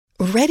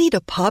Ready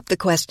to pop the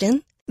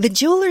question? The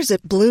jewelers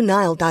at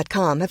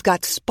BlueNile.com have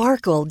got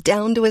sparkle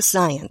down to a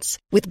science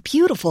with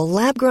beautiful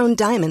lab-grown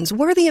diamonds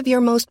worthy of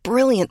your most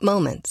brilliant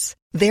moments.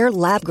 Their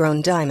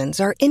lab-grown diamonds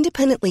are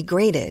independently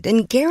graded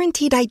and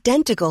guaranteed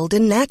identical to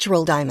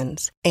natural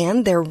diamonds,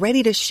 and they're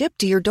ready to ship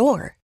to your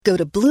door. Go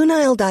to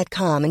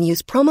BlueNile.com and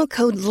use promo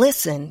code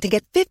LISTEN to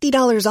get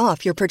 $50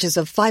 off your purchase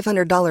of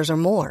 $500 or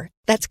more.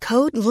 That's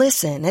code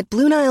LISTEN at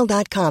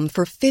BlueNile.com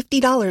for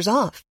 $50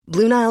 off.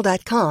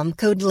 BlueNile.com,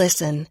 code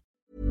LISTEN.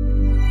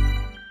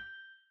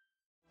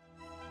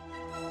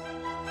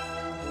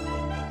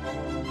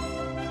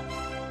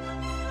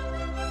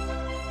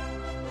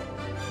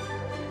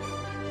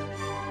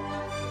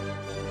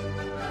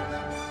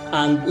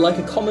 And like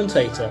a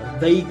commentator,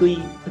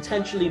 vaguely,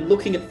 potentially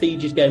looking at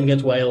Fiji's game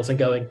against Wales and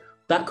going,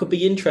 that could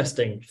be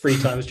interesting 3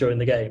 times during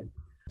the game.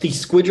 The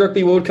Squid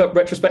Rugby World Cup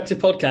retrospective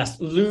podcast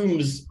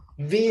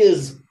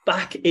veers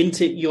back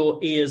into your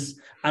ears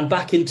and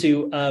back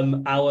into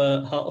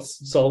our hearts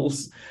and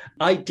souls.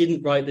 I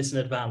didn't write this in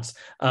advance,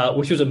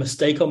 which was a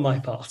mistake on my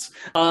part.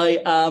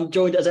 I am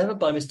joined as ever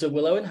by Mr.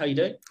 Will Owen. How are you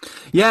doing?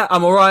 Yeah,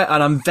 I'm all right,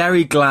 and I'm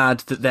very glad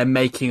that they're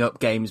making up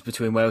games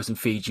between Wales and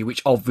Fiji,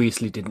 which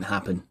obviously didn't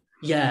happen.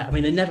 Yeah, I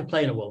mean, they never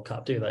play in a World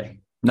Cup, do they?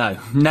 No,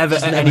 never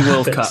at any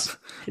World Cup,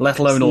 let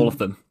alone all of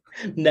them.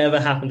 Never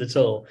happened at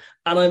all.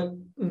 And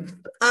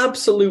I'm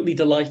absolutely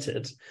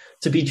delighted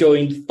to be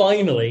joined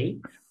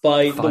finally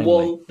by the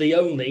one, the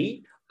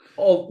only,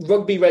 of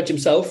Rugby Reg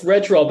himself,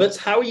 Reg Roberts.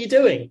 How are you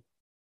doing?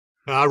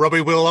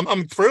 Robbie, Will,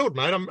 I'm thrilled,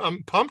 mate.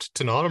 I'm pumped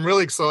tonight. I'm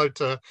really excited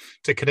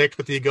to connect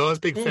with you guys.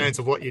 Big fans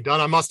of what you've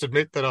done. I must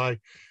admit that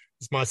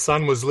as my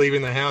son was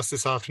leaving the house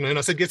this afternoon,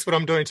 I said, guess what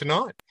I'm doing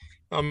tonight?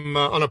 I'm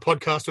on a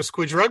podcast with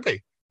Squidge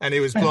Rugby, and he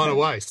was blown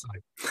away. So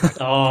thrilled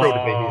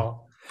to be here.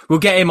 We'll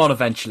get him on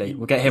eventually.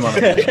 Line him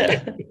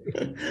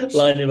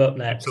up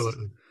next.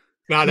 Absolutely.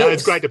 No,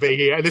 it's great to be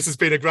here. And this has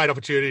been a great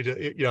opportunity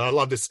to, I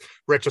love this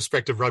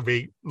retrospective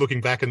rugby, looking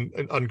back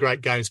on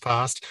great games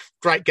past.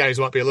 Great games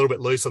might be a little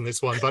bit loose on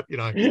this one, but,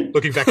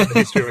 looking back at the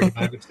history of the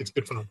game, it's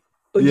good fun.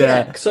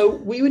 Yeah. So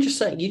we were just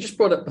saying, you just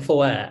brought up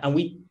before air, and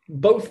we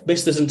both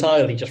missed this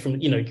entirely just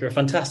from, you're a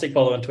fantastic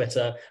follower on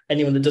Twitter.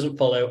 Anyone that doesn't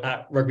follow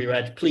at Rugby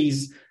Red,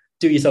 please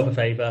do yourself a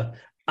favour.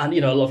 And,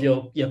 a lot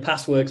of your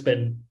past work's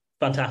been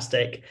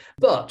fantastic.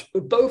 But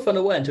we're both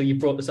unaware until you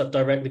brought this up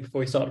directly before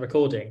we started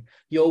recording.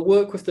 Your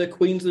work with the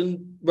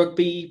Queensland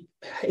Rugby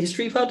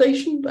History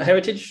Foundation,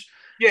 Heritage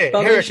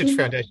Foundation? Heritage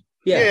Foundation.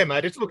 Yeah,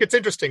 mate. It's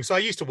interesting. So I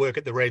used to work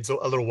at the Reds a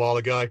little while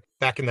ago,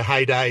 back in the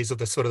heydays of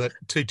the sort of the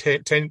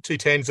 210s,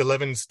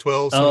 11s,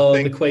 12s sort of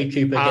thing. The Quade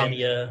Cooper again,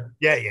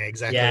 Yeah,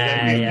 exactly.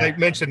 They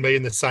mentioned me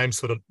in the same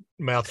sort of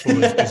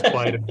mouthful as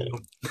Quade and Bill.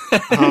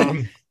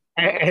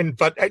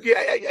 But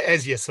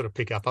as you sort of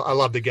pick up, I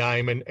love the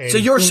game. And so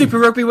you're a Super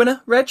Rugby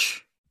winner, Reg?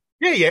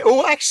 Yeah.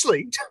 Well,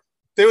 actually,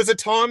 there was a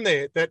time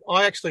there that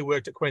I actually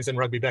worked at Queensland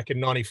Rugby back in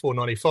 94,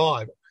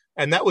 95.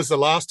 And that was the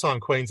last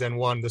time Queensland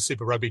won the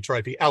Super Rugby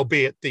trophy,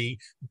 albeit the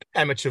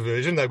amateur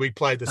version. We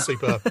played the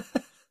Super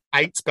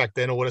 8s back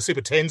then, or what, a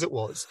Super 10s it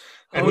was.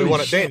 And we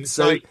won it then.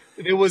 So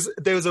there was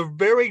a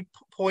very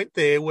point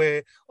there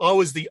where I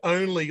was the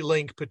only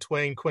link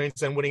between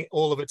Queensland winning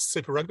all of its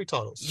Super Rugby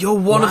titles. You're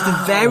one of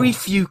the very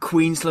few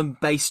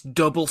Queensland-based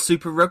double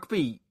Super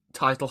Rugby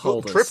title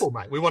holders. Triple,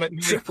 mate. We won it in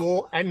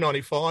 94 and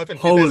 95 and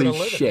Holy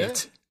 2011.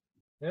 shit.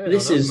 Yeah,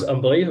 this is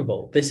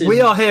unbelievable. We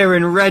are here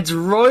in Red's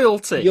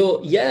royalty.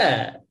 You're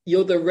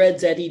the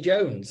Reds Eddie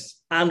Jones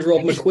and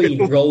Rob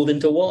McQueen rolled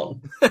into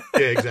one.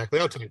 Yeah, exactly.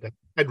 I'll take that.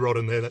 Had Rod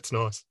in there. That's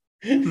nice.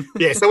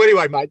 Yeah. So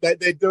anyway, mate,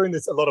 they're doing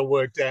a lot of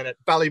work down at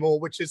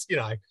Ballymore, which is,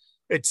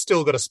 it's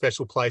still got a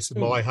special place in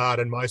my heart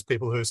and most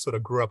people who sort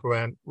of grew up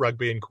around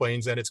rugby in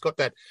Queensland. It's got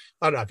that,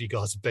 I don't know if you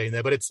guys have been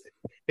there, but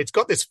it's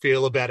got this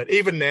feel about it.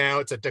 Even now,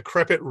 it's a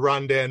decrepit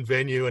rundown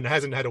venue and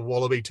hasn't had a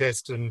wallaby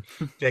test in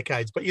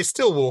decades, but you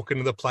still walk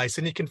into the place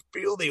and you can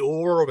feel the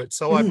aura of it.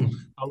 So I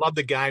love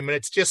the game, and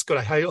it's just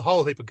got a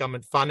whole heap of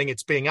government funding.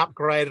 It's being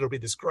upgraded. It'll be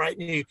this great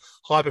new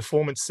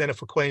high-performance centre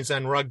for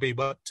Queensland Rugby,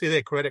 but to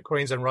their credit,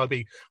 Queensland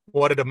Rugby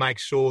wanted to make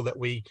sure that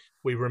we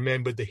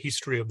remembered the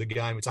history of the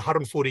game. It's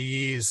 140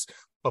 years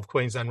of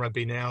Queensland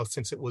Rugby now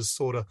since it was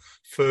sort of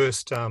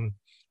first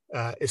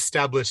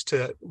established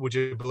to, would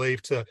you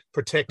believe, to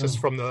protect us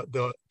from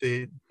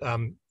the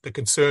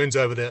concerns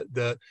over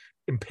the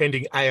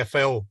impending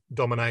AFL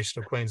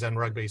domination of Queensland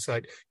Rugby. So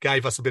it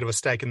gave us a bit of a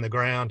stake in the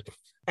ground.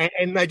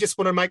 And they just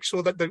want to make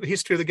sure that the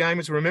history of the game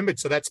is remembered.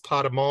 So that's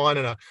part of mine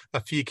and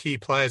a few key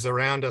players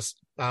around us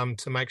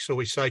to make sure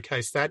we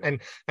showcase that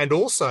and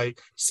also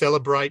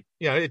celebrate.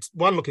 It's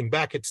one, looking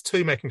back, it's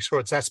two, making sure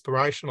it's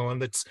aspirational,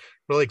 and it's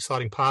really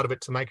exciting part of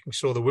it to making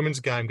sure the women's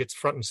game gets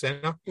front and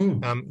centre.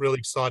 Really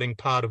exciting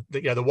part of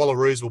the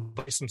Wallaroos will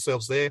base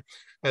themselves there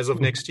as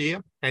of next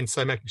year, and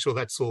so making sure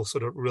that's all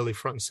sort of really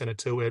front and centre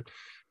too. Where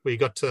we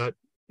got to.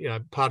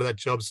 Part of that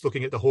job's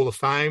looking at the Hall of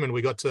Fame, and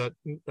we got to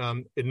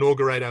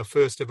inaugurate our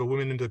first ever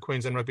women into the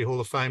Queensland Rugby Hall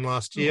of Fame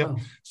last year. Wow.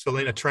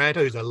 Selena Tranter,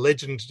 who's a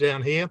legend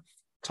down here,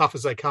 tough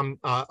as they come,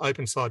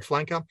 open side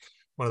flanker,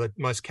 one of the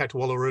most capped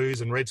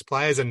Wallaroos and Reds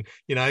players. And,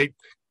 you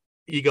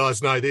you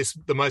guys know this,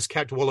 the most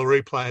capped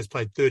Wallaroo player has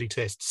played 30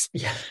 tests.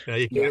 Yeah.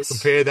 You can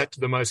compare that to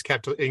the most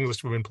capped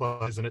English women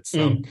players, and it's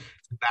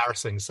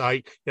embarrassing. So,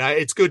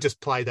 it's good to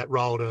play that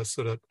role to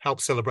sort of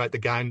help celebrate the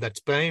game that's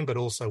been, but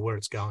also where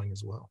it's going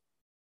as well.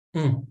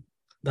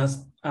 That's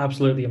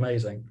absolutely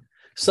amazing.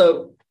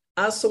 So,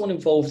 as someone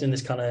involved in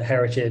this kind of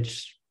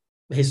heritage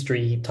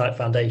history type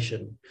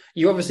foundation,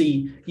 you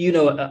obviously,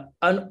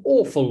 an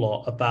awful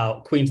lot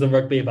about Queensland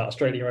rugby, about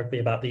Australian rugby,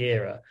 about the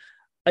era.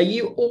 Are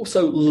you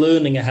also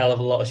learning a hell of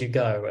a lot as you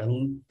go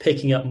and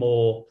picking up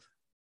more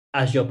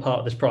as you're part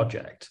of this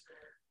project?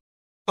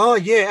 Oh,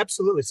 yeah,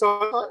 absolutely.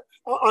 So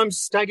I'm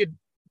staggered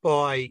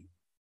by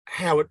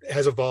how it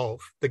has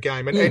evolved, the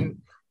game. And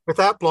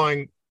without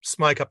blowing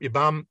smoke up your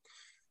bum,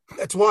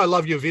 that's why I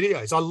love your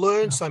videos. I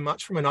learn so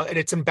much from it. And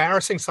it's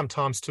embarrassing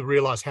sometimes to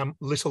realise how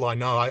little I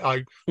know.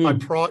 I don't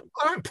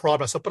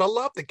pride myself, but I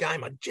love the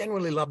game. I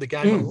genuinely love the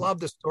game. I love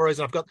the stories.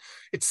 And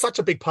it's such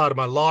a big part of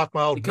my life.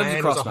 My old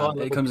man was a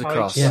high-level It comes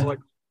coach.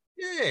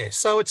 across.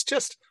 So it's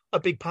just a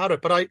big part of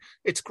it. But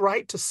it's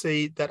great to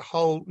see that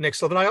whole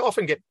next level. And I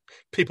often get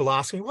people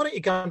asking me, why don't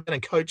you go down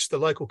and coach the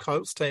local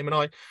Colts team?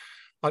 And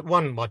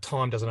one, my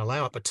time doesn't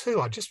allow it. But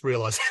two, I just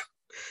realise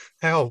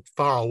how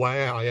far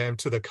away I am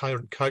to the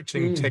current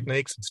coaching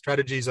techniques and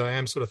strategies I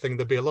am, sort of thing.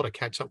 There'll be a lot of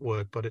catch-up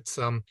work, but it's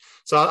so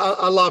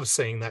I love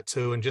seeing that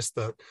too, and just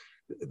the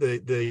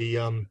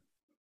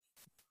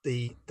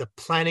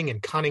planning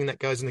and cunning that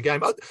goes in the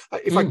game.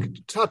 If I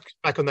could touch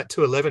back on that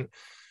 211,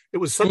 it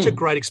was such a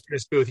great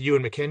experience to be with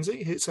Ewan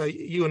McKenzie. So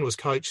Ewan was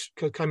came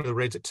to the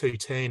Reds at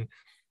 210, and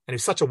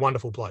he's such a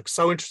wonderful bloke,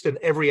 so interested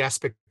in every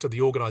aspect of the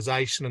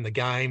organisation and the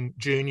game,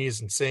 juniors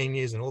and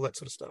seniors and all that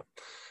sort of stuff.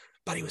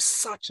 But he was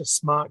such a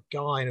smart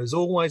guy, and he was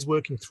always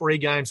working 3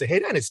 games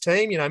ahead. And his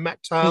team,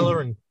 Matt Taylor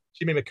and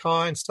Jimmy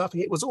Mackay and stuff,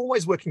 he was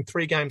always working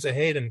 3 games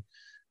ahead. And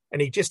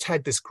he just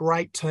had this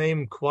great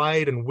team,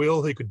 Quaid and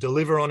Will, who could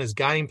deliver on his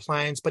game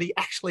plans. But he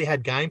actually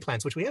had game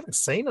plans, which we haven't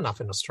seen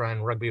enough in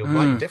Australian rugby, or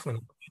definitely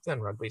not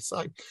Queensland rugby. So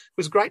it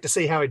was great to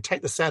see how he'd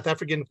take the South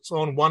Africans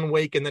on one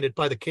week, and then he'd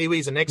play the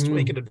Kiwis the next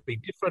week, and it'd be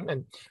different.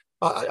 And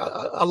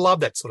I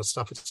love that sort of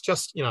stuff. It's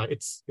just,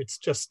 it's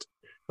just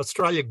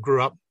Australia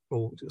grew up,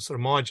 or sort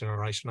of my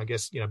generation, I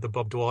guess, the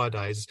Bob Dwyer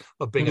days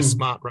of being a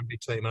smart rugby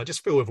team. And I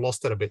just feel we've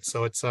lost that a bit.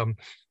 So it's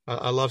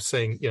I love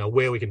seeing,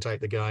 where we can take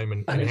the game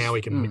and how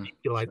we can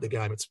manipulate the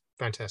game. It's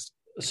fantastic.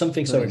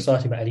 Something so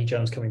exciting about Eddie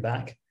Jones coming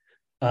back.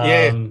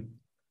 And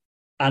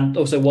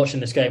also watching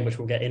this game, which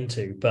we'll get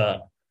into,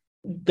 but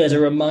there's a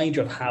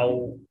reminder of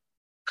how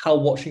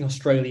watching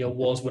Australia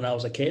was when I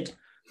was a kid,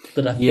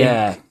 that I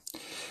think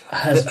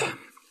has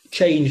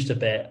changed a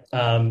bit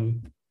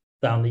down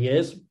the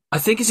years. I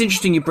think it's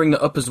interesting you bring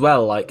that up as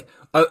well. Like,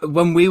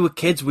 when we were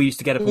kids, we used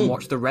to get up and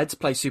watch the Reds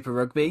play Super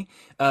Rugby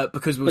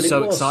because we were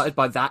so excited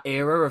by that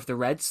era of the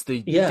Reds,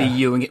 the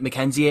Ewing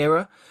McKenzie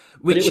era.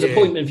 But it was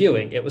appointment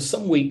viewing. It was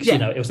some weeks,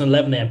 it was an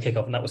 11 a.m.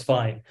 kickoff, and that was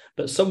fine.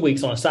 But some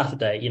weeks on a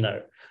Saturday,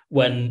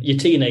 when you're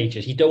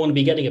teenagers, you don't want to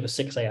be getting up at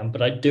 6 a.m.,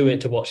 but I'd do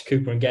it to watch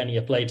Cooper and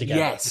Genia play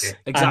together. Yes,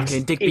 exactly.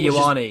 And Digby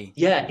Ioane.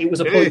 It was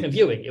appointment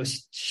viewing. It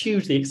was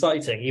hugely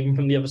exciting, even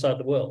from the other side of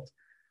the world.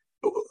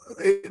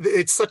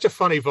 It's such a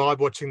funny vibe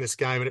watching this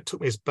game, and it took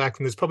me back,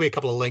 and there's probably a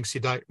couple of links you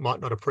might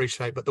not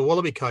appreciate, but the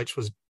Wallaby coach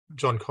was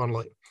John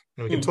Conley,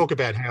 and we can talk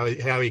about how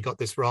he got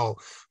this role.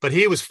 But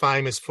he was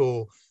famous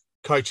for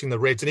coaching the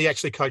Reds, and he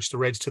actually coached the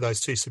Reds to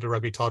those 2 Super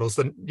Rugby titles,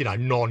 the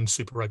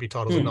non-Super Rugby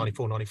titles in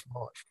 94,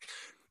 95.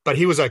 But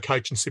he was a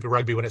coach in Super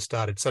Rugby when it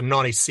started. So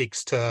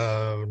 96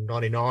 to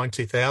 99,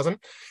 2000.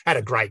 Had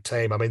a great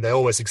team. I mean, they're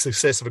always the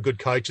success of a good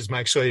coach is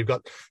make sure you've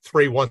got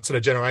 3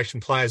 once-in-a-generation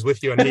players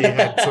with you. And he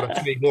had sort of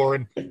Timmy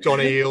Moran,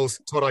 Johnny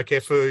Eales, Todd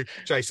Kefu,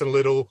 Jason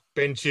Little,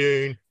 Ben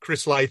Tune,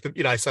 Chris Latham,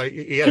 so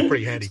he had a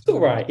pretty handy team.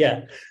 All right,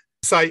 yeah.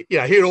 So,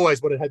 he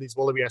always wanted to have these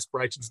Wallaby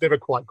aspirations, never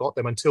quite got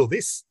them until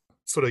this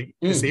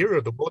this era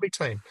of the Wallaby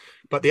team.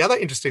 But the other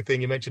interesting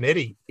thing you mentioned,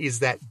 Eddie, is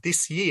that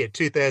this year,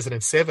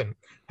 2007,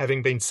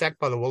 having been sacked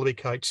by the Wallaby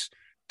coach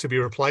to be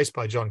replaced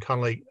by John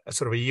Conley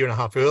sort of a year and a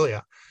half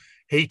earlier,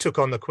 he took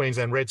on the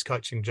Queensland Reds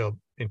coaching job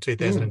in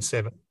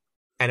 2007,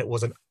 and it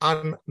was an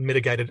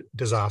unmitigated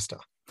disaster,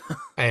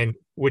 and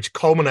which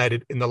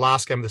culminated in the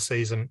last game of the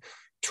season,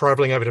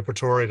 travelling over to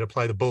Pretoria to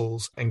play the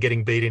Bulls and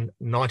getting beaten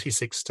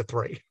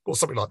 96-3 or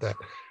something like that.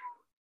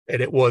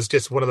 And it was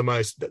just one of the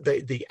most,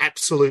 the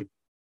absolute,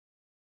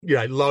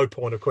 low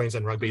point of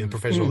Queensland rugby in the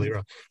professional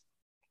era,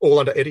 all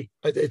under Eddie.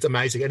 It's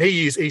amazing. And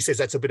he says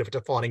that's a bit of a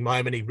defining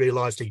moment. He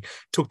realised he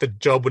took the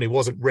job when he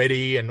wasn't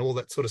ready and all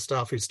that sort of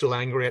stuff. He's still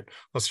angry at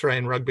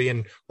Australian rugby,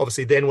 and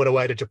obviously then went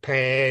away to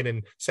Japan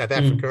and South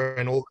Africa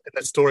and all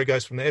that story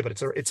goes from there. But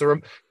it's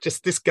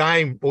just this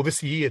game, or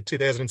this year,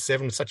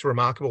 2007, such a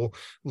remarkable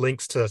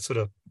links to sort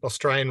of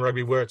Australian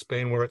rugby, where it's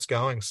been, where it's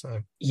going. So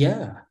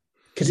yeah,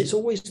 because it's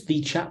always the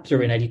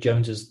chapter in Eddie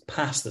Jones's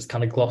past that's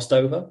kind of glossed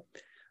over.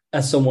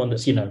 As someone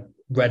that's,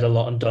 read a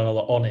lot and done a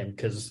lot on him,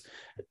 because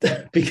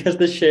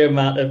the sheer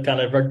amount of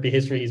kind of rugby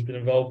history he's been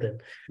involved in,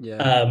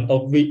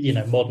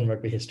 modern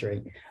rugby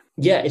history.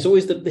 Yeah, it's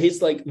always his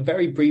like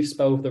very brief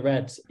spell with the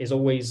Reds is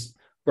always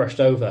brushed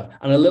over,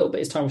 and a little bit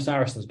his time with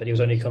Saracens, but he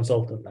was only a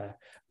consultant there.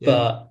 Yeah.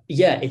 But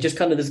yeah, it just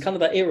kind of, there's kind of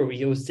that era where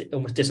he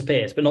almost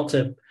disappears, but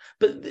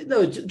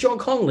no, John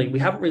Connolly, we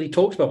haven't really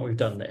talked about when we've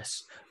done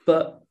this,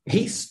 but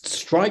he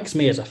strikes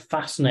me as a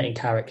fascinating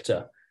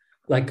character,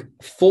 like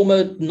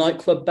former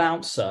nightclub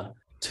bouncer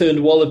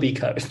turned Wallaby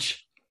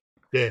coach.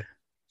 Yeah.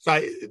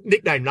 So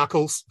nickname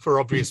Knuckles for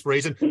obvious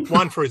reason.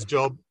 One, for his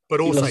job, but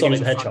also he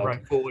was a front row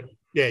forward.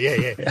 Yeah.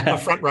 A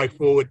front row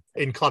forward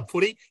in club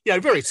footy.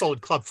 Very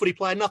solid club footy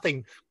player.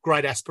 Nothing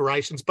great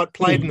aspirations, but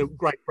played in the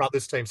great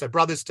Brothers team. So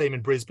Brothers team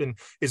in Brisbane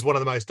is one of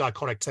the most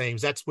iconic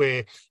teams. That's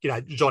where,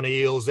 John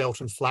Eales,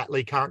 Elton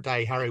Flatley, current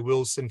day Harry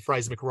Wilson,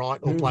 Fraser McWright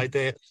all played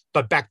there.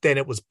 But back then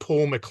it was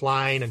Paul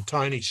McLean and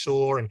Tony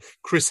Shaw and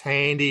Chris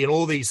Handy and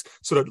all these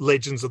sort of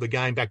legends of the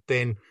game back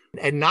then.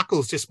 And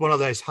Knuckles, just one of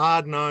those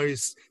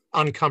hard-nosed,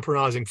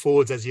 uncompromising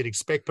forwards as you'd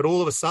expect. But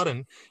all of a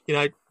sudden,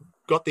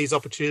 got these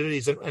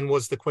opportunities and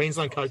was the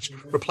Queensland coach,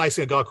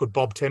 replacing a guy called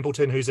Bob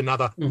Templeton, who's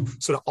another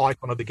sort of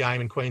icon of the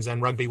game in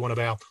Queensland rugby, one of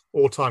our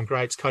all-time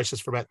greats, coached us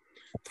for about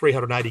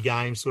 380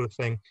 games sort of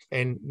thing.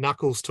 And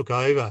Knuckles took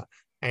over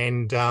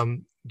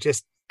and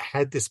just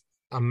had this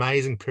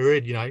amazing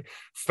period,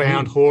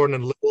 found Horan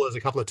and Little as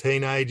a couple of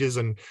teenagers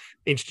and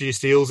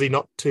introduced Ealesy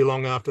not too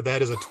long after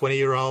that as a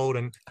 20-year-old.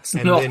 And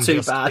not then too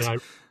just,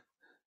 bad.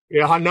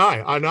 Yeah,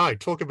 I know.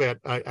 Talk about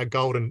a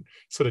golden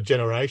sort of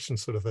generation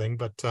sort of thing.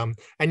 But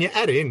and you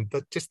add in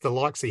just the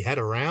likes he had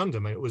around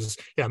him. It was,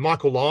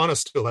 Michael Lynott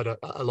still had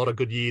a lot of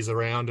good years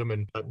around him,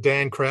 and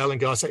Dan Crowley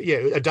guys. So,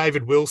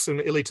 David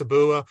Wilson, Ili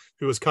Tabua,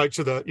 who was coach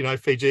of the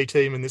Fiji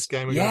team in this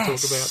game we're going to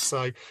talk about.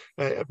 So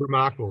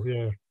remarkable,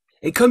 yeah.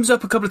 It comes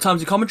up a couple of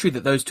times in commentary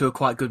that those two are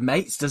quite good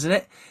mates, doesn't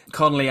it?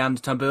 Connolly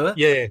and Tambua.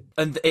 Yeah.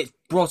 And it's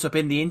brought up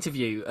in the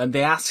interview, and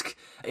they ask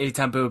Ili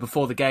Tambua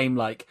before the game,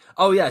 like,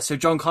 oh yeah, so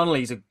John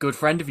Connolly's a good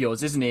friend of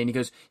yours, isn't he? And he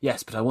goes,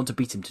 yes, but I want to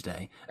beat him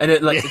today. And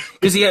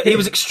because he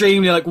was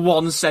extremely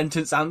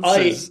one-sentence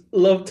answers. I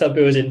love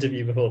Tambua's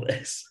interview before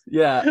this.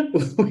 Yeah.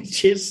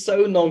 Which is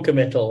so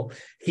non-committal.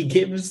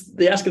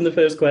 They ask him the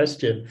first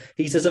question.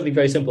 He says something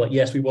very simple, like,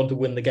 yes, we want to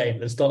win the game,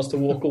 and then starts to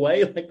walk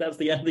away. Like, that's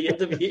the end of the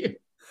interview.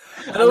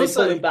 And they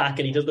pull him back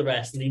and he does the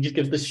rest, and he just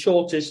gives the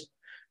shortest,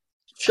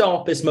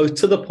 sharpest, most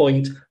to the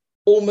point,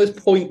 almost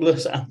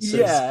pointless answers.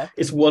 Yeah.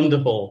 It's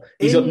wonderful.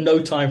 He's got no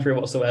time for it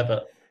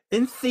whatsoever.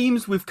 In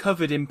themes we've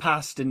covered in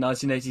past in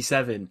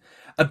 1987,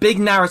 a big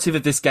narrative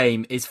of this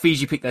game is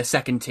Fiji picked their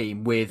second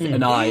team with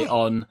an eye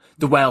on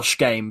the Welsh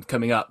game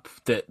coming up,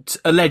 that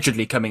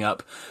allegedly coming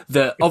up,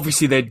 that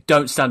obviously they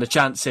don't stand a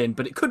chance in,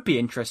 but it could be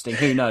interesting,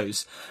 who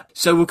knows.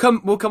 So we'll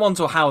come on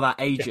to how that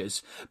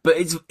ages, but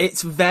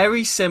it's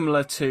very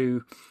similar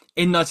to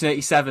in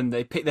 1987,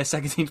 they picked their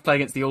second team to play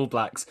against the All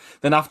Blacks.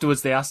 Then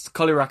afterwards, they asked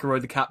Colin Rakaroy,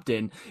 the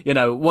captain,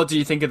 what do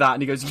you think of that?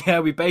 And he goes,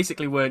 yeah, we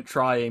basically weren't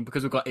trying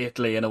because we've got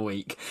Italy in a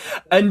week.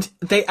 And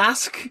they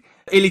ask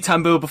Ili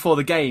Tambua before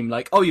the game,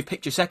 like, oh, you've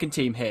picked your second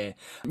team here.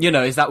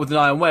 Is that with an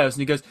eye on Wales?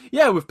 And he goes,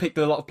 yeah, we've picked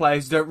a lot of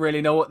players who don't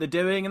really know what they're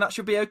doing, and that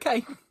should be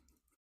okay.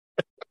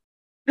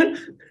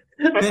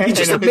 He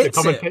just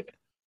admits it.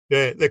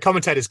 Yeah, the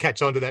commentators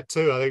catch on to that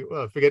too.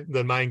 I forget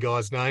the main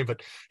guy's name,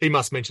 but he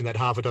must mention that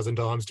half a dozen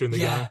times during the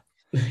game.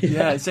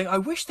 Yeah, saying, I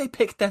wish they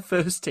picked their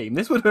first team.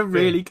 This would have been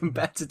really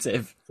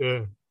competitive.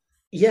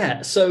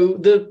 Yeah, so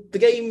the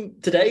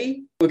game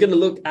today, we're going to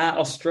look at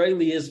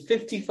Australia's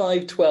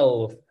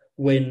 55-12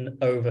 win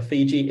over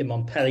Fiji in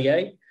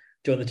Montpellier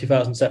during the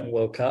 2007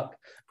 World Cup.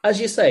 As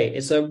you say,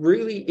 it's a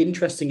really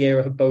interesting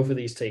era for both of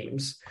these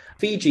teams.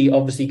 Fiji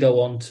obviously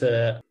go on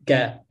to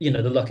get, the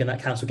luck in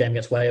that cancelled game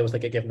against Wales. They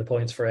get given the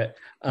points for it.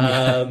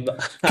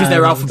 Because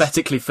they're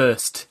alphabetically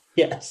first.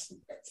 Yes.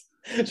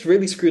 It's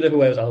really screwed over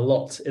Wales a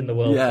lot in the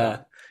World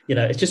Cup.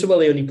 It's just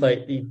they only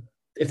played...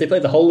 If they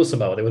played the whole of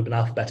Samoa, they would have been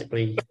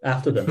alphabetically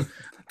after them.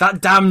 That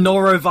damn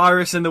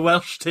norovirus in the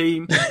Welsh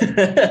team.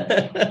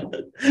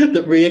 That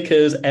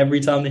reoccurs every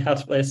time they have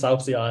to play a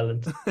South Sea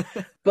Island.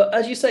 But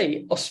as you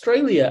say,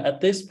 Australia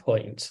at this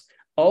point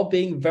are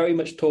being very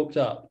much talked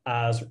up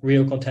as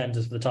real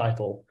contenders for the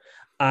title.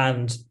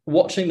 And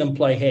watching them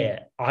play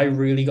here, I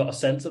really got a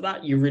sense of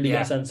that. You really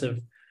get a sense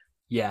of,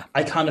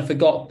 I kind of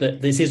forgot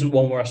that this isn't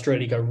one where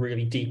Australia go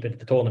really deep into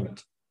the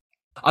tournament.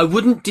 I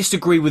wouldn't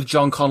disagree with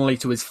John Connolly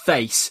to his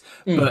face,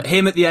 but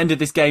him at the end of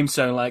this game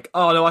saying like,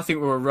 oh no, I think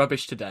we were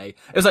rubbish today.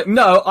 It was like,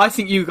 no, I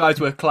think you guys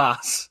were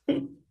class.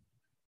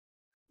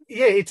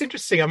 Yeah, it's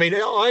interesting. I mean,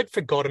 I'd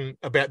forgotten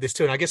about this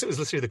too, and I guess it was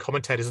listening to the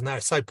commentators and they were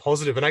so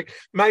positive. And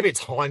maybe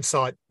it's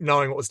hindsight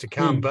knowing what was to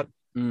come, but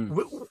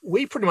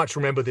we pretty much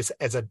remember this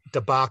as a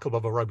debacle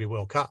of a Rugby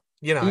World Cup,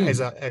 as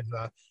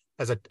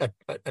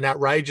an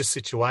outrageous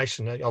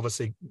situation,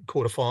 obviously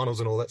quarterfinals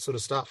and all that sort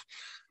of stuff.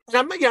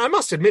 And I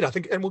must admit, I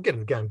think, and we'll get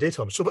into the game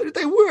detail, I'm sure, but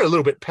they were a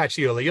little bit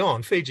patchy early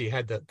on. Fiji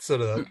had that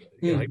sort of,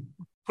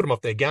 put them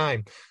off their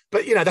game.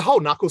 But, the whole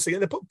Knuckles thing,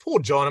 and poor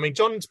John, I mean,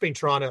 John's been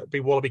trying to be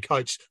Wallaby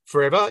coach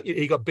forever.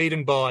 He got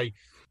beaten by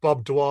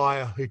Bob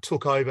Dwyer, who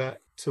took over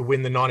to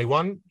win the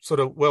 91 sort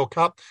of World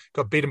Cup.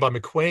 Got beaten by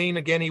McQueen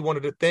again. He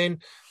wanted it then,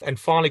 and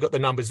finally got the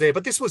numbers there.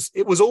 But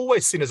it was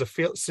always seen as a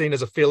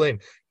fill-in.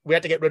 We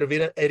had to get rid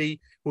of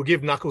Eddie. We'll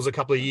give Knuckles a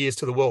couple of years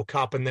to the World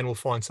Cup, and then we'll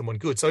find someone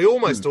good. So he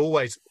almost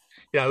always,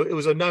 it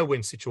was a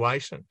no-win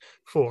situation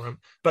for him.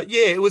 But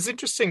yeah, it was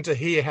interesting to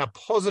hear how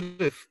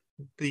positive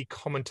the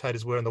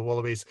commentators were in the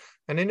Wallabies,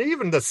 and then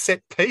even the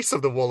set piece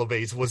of the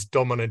Wallabies was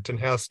dominant and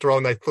how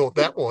strong they thought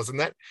that was, and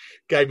that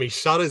gave me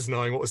shudders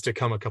knowing what was to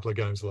come a couple of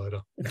games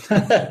later.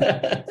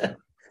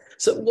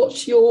 So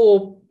what's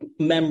your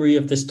memory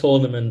of this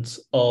tournament,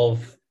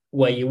 of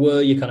where you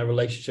were, your kind of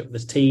relationship with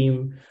this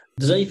team?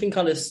 Does anything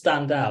kind of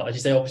stand out? As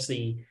you say,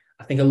 obviously,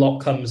 I think a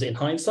lot comes in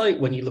hindsight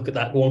when you look at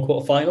that one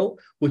quarter final,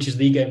 which is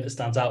the game that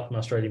stands out from an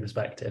Australian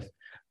perspective.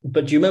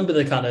 But do you remember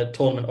the kind of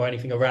tournament or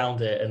anything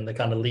around it and the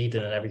kind of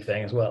lead-in and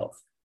everything as well?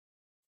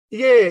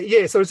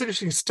 Yeah. So it's an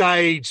interesting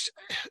stage.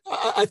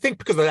 I think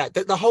because of that,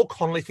 the whole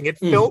Connolly thing, it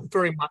felt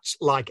very much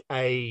like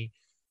an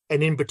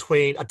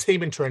in-between, a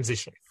team in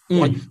transition.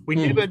 Like we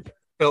never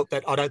felt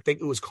that. I don't think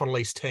it was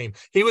Connolly's team.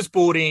 He was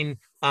brought in,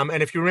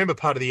 and if you remember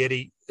part of the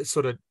Eddie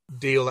sort of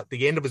deal at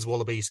the end of his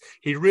Wallabies,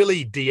 he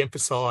really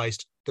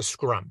de-emphasised the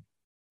scrum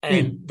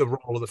and the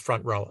role of the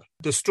front rower.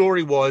 The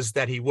story was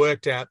that he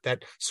worked out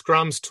that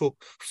scrums took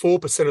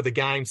 4% of the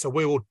game, so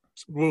we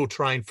will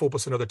train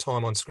 4% of the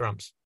time on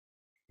scrums.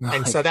 Right.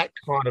 And so that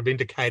kind of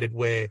indicated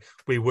where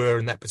we were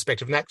in that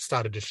perspective, and that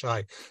started to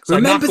show. So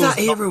remember that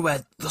era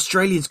where the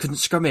Australians couldn't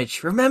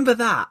scrummage? Remember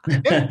that?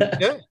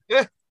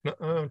 Yeah. No,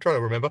 I'm trying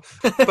to remember.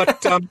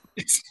 But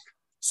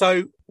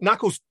so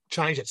Knuckles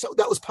changed it. So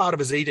that was part of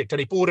his edict. And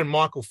he brought in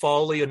Michael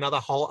Foley,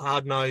 another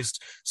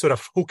hard-nosed sort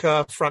of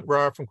hooker front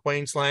rower from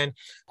Queensland,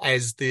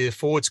 as the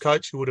forwards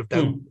coach, who would have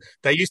done.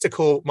 They used to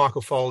call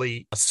Michael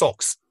Foley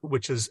SOX,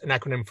 which is an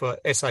acronym for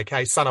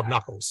SOK, Son of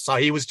Knuckles. So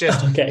he was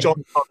just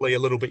John Conley a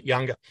little bit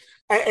younger.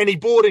 And he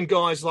brought in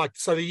guys like,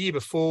 so the year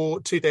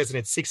before,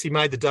 2006, he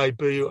made the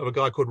debut of a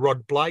guy called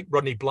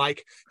Rodney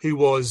Blake, who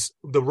was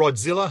the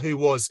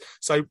Rodzilla,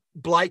 so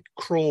Blake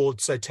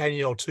crawled so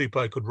Taniel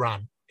Tupou could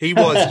run. He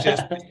was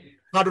just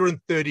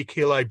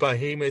 130-kilo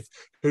behemoth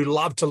who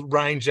loved to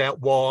range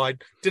out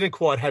wide, didn't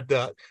quite have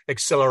the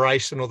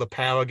acceleration or the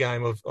power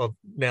game of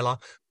Nella,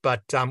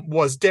 but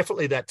was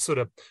definitely that sort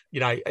of,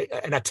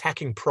 an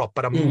attacking prop,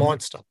 but a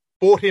monster.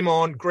 Brought him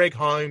on, Greg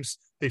Holmes,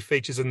 who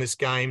features in this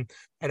game,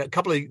 and a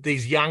couple of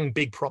these young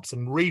big props,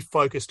 and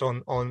refocused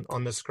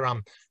on the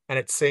scrum, and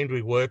it seemed to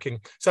be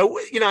working. So,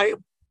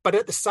 but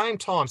at the same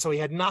time, so he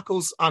had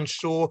Knuckles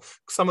unsure,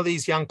 some of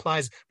these young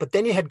players, but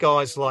then you had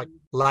guys like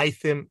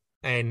Latham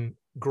and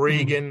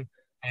Gregan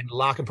and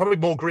Larkin, probably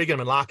more Gregan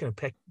and Larkin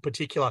in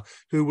particular,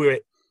 who were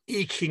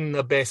eking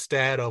the best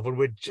out of, and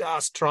we're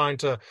just trying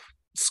to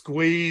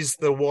squeeze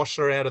the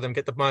washer out of them,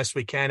 get the most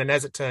we can. And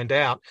as it turned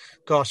out,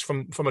 gosh,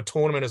 from a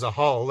tournament as a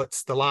whole,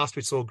 that's the last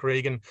we saw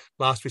Gregan,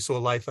 last we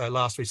saw Latho,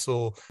 last we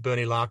saw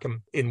Bernie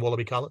Larkham in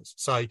Wallaby colours.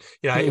 So,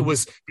 it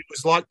was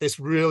like this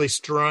really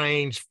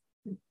strange,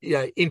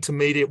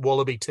 intermediate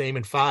Wallaby team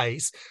and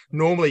phase.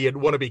 Normally you'd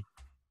want to be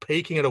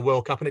peaking at a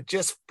World Cup, and it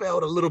just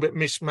felt a little bit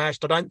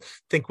mishmashed. I don't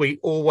think we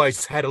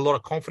always had a lot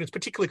of confidence,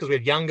 particularly because we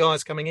had young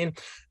guys coming in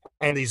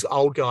and these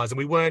old guys, and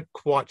we weren't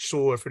quite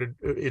sure if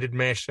it'd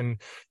mesh,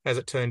 and as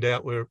it turned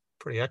out, we were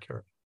pretty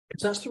accurate.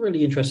 So that's the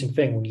really interesting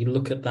thing when you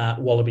look at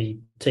that Wallaby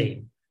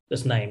team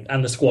that's named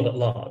and the squad at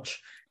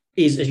large,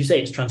 is, as you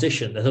say, it's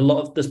transition.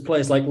 There's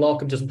players like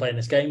Larkham doesn't play in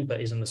this game, but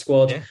he's in the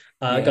squad.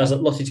 Guys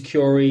like Lottie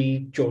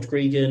Curie, George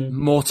Gregan.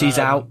 Morty's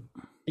out.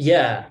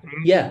 Yeah.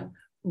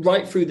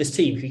 Right through this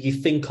team, who you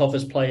think of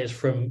as players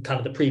from kind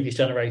of the previous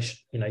generation.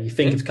 You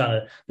think of kind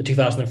of the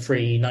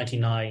 2003,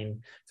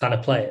 99 kind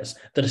of players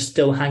that are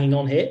still hanging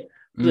on here.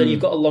 But then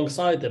you've got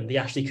alongside them the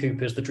Ashley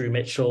Coopers, the Drew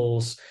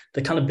Mitchells,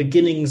 the kind of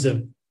beginnings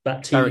of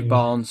that team. Eric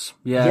Barnes.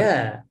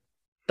 Yeah.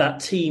 That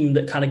team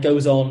that kind of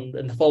goes on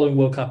in the following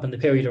World Cup and the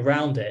period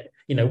around it.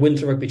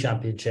 Winter Rugby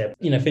Championship,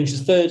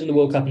 finishes third in the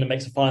World Cup and then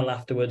makes a final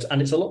afterwards.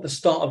 And it's a lot the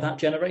start of that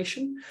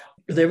generation.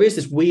 There is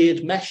this weird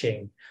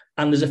meshing.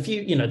 And there's a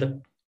few,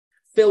 the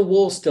Phil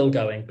Waugh's still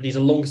going, but he's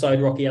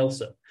alongside Rocky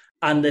Elson.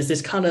 And there's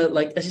this kind of,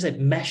 like, as you said,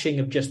 meshing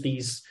of just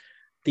these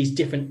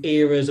different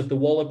eras of the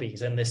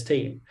Wallabies in this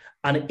team.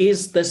 And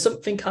there's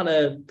something kind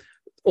of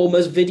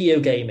almost video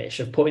game-ish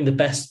of putting the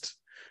best,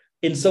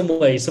 in some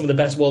ways, some of the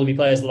best Wallaby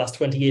players of the last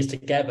 20 years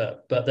together,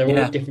 but they're all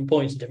at different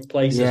points in different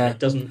places. And it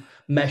doesn't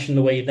mesh in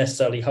the way you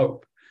necessarily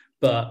hope.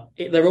 But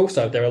they're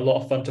a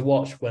lot of fun to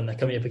watch when they're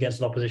coming up against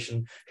an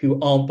opposition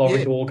who aren't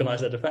bothering to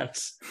organise their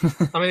defence.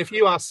 I mean, if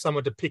you ask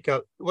someone to pick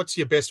up what's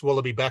your best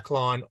Wallaby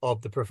backline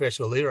of the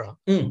professional era,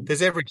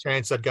 there's every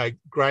chance they'd go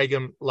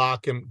Graham,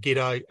 Larkham,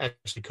 Giddo,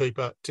 Ashley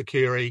Cooper,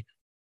 Takuri,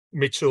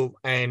 Mitchell,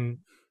 and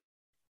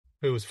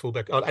who was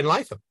fullback? Oh, and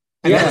Latham.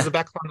 And that was the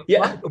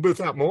backline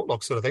without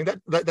Mortlock sort of thing.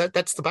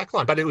 That's the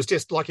backline. But it was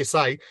just, like you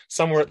say,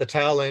 somewhere at the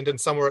tail end and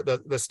somewhere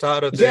at the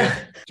start of the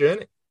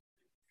journey.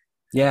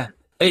 Yeah.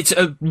 It's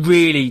a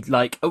really,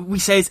 we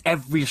say it's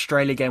every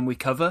Australia game we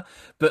cover,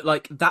 but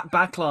that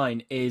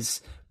backline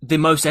is the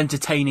most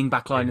entertaining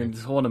backline in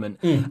the tournament.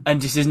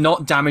 And this is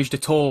not damaged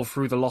at all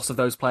through the loss of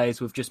those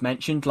players we've just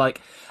mentioned. Like,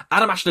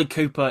 Adam Ashley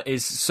Cooper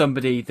is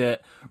somebody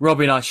that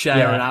Robbie and I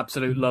share an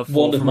absolute love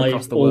for. One of from my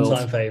across the world.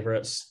 all-time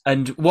favourites.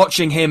 And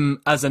watching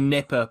him as a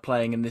nipper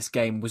playing in this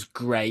game was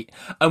great.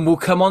 And we'll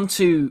come on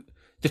to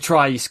the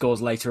try he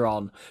scores later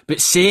on. But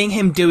seeing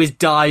him do his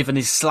dive and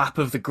his slap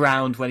of the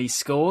ground when he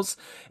scores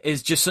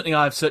is just something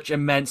I have such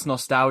immense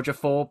nostalgia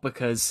for,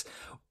 because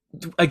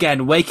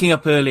again, waking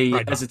up early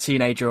as a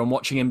teenager and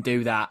watching him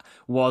do that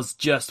was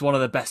just one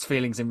of the best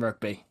feelings in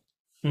rugby.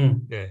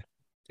 Yeah.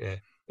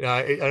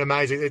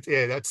 Amazing.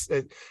 That's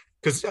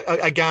because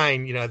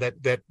again,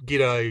 that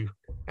Giddo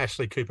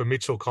Ashley Cooper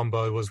Mitchell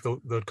combo was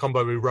the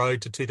combo we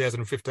rode to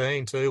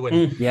 2015 too.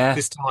 And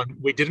this time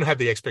we didn't have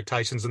the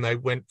expectations, and they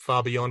went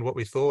far beyond what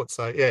we thought.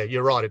 So yeah,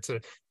 you're right. It's an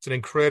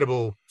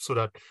incredible sort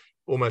of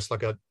almost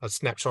like a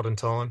snapshot in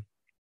time.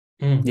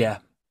 Yeah.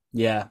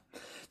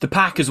 The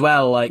pack as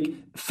well, like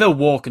Phil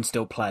Waugh can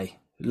still play,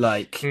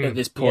 at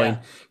this point.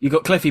 You've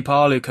got Cliffy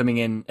Parlew coming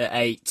in at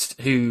 8,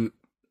 who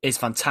is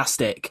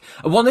fantastic.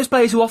 And one of those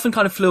players who often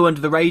kind of flew under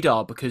the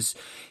radar because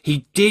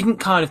he didn't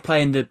kind of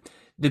play in the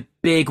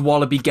big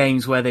Wallaby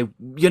games where they,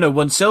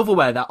 won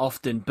silverware that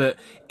often, but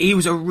he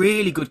was a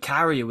really good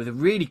carrier with a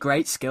really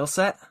great skill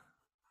set.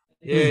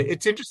 Yeah,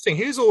 it's interesting.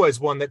 He was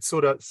always one that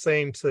sort of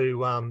seemed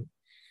to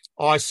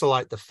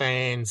isolate the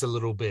fans a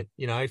little bit,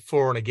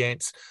 for and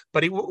against.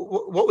 But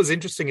what was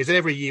interesting is that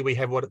every year we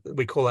have what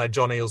we call our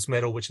John Eales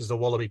medal, which is the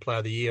Wallaby Player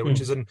of the Year, which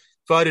is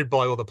voted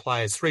by all the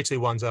players,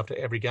 3-2-1s after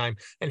every game.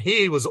 And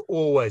he was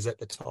always at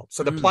the top.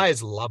 So the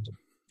players loved him.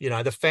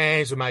 The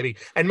fans were maybe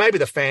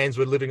the fans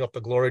were living off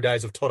the glory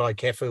days of Todd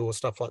Kefu or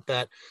stuff like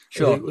that.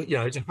 Sure.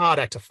 It's a hard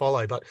act to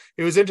follow, but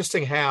it was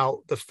interesting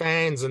how the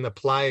fans and the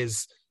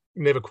players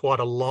never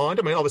quite aligned.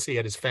 I mean, obviously he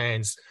had his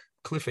fans,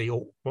 Cliffy,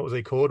 or what was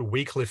he called?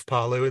 Weecliffe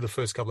Parlew the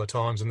first couple of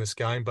times in this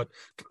game, but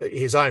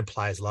his own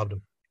players loved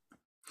him.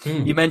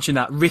 You mentioned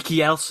that. Ricky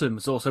Elsom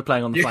was also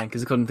playing on the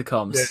flankers according to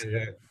comms.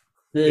 Yeah.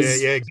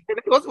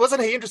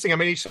 Wasn't he interesting? I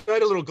mean, he showed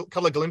a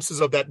couple of glimpses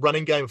of that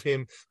running game of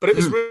him, but it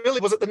was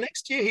was it the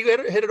next year he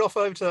headed off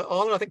over to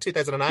Ireland? I think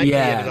 2008.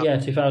 Yeah,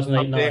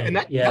 2008-9. And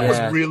that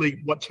was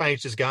really what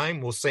changed his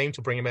game, or seemed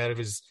to bring him out of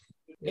his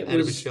shell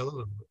a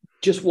little bit.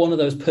 Just one of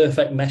those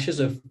perfect meshes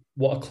of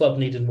what a club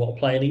needed and what a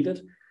player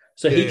needed.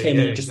 So he came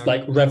in and just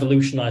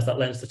revolutionised that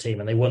Leinster team,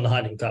 and they won the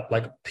Heineken Cup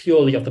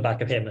purely off the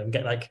back of him and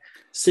get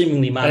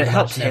seemingly mad. It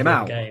helped him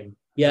out game.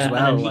 Yeah,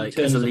 well, and then he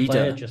turned as a leader.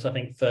 Player just I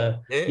think for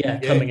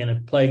coming in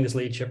and playing this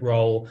leadership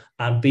role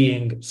and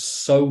being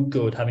so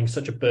good, having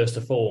such a burst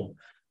of form.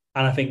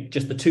 And I think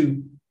just the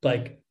two,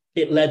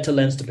 it led to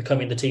Leinster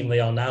becoming the team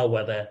they are now,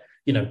 where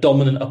they're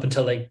dominant up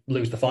until they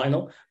lose the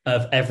final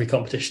of every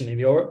competition in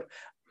Europe,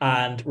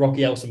 and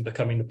Rocky Elsom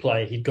becoming the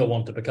player he'd go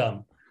on to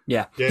become.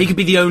 Yeah, he could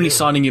be the only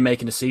signing you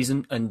make in a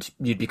season, and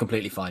you'd be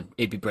completely fine.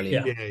 It'd be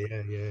brilliant.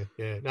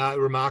 Yeah. No,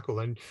 remarkable.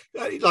 And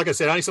like I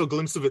said, I only saw a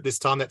glimpse of it this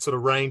time. That sort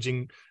of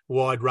ranging,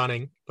 wide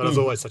running. But I was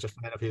always such a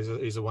fan of his.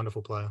 He's a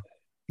wonderful player.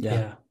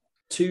 Yeah.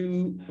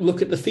 To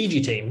look at the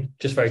Fiji team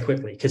just very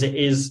quickly, because it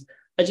is,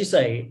 as you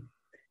say,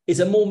 it's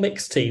a more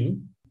mixed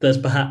team. There's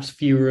perhaps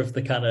fewer of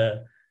the kind of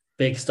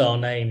big star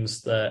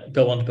names that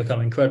go on to become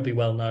incredibly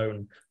well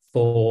known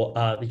for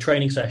the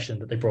training session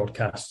that they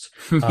broadcast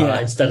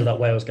instead of that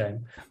Wales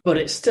game. But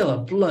it's still a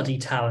bloody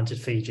talented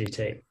Fiji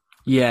team.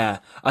 Yeah,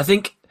 I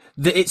think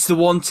that it's the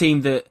one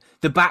team that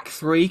the back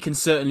three can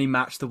certainly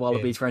match the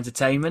Wallabies for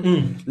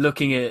entertainment.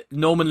 Looking at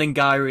Norman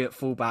Lingairi at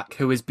fullback,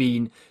 who has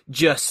been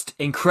just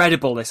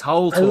incredible this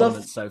whole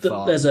tournament so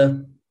far. There's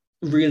a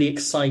really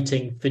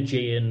exciting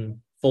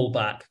Fijian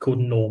fullback called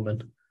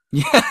Norman.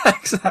 Yeah,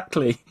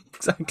 exactly.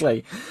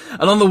 And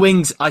on the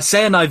wings,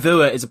 Isaiah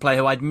Naivua is a player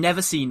who I'd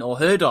never seen or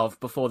heard of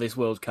before this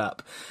World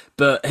Cup,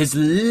 but has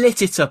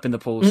lit it up in the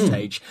pool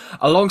stage,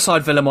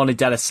 alongside Villamoni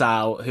De La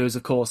Salle, who is,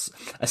 of course,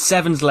 a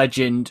Sevens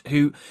legend,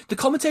 who the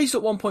commentators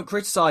at one point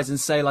criticise and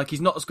say,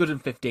 he's not as good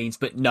in 15s,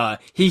 but no,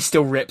 he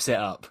still rips it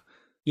up.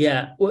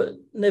 Yeah, well,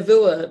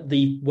 Naivua,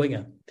 the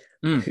winger,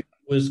 who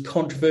was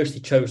controversially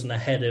chosen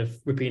ahead of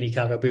Rupini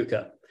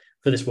Kakabuka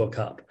for this World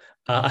Cup.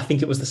 I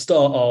think it was the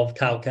start of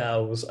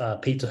Kau's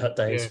Pizza Hut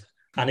days. Yeah.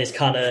 And it's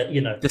kind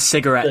of, the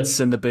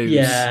cigarettes and the booze.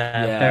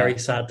 Yeah, very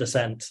sad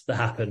descent that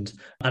happened.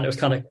 And it was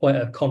kind of quite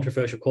a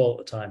controversial call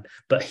at the time.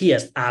 But he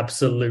has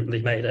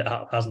absolutely made it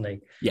up, hasn't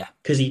he? Yeah.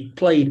 Because he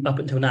played up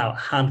until now a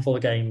handful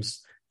of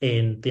games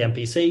in the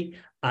NPC,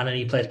 and then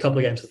he played a couple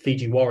of games for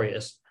Fiji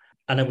Warriors,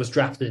 and then was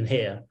drafted in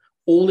here.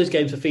 All his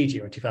games for Fiji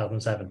were in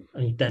 2007,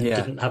 and he then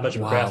didn't have much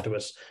of a career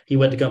afterwards. He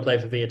went to go and play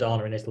for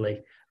Viadana in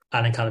Italy,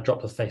 and then kind of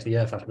dropped off the face of the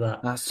earth after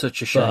that. That's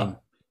such a shame.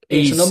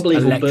 It's an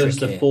unbelievable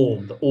burst of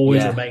form that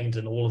always remained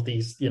in all of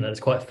these, it's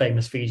quite a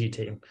famous Fiji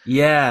team.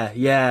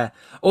 Yeah.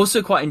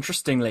 Also, quite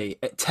interestingly,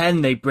 at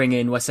 10, they bring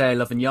in Wesley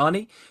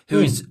Lovanyani, who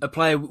is a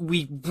player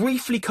we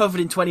briefly covered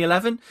in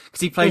 2011,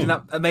 because he played in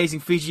that amazing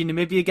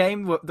Fiji-Namibia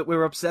game that we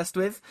were obsessed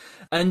with.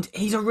 And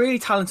he's a really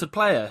talented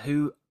player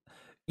who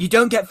you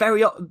don't get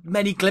very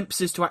many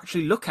glimpses to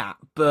actually look at.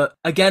 But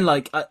again,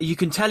 you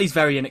can tell he's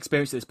very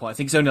inexperienced at this point. I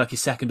think it's only like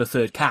his second or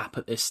third cap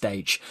at this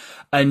stage.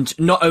 And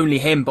not only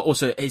him, but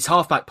also his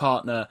halfback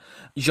partner,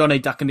 Jone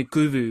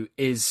Dakanikuvu,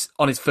 is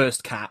on his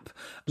first cap.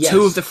 Yes.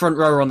 Two of the front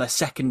row are on their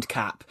second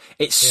cap.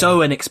 It's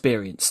so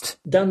inexperienced.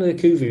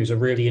 Dakanikuvu is a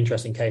really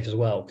interesting case as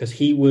well, because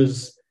he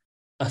was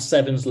a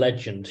Sevens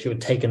legend who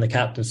had taken the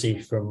captaincy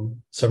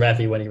from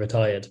Sarevi when he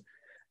retired.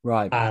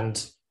 Right.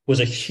 And was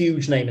a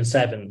huge name in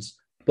Sevens,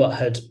 but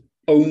had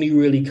only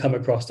really come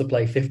across to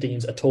play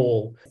 15s at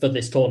all for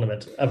this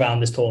tournament, around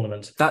this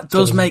tournament. That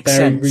does make sense.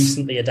 Very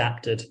recently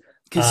adapted,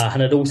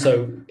 and had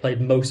also played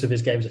most of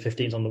his games of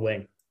 15s on the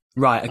wing.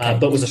 Right, okay.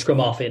 But was a scrum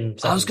half in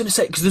sevens. I was going to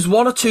say, because there's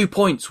 1 or 2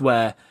 points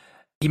where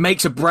he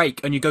makes a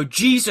break and you go,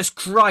 Jesus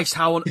Christ,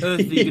 how on earth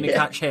are you going to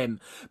catch him?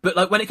 But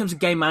like when it comes to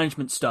game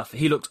management stuff,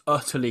 he looked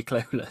utterly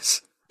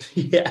clueless.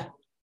 Yeah.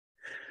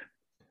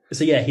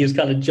 So yeah, he was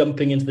kind of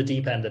jumping into the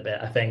deep end a bit,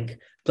 I think.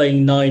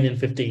 Playing 9 in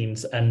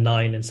 15s and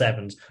 9 in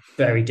 7s,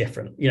 very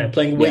different.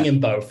 Playing wing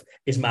in both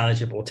is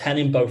manageable. 10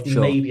 in both,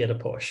 maybe at a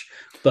push.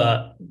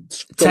 But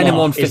 10 in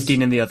one,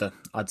 15 in the other,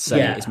 I'd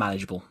say is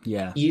manageable.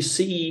 Yeah. You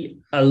see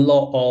a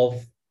lot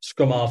of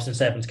scrum halves and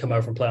 7s come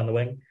over and play on the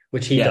wing,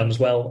 which he done as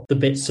well. The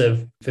bits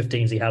of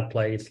 15s he had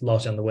played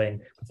largely on the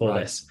wing before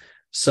this.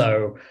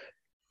 So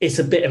it's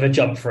a bit of a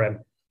jump for him.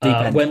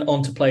 Went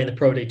on to play in the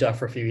Pro D Duff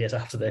for a few years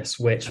after this,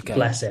 which,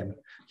 bless him.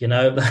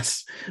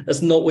 That's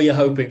not what you're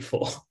hoping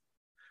for.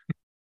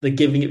 The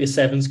giving up your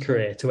sevens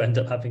career to end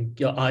up having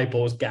your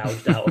eyeballs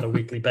gouged out on a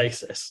weekly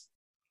basis.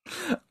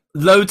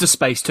 Loads of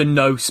space to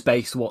no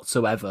space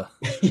whatsoever.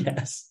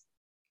 Yes.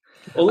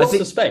 Or lots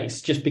of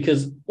space just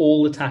because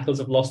all the tackles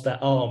have lost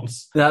their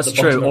arms. That's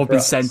true, or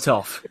been sent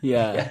off.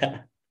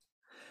 Yeah.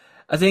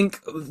 I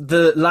think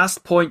the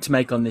last point to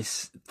make on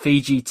this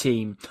Fiji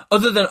team,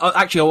 other than,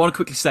 actually, I want to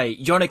quickly say,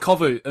 Jone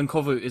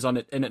Kovu is in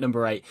at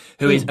number 8,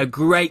 who is a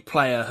great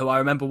player who I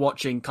remember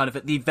watching kind of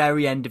at the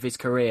very end of his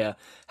career.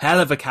 Hell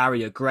of a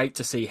carrier, great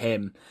to see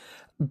him.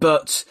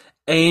 But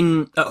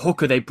at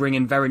hooker, they bring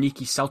in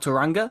Veroniki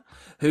Saltoranga,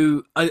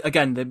 who,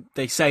 again,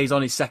 they say is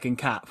on his second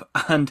cap.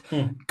 And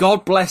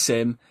God bless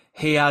him,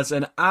 he has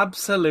an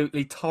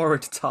absolutely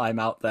torrid time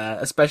out there,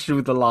 especially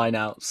with the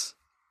line-outs.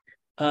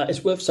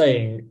 It's worth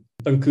saying,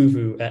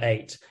 Nkuvu at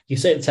 8. You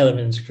say at the tail end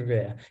of his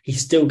career,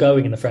 he's still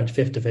going in the French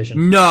 5th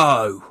division.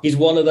 No! He's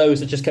one of those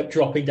that just kept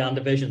dropping down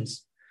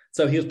divisions.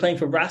 So he was playing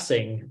for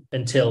Racing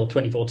until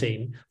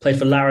 2014, played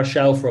for La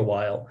Rochelle for a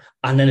while,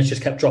 and then it's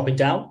just kept dropping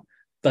down.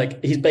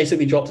 Like, he's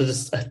basically dropped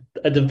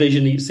a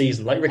division each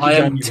season. Like Ricky I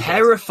am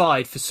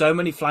terrified for so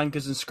many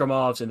flankers and scrum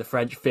halves in the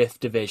French 5th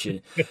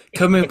division,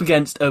 coming up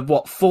against a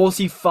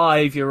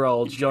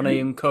 45-year-old Jone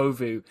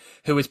Nkovu,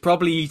 who has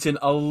probably eaten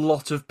a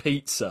lot of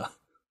pizza.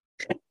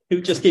 Who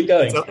just keep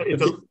going.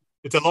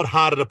 It's a lot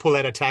harder to pull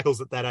out of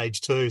tackles at that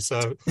age too.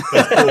 So,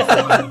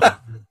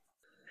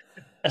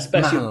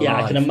 especially,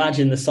 I can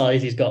imagine the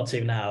size he's got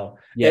to now.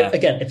 Yeah.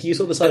 Again, if you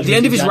saw the size at the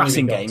end of his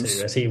Racing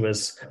games, as he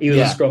was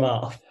a scrum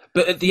half.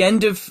 But at the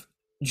end of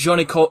Jone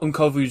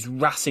Nkovu's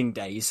Racing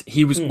days,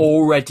 he was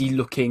already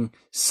looking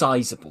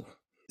sizable.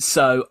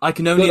 So I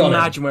can only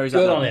imagine where he's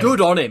at now. Good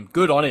on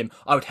him.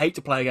 I would hate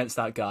to play against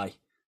that guy.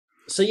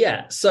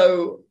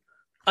 So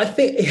I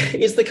think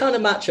it's the kind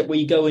of matchup where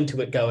you go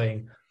into it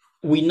going,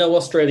 we know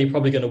Australia are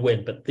probably going to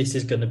win, but this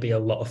is going to be a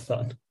lot of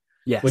fun.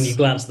 Yes. When you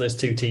glance at those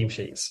two team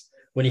sheets,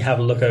 when you have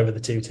a look over the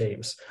two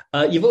teams.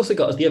 You've also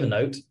got, as the other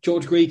note,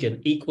 George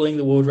Gregan equaling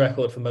the world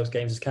record for most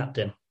games as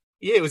captain.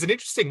 Yeah, it was an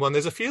interesting one.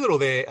 There's a few little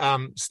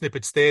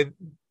snippets there.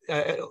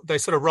 They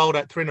sort of rolled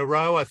out 3 in a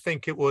row. I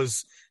think it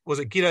was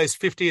it Guido's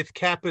 50th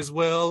cap as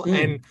well,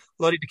 and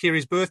Lottie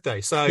Dakiri's birthday.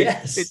 So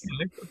it's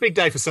a big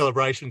day for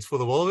celebrations for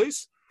the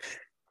Wallabies.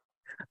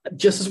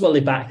 Just as well they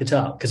backed it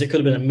up, because it could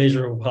have been a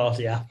miserable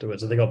party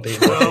afterwards if they got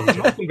beaten. Well, I'm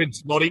not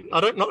convinced Lottie.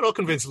 Not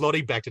convinced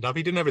Lottie backed it up.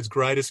 He didn't have his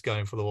greatest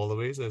game for the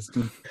Wallabies.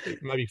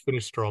 Maybe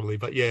finished strongly,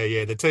 but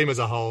the team as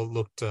a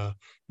whole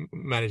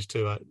managed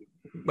to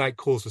make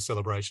calls for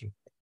celebration.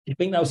 Do you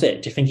think that was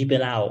it? Do you think he'd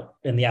been out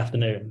in the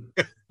afternoon?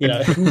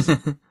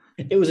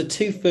 It was a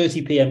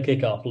 2:30 p.m.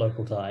 kickoff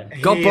local time.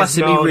 God bless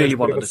him. He really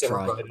wanted to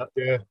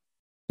try.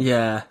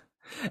 Yeah.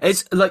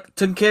 It's like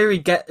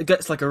Tunkiri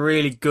gets like a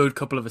really good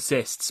couple of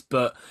assists,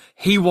 but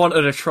he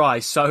wanted a try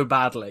so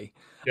badly.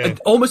 Yeah. And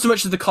almost as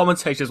much as the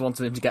commentators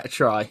wanted him to get a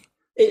try.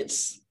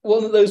 It's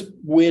one of those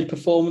weird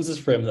performances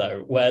for him,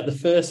 though, where the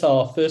first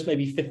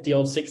maybe 50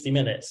 or 60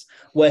 minutes,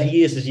 where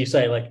he is, as you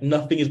say, like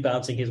nothing is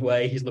bouncing his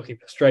way. He's looking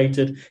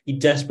frustrated. He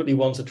desperately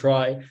wants a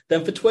try.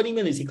 Then for 20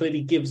 minutes, he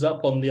clearly gives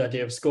up on the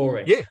idea of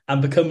scoring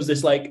and becomes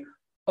this like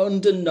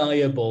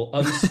undeniable,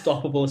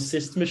 unstoppable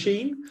assist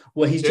machine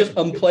where he's just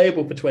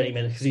unplayable for 20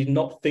 minutes because he's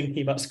not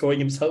thinking about scoring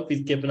himself.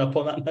 He's given up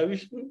on that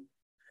notion.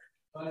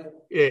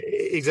 Yeah,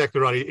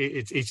 exactly right.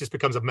 He just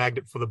becomes a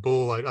magnet for the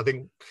ball. I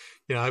think,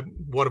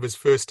 one of his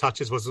first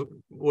touches was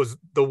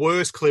the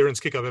worst clearance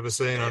kick I've ever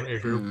seen. I don't know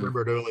if you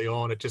remember it early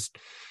on. It just,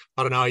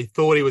 I don't know, he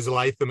thought he was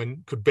Latham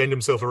and could bend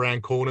himself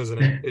around corners,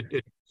 and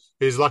it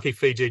It was lucky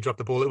Fiji dropped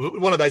the ball. It was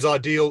one of those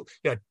ideal,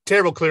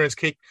 terrible clearance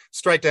kick,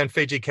 straight down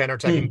Fiji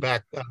counter-attacking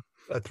back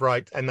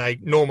throat, and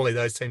normally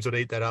those teams would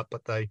eat that up,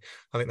 but I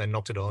think they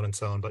knocked it on and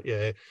so on. But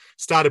yeah,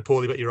 started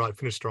poorly, but you're right,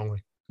 finished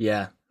strongly.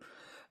 Yeah.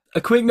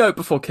 A quick note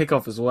before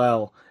kickoff as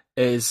well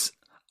is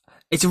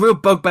it's a real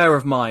bugbear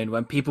of mine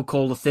when people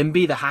call the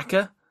Thimby the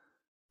hacker.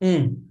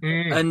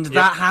 And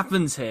that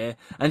happens here.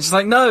 And it's just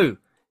like, no,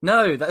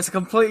 that's a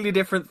completely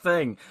different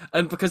thing.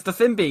 And because the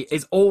Thimby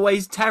is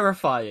always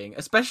terrifying,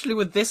 especially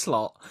with this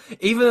lot.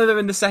 Even though they're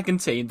in the second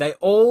team, they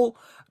all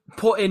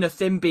put in a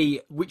Thimby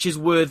which is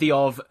worthy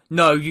of,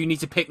 no, you need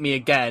to pick me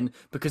again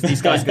because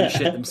these guys are going to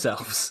shit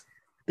themselves.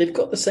 They've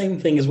got the same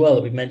thing as well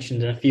that we've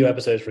mentioned in a few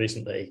episodes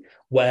recently,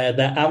 where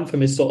their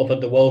anthem is sort of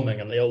underwhelming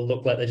and they all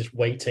look like they're just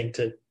waiting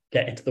to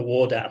get into the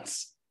war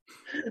dance.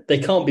 They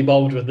can't be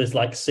bothered with this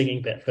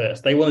singing bit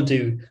first. They want to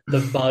do the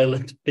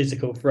violent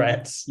physical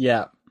threats.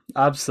 Yeah,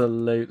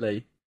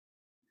 absolutely.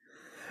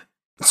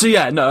 So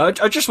yeah, no,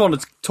 I just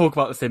wanted to talk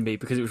about the Thimby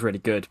because it was really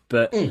good.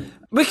 But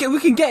we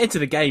can get into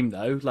the game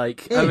though.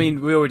 I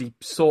mean, we already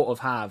sort of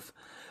have.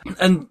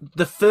 And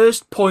the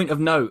first point of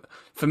note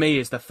for me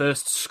is the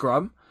first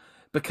scrum,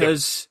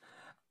 because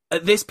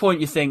at this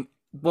point you think,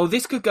 well,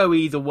 this could go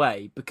either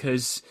way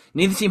because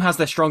neither team has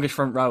their strongest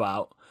front row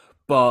out,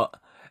 but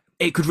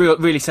it could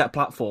really set a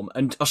platform.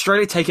 And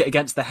Australia take it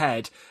against the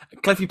head.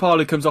 Clefty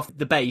Palu comes off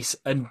the base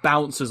and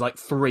bounces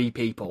 3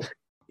 people.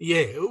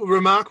 Yeah,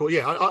 remarkable.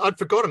 Yeah, I'd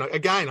forgotten.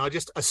 Again, I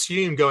just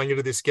assumed going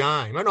into this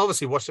game, and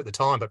obviously watched it at the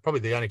time, but probably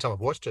the only time I've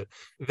watched it,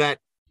 that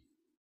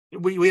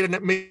we had an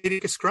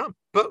immediate scrum.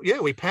 But yeah,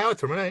 we powered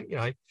through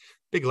it.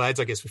 Big lads,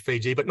 I guess, for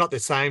Fiji, but not the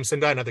same. So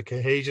don't have the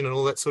cohesion and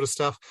all that sort of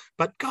stuff.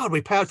 But God,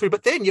 we powered through.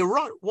 But then you're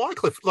right,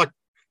 Wycliffe,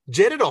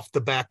 jetted off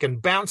the back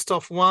and bounced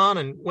off one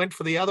and went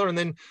for the other. And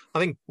then I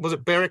think, was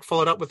it Berwick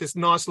followed up with this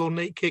nice little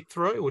neat kick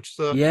through, which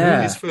is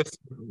his first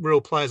real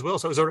play as well.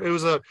 So it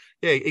was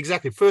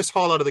exactly. First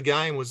highlight of the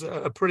game was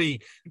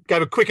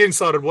gave a quick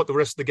insight of what the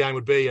rest of the game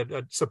would be.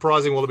 A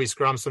surprising Wallaby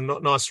scrum, some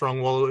nice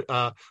strong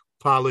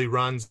Palu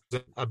runs,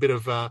 a bit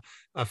of a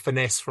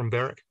finesse from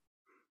Berwick.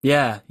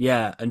 Yeah,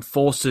 and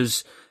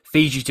forces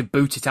Fiji to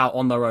boot it out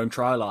on their own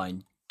try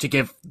line to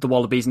give the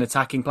Wallabies an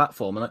attacking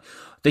platform. And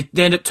they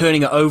end up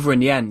turning it over in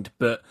the end,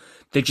 but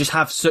they just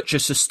have such a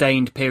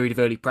sustained period of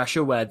early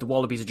pressure where the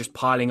Wallabies are just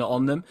piling it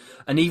on them.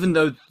 And even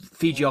though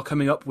Fiji are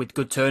coming up with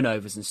good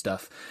turnovers and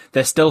stuff,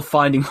 they're still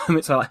finding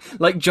moments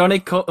like Johnny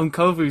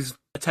Nkovu's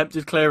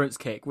attempted clearance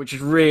kick, which is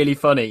really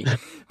funny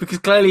because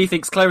clearly he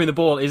thinks clearing the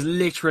ball is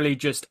literally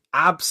just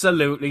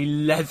absolutely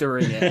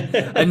leathering it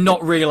and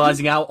not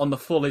realising out on the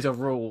full is a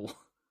rule.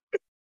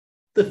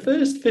 The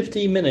first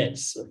 15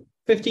 minutes,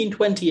 15,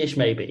 20-ish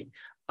maybe,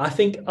 I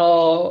think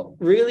are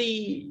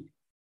really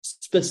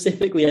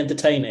specifically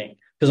entertaining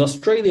because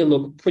Australia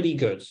look pretty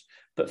good,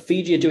 but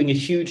Fiji are doing a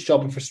huge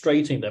job of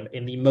frustrating them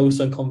in the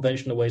most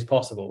unconventional ways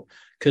possible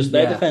because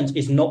their defence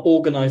is not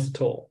organised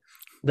at all.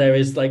 There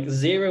is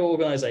zero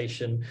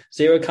organisation,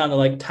 zero kind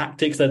of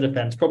tactics their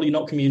defence, probably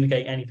not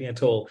communicate anything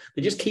at all.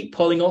 They just keep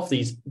pulling off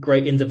these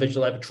great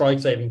individual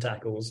try-saving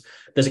tackles.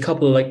 There's a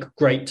couple of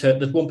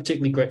there's one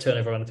particularly great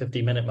turnover around the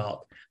 15-minute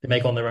mark. They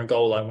make on their own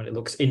goal line when it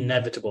looks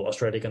inevitable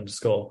Australia going to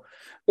score.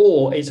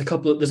 Or there's a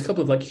couple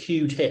of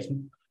huge hits,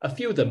 a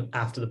few of them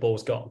after the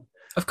ball's gone.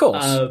 Of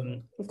course.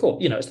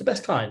 It's the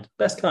best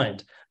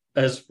kind.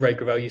 As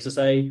Reg Roberts used to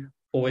say,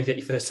 always get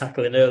your first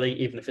tackle in early,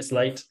 even if it's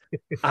late.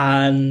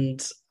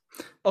 And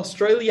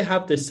Australia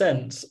have this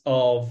sense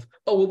of,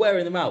 we're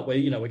wearing them out.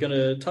 We're going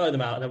to tie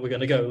them out and then we're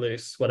going to go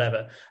loose,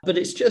 whatever. But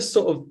it's just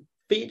sort of,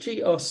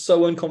 Fiji are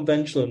so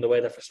unconventional in the way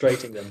they're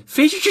frustrating them.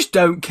 Fiji just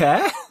don't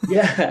care.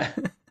 Yeah.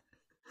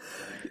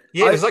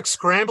 Yeah, it was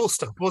scramble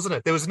stuff, wasn't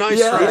it? There was no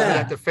strength in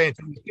that defence.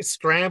 Just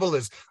scramble.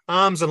 There's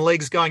arms and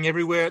legs going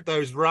everywhere at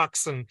those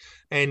rucks, and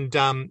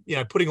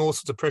putting all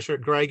sorts of pressure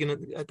at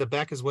Gregan at the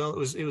back as well.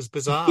 It was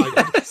bizarre.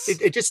 Yes.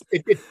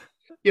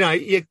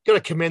 You've got to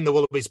commend the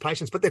Wallabies'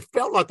 patience, but they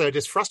felt like they were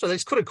just frustrated. They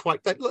just couldn't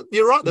quite.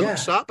 You're right, they looked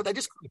sharp, but they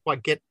just couldn't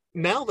quite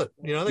nailed it.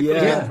 They couldn't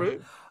get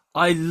through.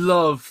 I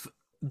love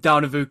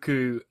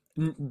Daunavuku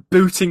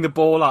booting the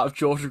ball out of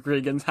George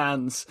Gregan's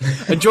hands.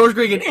 And George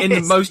Gregan, in the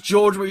most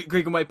George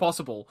Gregan way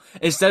possible,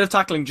 instead of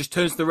tackling, just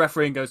turns to the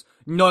referee and goes,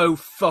 no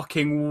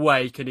fucking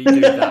way can he do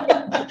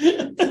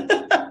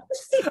that.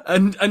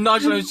 and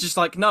Nigel Owens just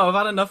no, I've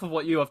had enough of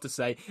what you have to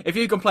say. If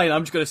you complain,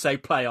 I'm just going to say,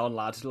 play on,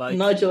 lad.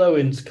 Nigel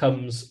Owens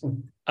comes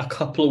a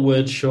couple of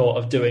words short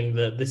of doing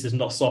the "this is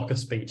not soccer"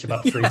 speech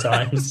about 3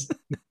 times.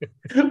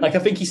 I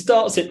think he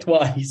starts it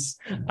twice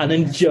and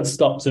then just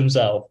stops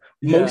himself,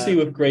 mostly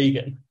with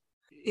Gregan.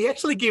 He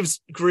actually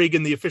gives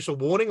Gregan the official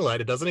warning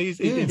later, doesn't he?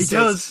 He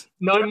does.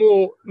 No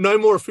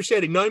more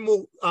officiating, no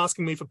more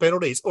asking me for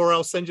penalties, or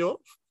I'll send you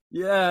off.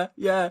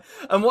 Yeah.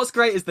 And what's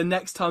great is the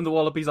next time the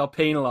Wallabies are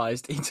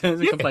penalised, he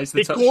turns and complains to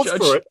the touch judge. He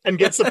calls for it and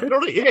gets a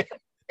penalty,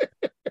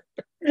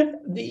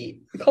 The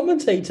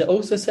commentator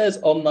also says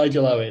on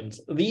Nigel Owens,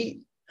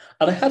 and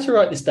I had to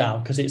write this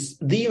down because it's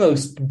the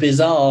most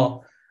bizarre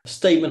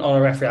statement on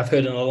a referee I've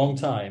heard in a long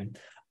time.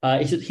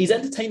 He said he's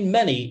entertained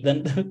many.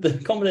 Then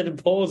the commentator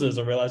pauses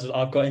and realizes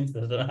I've got into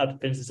this. I don't know how to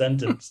finish the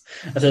sentence.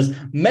 It says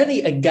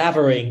many a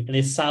gathering in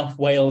his South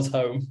Wales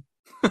home.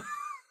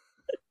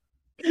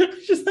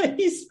 Just like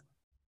he's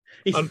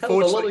held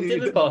a lot of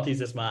dinner parties.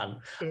 This man.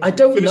 I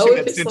don't know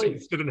if it's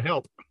like didn't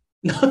help.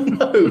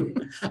 No,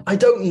 I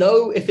don't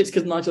know if it's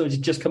because Nigel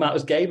had just come out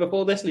as gay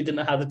before this and he didn't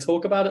know how to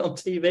talk about it on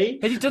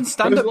TV. Had he done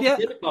stand-up yet?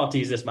 Dinner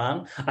parties, this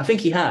man. I think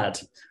he had.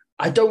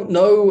 I don't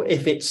know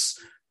if it's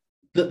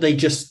that they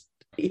just...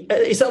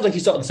 It sounds like he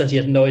started the sentence, he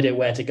had no idea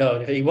where to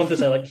go. He wanted to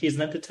say, like, he's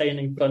an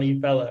entertaining, funny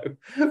fellow.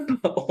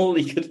 But all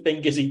he could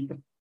think is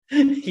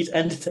he's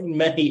entertained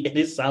many in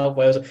his South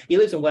Wales. He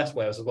lives in West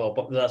Wales as well,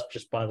 but that's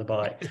just by the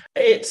by.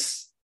 I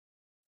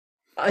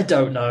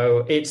don't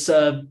know. It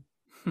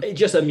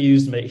just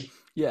amused me.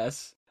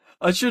 Yes.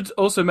 I should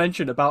also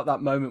mention about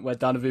that moment where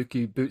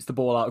Danavuku boots the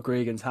ball out of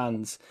Gregan's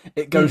hands.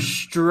 It goes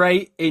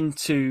straight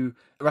into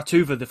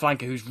Ratuva, the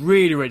flanker, who's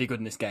really, really good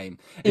in this game.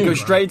 It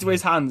goes straight into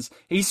his hands.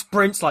 He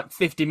sprints like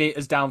 50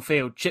 metres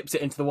downfield, chips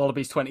it into the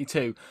Wallabies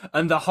 22,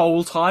 and the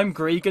whole time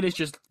Gregan is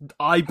just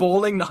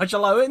eyeballing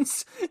Nigel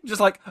Owens. Just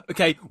like,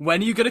 okay,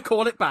 when are you going to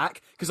call it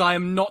back? Because I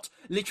am not,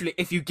 literally,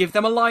 if you give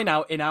them a line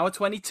out in hour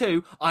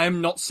 22, I am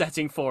not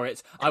setting for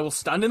it. I will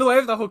stand in the way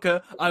of the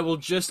hooker. I will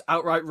just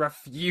outright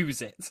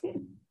refuse it.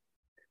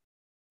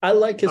 I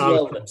like as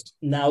well that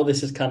now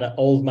this is kind of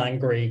old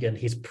man Gregan.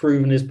 He's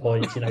proven his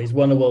point. You know, he's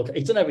won a World Cup.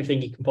 He's done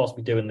everything he can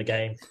possibly do in the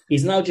game.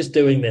 He's now just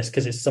doing this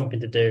because it's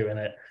something to do in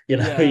it. You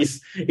know,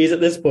 he's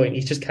at this point,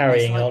 he's just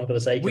carrying on for the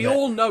sake of it. We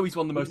all know he's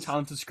one of the most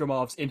talented scrum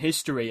halves in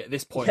history at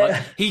this point.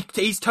 Yeah. Like,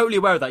 he's totally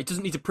aware of that. He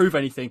doesn't need to prove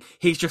anything.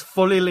 He's just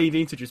fully leaned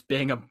into just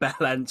being a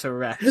bell end to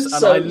refs. And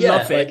I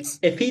love it. Like,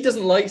 if he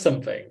doesn't like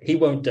something, he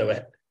won't do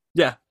it.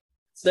 Yeah.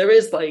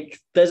 There's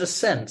a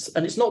sense,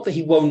 and it's not that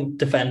he won't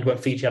defend when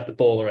Fiji have the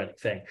ball or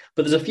anything,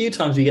 but there's a few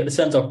times you get the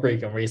sense off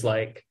Gregan where he's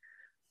like,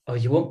 oh,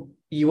 you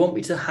want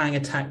me to hang a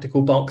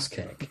tactical box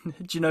kick? Do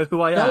you know who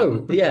I am?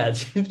 No, yeah.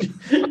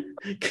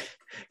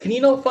 Can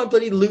you not find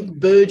bloody Luke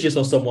Burgess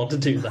or someone to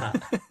do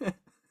that?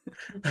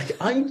 Like,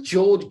 I'm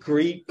George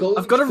Greig.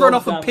 I've got to run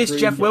off and piss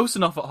Jeff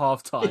Wilson off at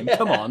half-time. Yeah.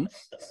 Come on.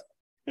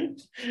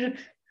 It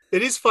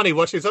is funny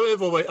watching.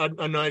 Something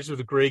I noticed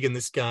with Greig in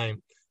this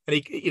game. And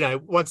he, you know,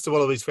 once the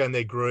Wallabies found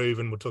their groove,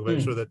 and we'll talk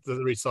about the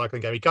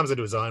recycling game, he comes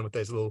into his own with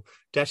those little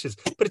dashes.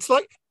 But it's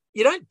like,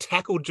 you don't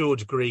tackle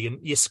George Gregan,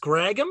 you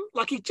scrag him.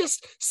 Like, he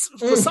just,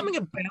 there's something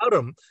about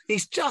him.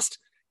 He's just,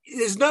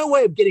 there's no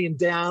way of getting him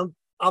down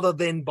other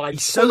than by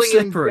he's so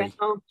slippery.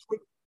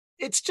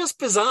 It's just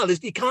bizarre.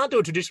 You can't do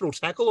a traditional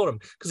tackle on him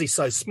because he's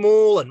so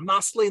small and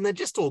muscly, and they're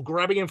just all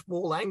grabbing him from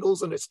all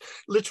angles, and it's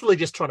literally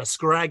just trying to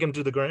scrag him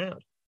to the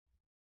ground.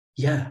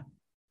 Yeah.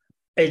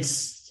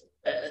 It's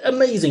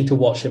amazing to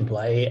watch him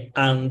play,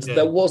 and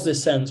there was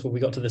this sense when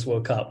we got to this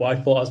World Cup where I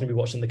thought I was going to be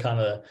watching the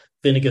kind of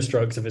vinegar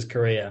strokes of his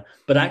career,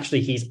 but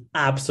actually he's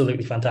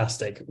absolutely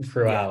fantastic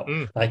throughout.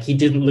 Like, he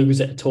didn't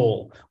lose it at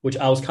all, which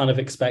I was kind of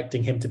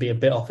expecting him to be a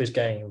bit off his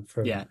game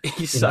from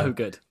he's so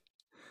good,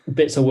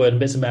 bits of word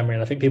and bits of memory,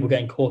 and I think people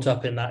getting caught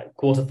up in that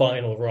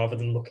quarter-final rather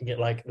than looking at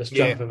like this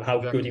jump of how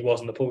good he was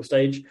in the pool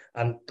stage,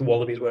 and the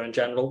Wallabies were in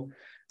general.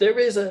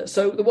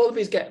 So the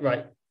Wallabies get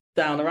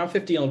down around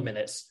 50 odd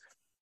minutes.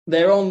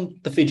 They're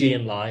on the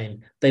Fijian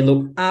line. They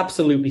look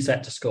absolutely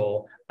set to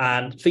score.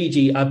 And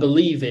Fiji, I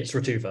believe it's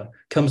Ratuva,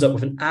 comes up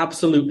with an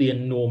absolutely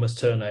enormous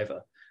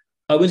turnover.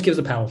 Owens gives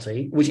a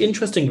penalty, which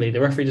interestingly,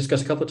 the referee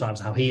discussed a couple of times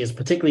how he is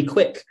particularly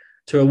quick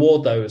to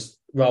award those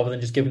rather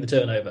than just giving the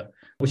turnover,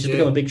 which has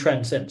become a big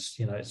trend since.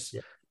 You know, it's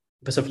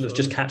Pacific was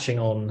just catching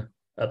on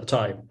at the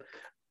time.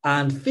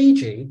 And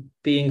Fiji,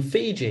 being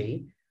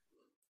Fiji,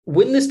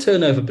 win this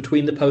turnover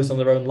between the posts on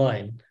their own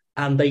line,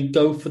 and they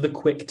go for the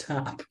quick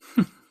tap.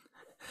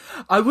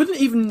 I wouldn't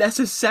even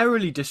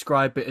necessarily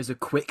describe it as a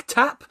quick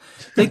tap.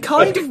 They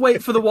kind of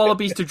wait for the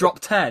Wallabies to drop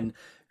 10,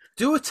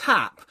 do a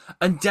tap,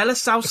 and De La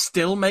Salle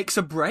still makes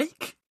a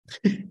break.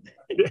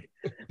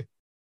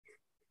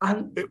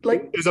 And it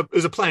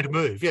was a planned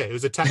move. Yeah, it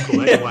was a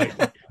tackle anyway.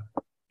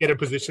 Get a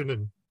position,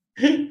 and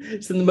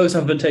it's in the most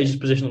advantageous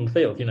position on the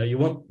field. You know, you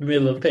want the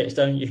middle of the pitch,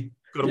 don't you?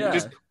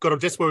 Got them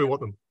just where we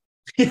want them.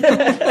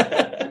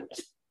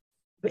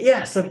 But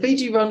yeah, so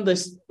Fiji run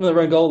this from their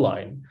own goal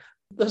line.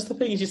 That's the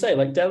thing, as you say,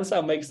 like, De La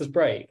Salle makes this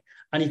break,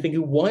 and you're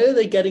thinking, why are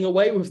they getting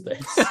away with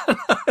this?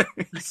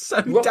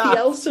 So Rocky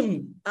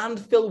Elsom and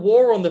Phil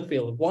Waugh on the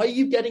field. Why are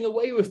you getting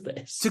away with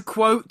this? To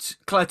quote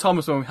Claire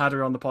Thomas when we had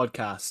her on the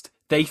podcast,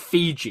 they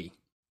Fiji.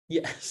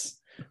 Yes.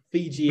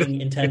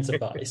 Fijiing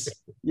intensifies.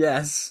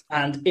 Yes.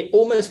 And it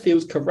almost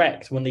feels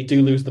correct when they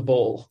do lose the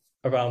ball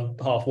around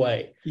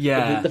halfway.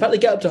 Yeah. The fact they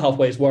get up to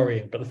halfway is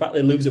worrying, but the fact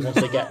they lose it once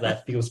they get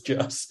there feels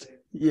just.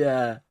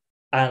 Yeah.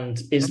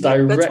 And it's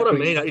directly... That's what I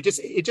mean.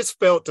 It just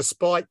felt,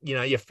 despite, you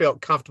know, you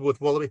felt comfortable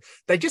with Wallaby,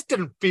 they just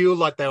didn't feel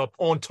like they were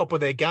on top of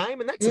their game.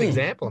 And that's an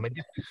example. I mean,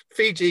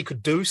 Fiji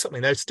could do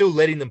something. They're still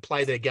letting them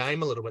play their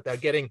game a little bit. They're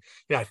getting,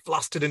 you know,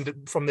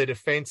 flustered from their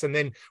defence. And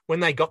then when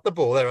they got the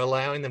ball, they're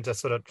allowing them to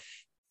sort of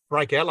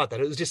break out like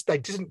that. It was just,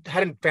 they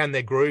hadn't found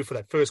their groove for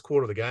that first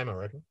quarter of the game, I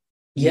reckon.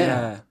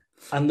 Yeah.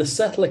 And the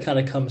settler kind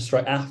of comes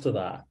straight after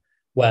that,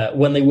 where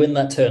when they win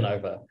that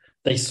turnover,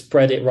 they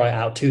spread it right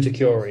out to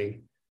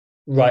Curie,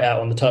 right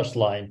out on the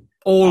touchline.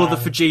 All of the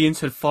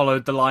Fijians had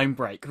followed the line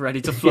break, ready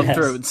to flood Yes.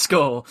 through and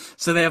score.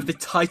 So they have the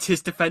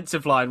tightest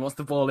defensive line once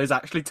the ball is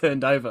actually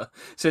turned over.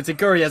 So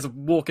Takuri has a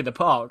walk in the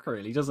park,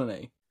 really, doesn't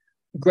he?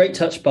 Great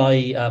touch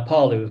by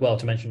Palu as well,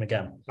 to mention him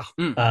again.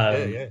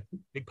 Yeah.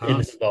 Big pass. In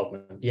this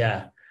involvement.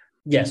 Yeah.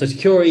 So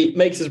Takuri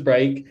makes his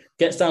break,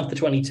 gets down to the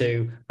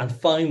 22, and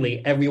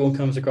finally everyone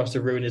comes across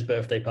to ruin his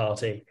birthday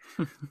party.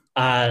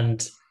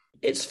 And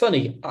it's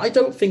funny, I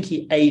don't think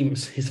he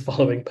aims his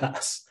following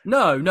pass.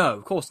 No,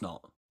 of course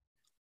not.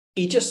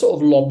 He just sort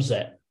of lobs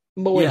it,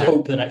 more in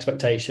hope than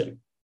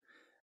expectation.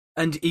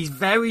 And he's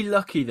very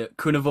lucky that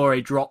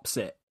Kunavore drops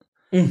it.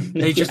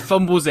 He just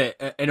fumbles it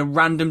in a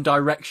random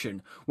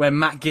direction where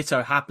Matt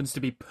Giteau happens to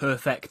be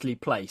perfectly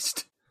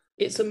placed.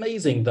 It's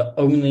amazing that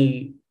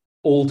only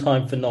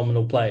all-time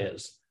phenomenal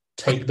players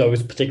take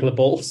those particular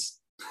balls.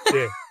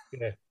 Yeah.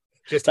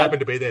 Just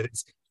happened to be there.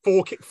 There's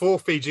four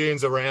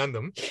Fijians around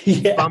them.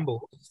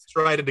 Fumble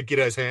straight into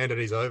Giteau's hand and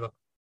he's over.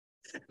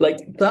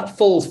 Like, that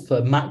falls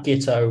for Matt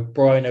Giteau,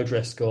 Brian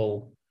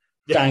O'Driscoll,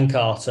 Dan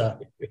Carter.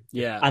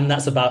 Yeah. And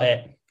that's about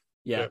it.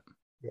 Yeah.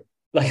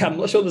 Like, I'm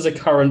not sure there's a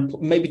current,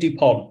 maybe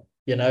DuPont,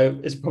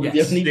 is probably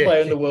the only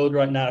player in the world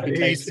right now who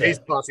takes it. He's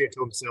passing it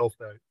to himself,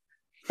 though.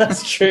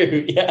 That's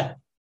true, yeah.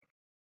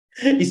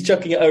 He's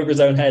chucking it over his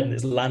own head and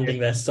it's landing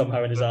there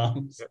somehow in his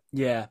arms.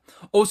 Yeah.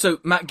 Also,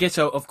 Matt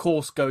Giteau, of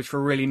course, goes for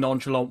a really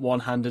nonchalant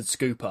one-handed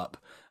scoop up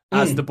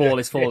as the ball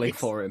is falling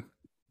for him.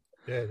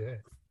 Yeah.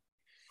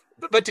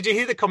 But did you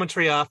hear the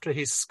commentary after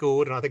he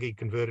scored? And I think he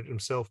converted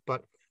himself,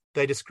 but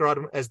they described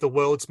him as the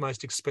world's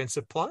most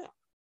expensive player.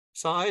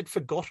 So I had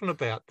forgotten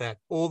about that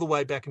all the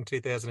way back in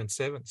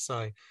 2007. So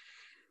I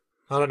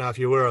don't know if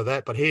you're aware of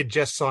that, but he had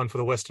just signed for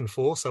the Western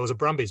Force. So he was a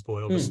Brumbies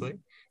boy, obviously.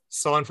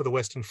 Signed for the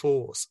Western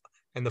Force.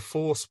 And the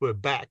Force were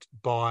backed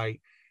by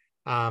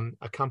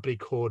a company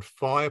called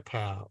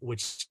Firepower,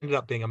 which ended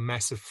up being a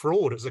massive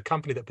fraud. It was a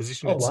company that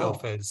positioned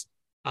itself as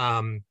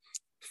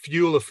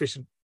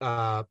fuel-efficient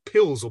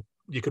pills or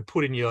you could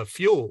put in your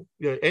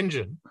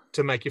engine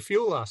to make your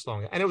fuel last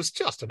longer. And it was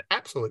just an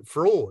absolute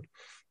fraud.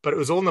 But it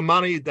was all the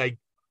money. They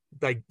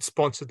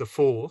sponsored the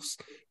Force.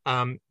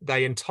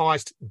 They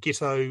enticed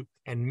Giteau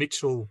and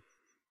Mitchell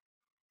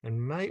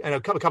and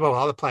a couple of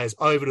other players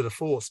over to the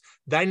Force.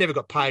 They never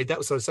got paid. That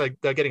was so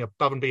they're getting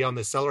above and beyond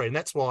their salary. And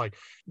that's why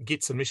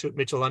Gitz and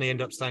Mitchell only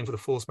ended up staying for the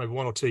Force maybe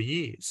 1 or 2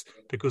 years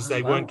because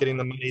they weren't getting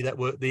the money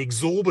the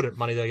exorbitant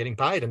money they were getting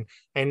paid.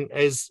 And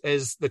as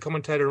the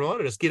commentator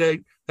reminded us,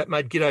 that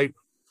made Giteau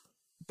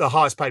the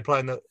highest paid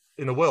player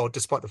in the world,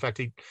 despite the fact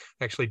he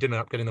actually didn't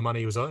end up getting the money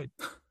he was owed.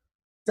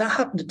 That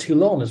happened at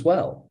Toulon as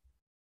well.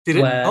 Did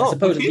it? Where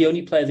supposedly the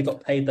only player that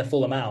got paid their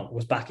full amount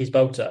was Bakis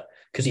Bota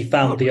because he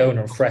found the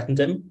owner and threatened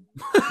him.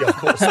 Yeah, of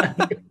course.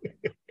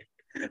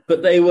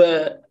 But they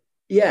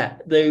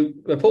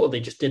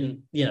reportedly just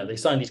didn't, they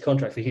signed these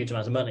contracts for huge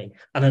amounts of money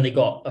and then they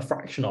got a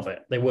fraction of it.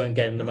 They weren't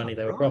getting the money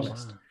they were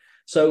promised.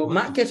 So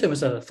Matt Giteau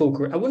was at a full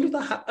career. I wonder if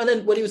that happened. And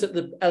then when he was at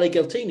the LA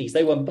Giltinis,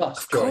 they went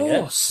bust during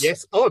it.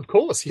 Yes. Oh, of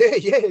course.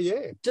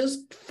 Yeah.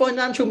 Does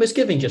financial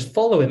misgiving just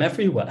follow him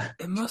everywhere?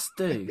 It must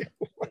do.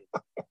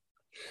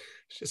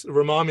 Just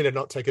remind me to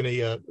not take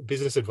any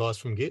business advice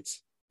from Gitz.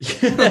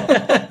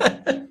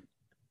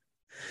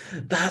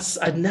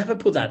 I'd never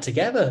put that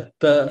together.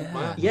 But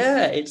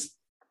it's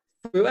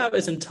throughout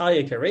his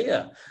entire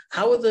career.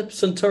 How are the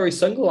Suntory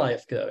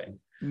Sungoliath going?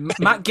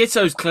 Matt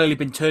Giteau's clearly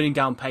been turning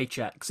down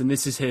paychecks, and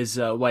this is his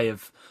way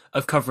of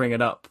covering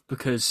it up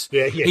because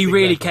he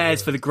really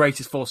cares for the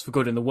greatest force for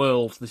good in the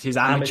world, that is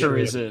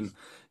amateurism.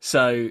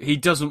 So he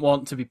doesn't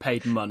want to be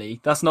paid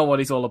money. That's not what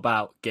he's all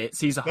about, Gitz.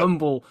 He's a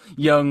humble,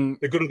 young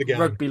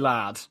rugby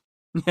lad.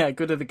 Yeah,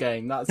 good at the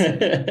game. That's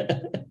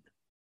it.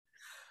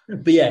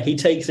 But he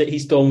takes it, he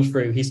storms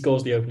through, he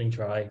scores the opening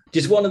try.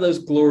 Just one of those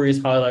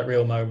glorious highlight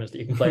reel moments that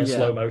you can play in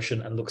slow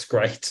motion and looks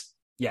great.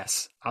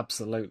 Yes,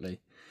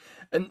 absolutely.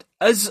 And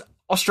as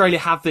Australia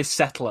have this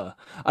settler,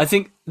 I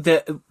think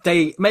that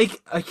they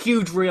make a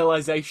huge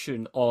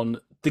realisation on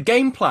the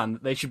game plan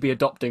that they should be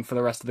adopting for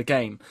the rest of the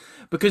game.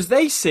 Because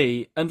they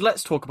see, and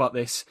let's talk about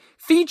this,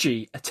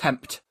 Fiji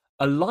attempt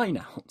a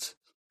line-out.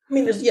 I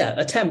mean,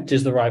 attempt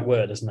is the right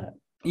word, isn't it?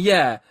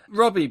 Yeah.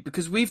 Robbie,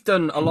 because we've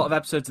done a lot of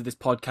episodes of this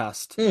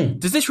podcast,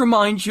 does this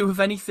remind you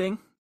of anything?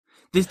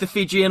 The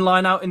Fijian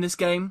line-out in this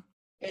game?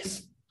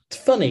 It's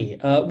funny.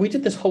 We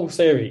did this whole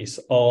series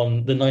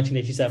on the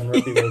 1987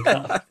 Rugby World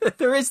Cup.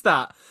 There is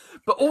that.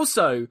 But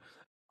also,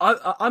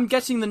 I'm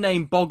getting the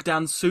name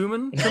Bogdan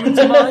Suman coming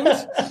to mind.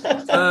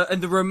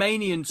 And the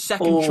Romanian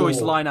second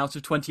choice line out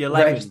of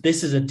 2011. Reg,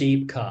 this is a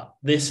deep cut.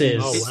 It's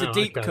a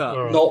deep cut.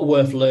 Right. Not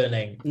worth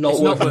learning. Not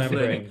worth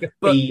remembering.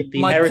 But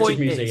the Heritage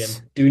Museum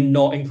do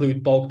not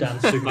include Bogdan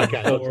Suman. Okay,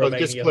 I was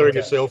just clearing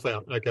yourself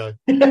out. Okay.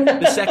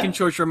 The second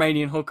choice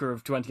Romanian hooker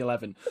of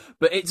 2011.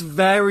 But it's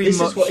This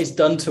is what it's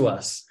done to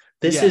us.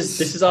 This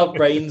is our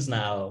brains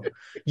now.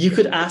 You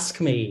could ask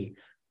me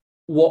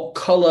what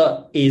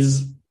colour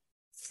is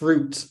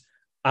fruit,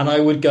 and I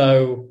would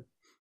go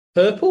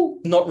Purple?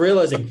 Not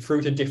realizing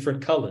fruit are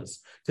different colors.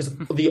 Because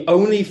the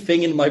only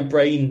thing in my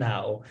brain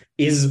now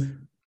is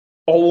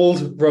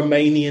old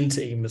Romanian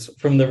teams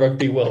from the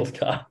Rugby World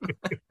Cup.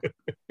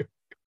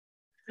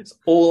 It's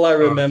all I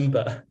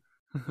remember.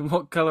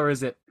 What colour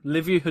is it?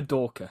 Livia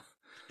Hudorka.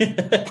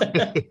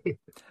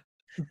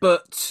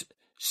 But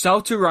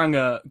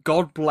Sauturanga,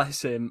 God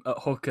bless him, at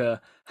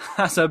hooker,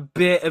 has a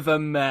bit of a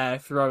mare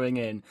throwing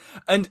in.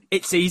 And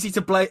it's easy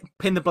to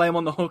pin the blame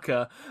on the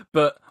hooker,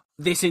 but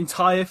this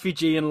entire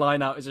Fijian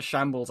line-out is a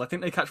shambles. I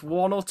think they catch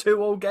 1 or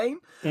 2 all game.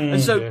 And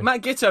so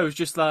Matt Gitto's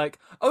just like,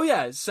 oh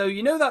yeah, so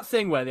you know that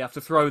thing where they have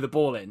to throw the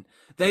ball in?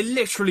 They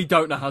literally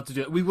don't know how to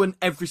do it. We won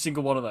every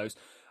single one of those.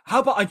 How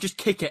about I just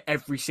kick it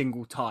every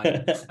single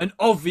time? And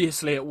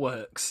obviously it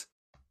works.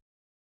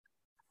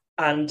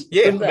 And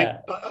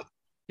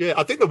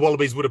I think the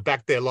Wallabies would have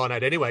backed their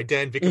line-out anyway.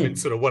 Dan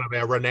Vickerman's sort of one of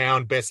our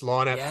renowned best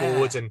line-out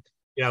forwards, and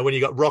when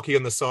you got Rocky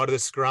on the side of the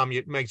scrum,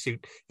 it makes you,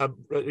 right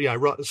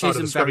side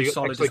of the scrum, very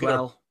solid as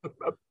well.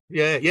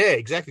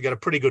 Exactly. Got a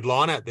pretty good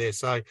line-out there.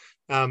 So,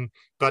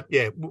 but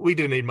yeah, we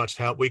didn't need much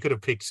help. We could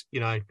have picked,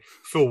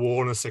 Phil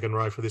Ward in the second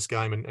row for this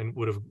game, and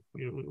would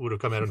have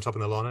come out on top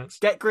in the line-outs.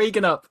 Get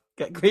Gregan up.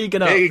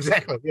 Yeah,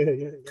 exactly.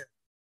 Yeah.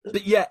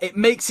 But yeah, it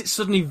makes it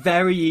suddenly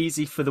very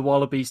easy for the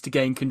Wallabies to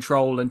gain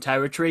control and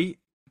territory,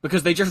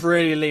 because they just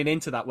really lean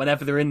into that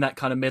whenever they're in that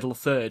kind of middle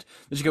third.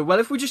 They just go, well,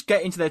 if we just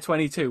get into their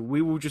 22,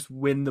 we will just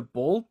win the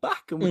ball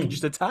back and we can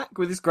just attack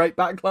with this great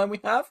backline we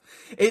have.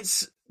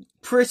 It's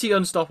pretty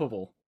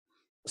unstoppable.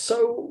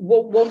 So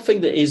one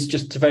thing that is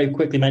just to very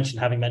quickly mention,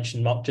 having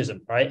mentioned Mark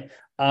Chisholm, right?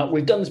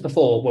 We've done this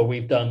before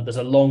where there's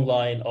a long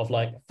line of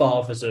like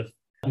fathers of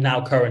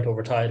now current or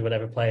retired,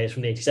 whatever players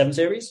from the 87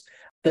 series.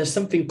 There's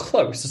something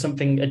close,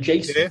 something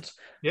adjacent. Yeah.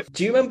 Yep.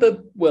 Do you remember,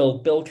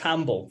 Bill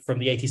Campbell from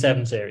the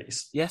 87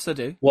 series? Yes, I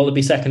do.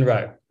 Wallaby second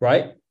row,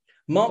 right?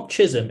 Mark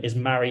Chisholm is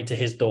married to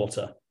his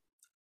daughter.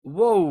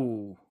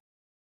 Whoa.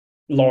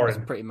 Lauren.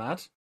 That's pretty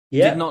mad.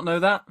 Yeah. Did not know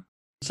that.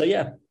 So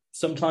yeah,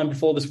 sometime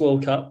before this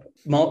World Cup,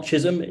 Mark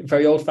Chisholm,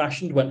 very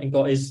old-fashioned, went and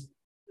got his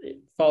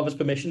father's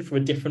permission from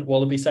a different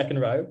Wallaby second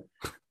row.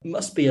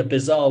 Must be a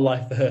bizarre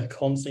life for her,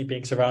 constantly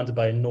being surrounded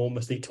by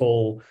enormously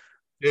tall,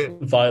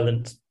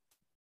 violent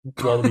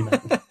Wallaby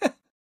men.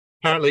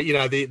 Apparently,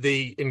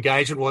 the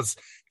engagement was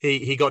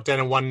he got down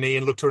on one knee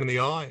and looked her in the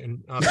eye.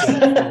 And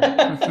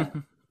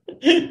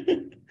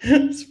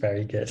It's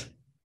very good.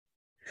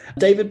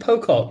 David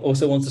Pocock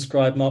also wants to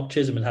describe Mark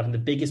Chisholm as having the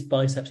biggest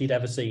biceps he'd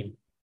ever seen.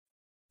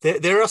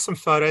 There are some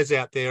photos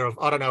out there of,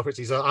 I don't know if it's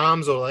his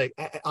arms or like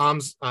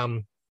arms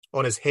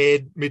on his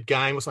head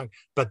mid-game or something,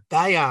 but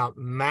they are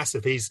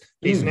massive. He's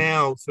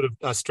now sort of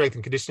a strength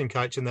and conditioning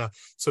coach in the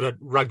sort of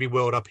rugby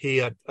world up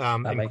here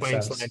in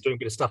Queensland, sense. Doing a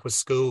bit of stuff with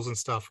schools and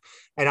stuff.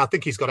 And I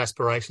think he's got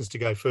aspirations to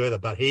go further,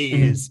 but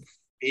he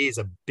is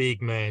a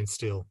big man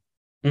still.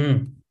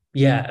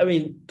 Yeah, I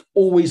mean,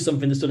 always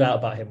something that stood out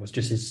about him was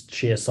just his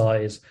sheer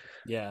size.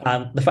 Yeah.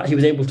 And the fact he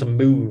was able to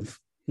move,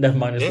 never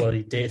mind as what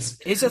he did.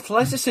 His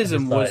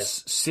athleticism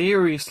was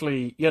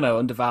seriously,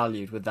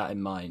 undervalued with that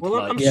in mind. Well,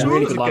 I'm sure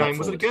it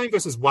was a game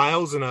versus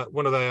Wales in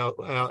one of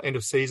our end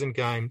of season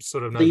games,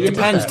 sort of. It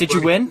depends. Did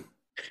you win?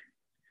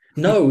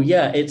 No,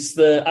 it's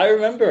I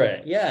remember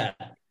it. Yeah.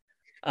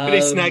 Did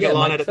he snag a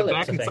line out at the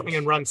back and something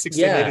and run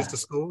 60 metres to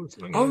score?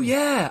 Oh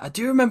yeah, I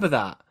do remember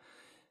that.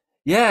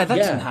 Yeah, that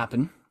didn't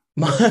happen.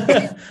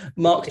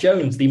 Mark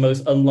Jones, the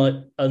most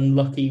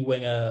unlucky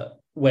winger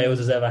Wales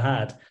has ever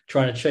had,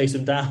 trying to chase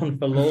him down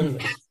for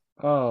Lawley.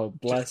 Oh,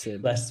 bless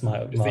him. Bless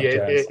Mark Jones.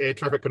 The air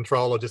traffic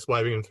controller just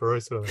waving him through.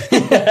 Sort of.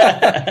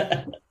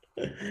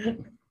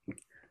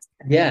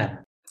 Yeah.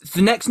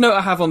 The next note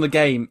I have on the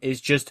game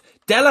is just,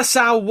 De La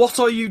Salle, what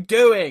are you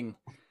doing?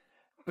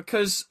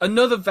 Because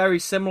another very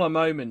similar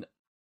moment,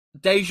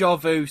 deja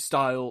vu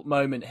style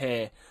moment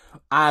here,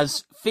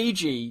 as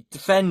Fiji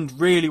defend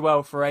really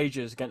well for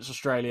ages against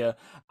Australia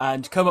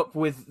and come up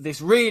with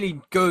this really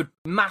good,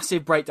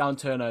 massive breakdown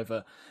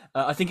turnover.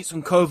 I think it's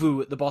when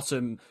Kovu at the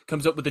bottom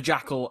comes up with the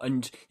jackal,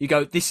 and you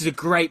go, this is a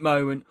great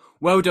moment.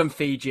 Well done,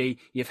 Fiji.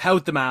 You've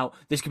held them out.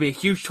 This could be a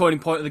huge turning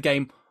point of the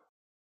game.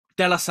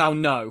 De La Salle,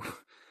 no.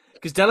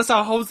 Because De La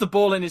Salle holds the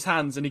ball in his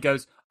hands and he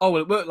goes, oh,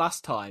 well, it worked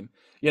last time.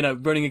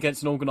 Running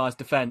against an organised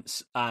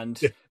defence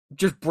and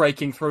just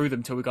breaking through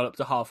them till we got up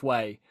to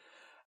halfway.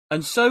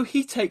 And so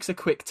he takes a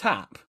quick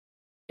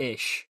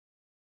tap-ish.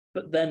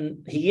 But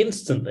then he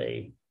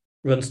instantly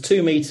runs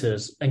 2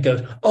 meters and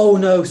goes, oh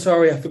no,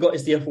 sorry, I forgot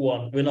it's the upper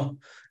one.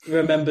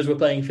 Remembers we're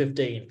playing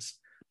 15s.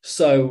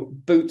 So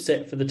boots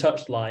it for the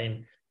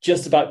touchline,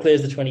 just about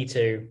clears the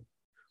 22.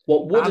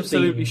 What would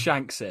absolutely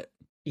shanks it.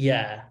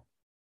 Yeah.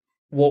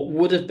 What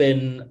would have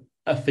been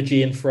a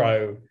Fijian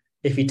throw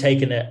if he'd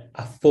taken it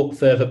a foot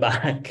further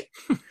back,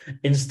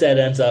 instead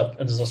ends up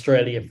as an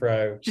Australia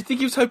throw. Do you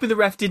think he was hoping the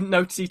ref didn't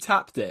notice he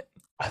tapped it?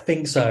 I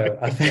think so.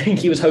 I think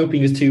he was hoping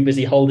he was too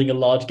busy holding a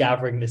large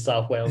gathering in the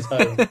South Wales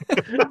home.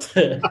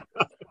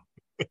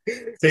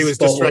 He was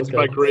distracted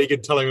by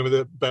Gregan telling him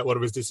about one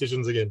of his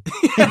decisions again.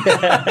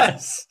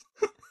 Yes.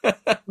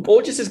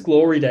 Or just his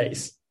glory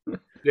days.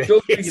 Yeah,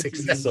 yes,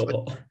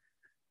 exactly.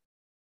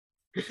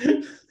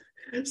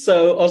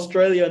 So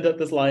Australia ended up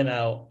this line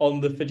out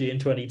on the Fijian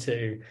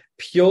 22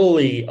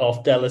 purely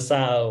off De La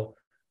Salle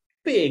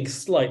being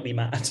slightly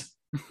mad.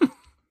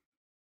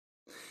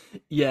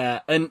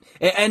 Yeah, and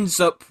it ends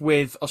up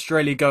with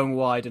Australia going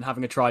wide and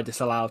having a try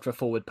disallowed for a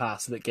forward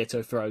pass that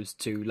Giteau throws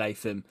to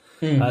Latham.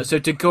 So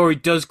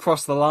Dagori does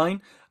cross the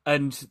line,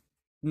 and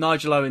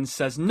Nigel Owens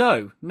says,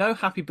 no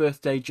happy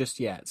birthday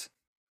just yet.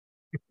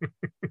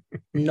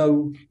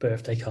 No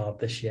birthday card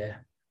this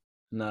year.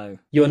 No.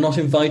 You are not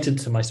invited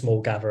to my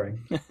small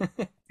gathering.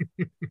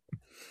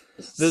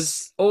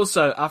 There's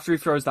also, after he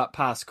throws that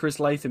pass, Chris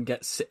Latham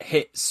gets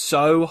hit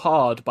so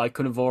hard by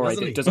Kunavore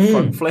that he does a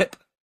front flip.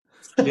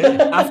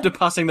 Yeah, after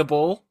passing the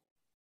ball.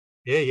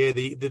 Yeah.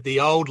 The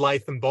old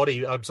Latham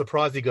body. I'm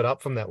surprised he got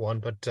up from that one,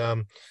 but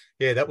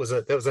that was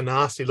a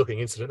nasty looking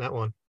incident. That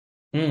one.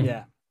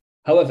 Yeah.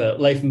 However,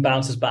 Latham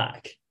bounces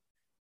back,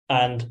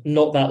 and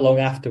not that long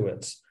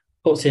afterwards,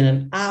 puts in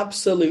an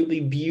absolutely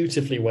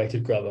beautifully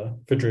weighted grubber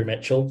for Drew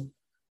Mitchell.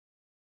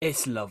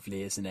 It's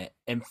lovely, isn't it?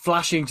 And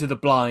flashing to the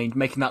blind,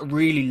 making that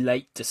really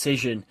late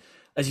decision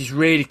as he's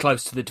really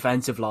close to the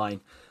defensive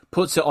line.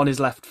 Puts it on his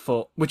left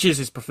foot, which is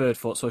his preferred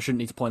foot, so I shouldn't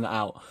need to point that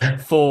out,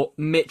 for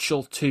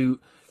Mitchell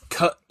to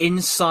cut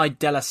inside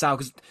De La Salle.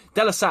 Because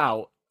De La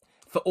Salle,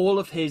 for all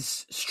of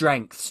his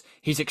strengths,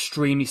 he's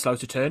extremely slow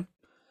to turn.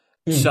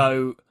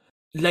 So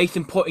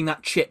Latham putting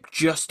that chip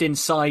just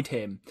inside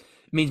him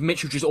means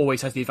Mitchell just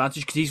always has the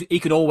advantage because he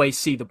can always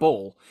see the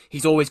ball.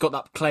 He's always got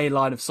that clear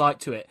line of sight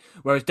to it,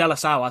 whereas De La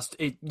Salle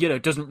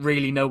doesn't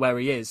really know where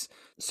he is.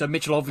 So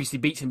Mitchell obviously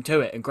beats him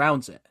to it and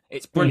grounds it.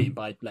 It's brilliant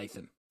by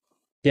Latham.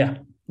 Yeah,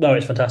 no,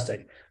 it's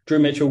fantastic. Drew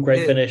Mitchell,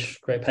 great finish,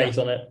 great pace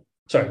on it.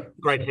 Sorry.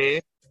 Great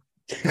hair.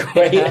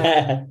 Great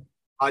hair.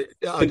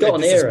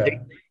 Forgotten era.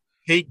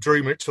 Peak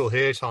Drew Mitchell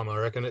hair time, I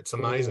reckon. It's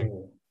amazing.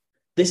 Ooh.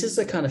 This is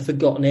the kind of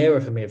forgotten era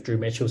for me of Drew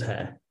Mitchell's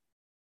hair.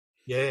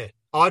 Yeah,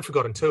 I'd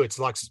forgotten too. It's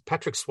like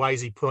Patrick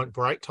Swayze Point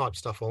Break type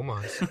stuff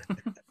almost.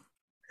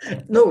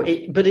 No,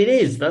 but it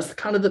is. That's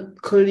kind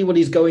of clearly what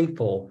he's going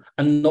for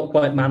and not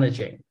quite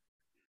managing.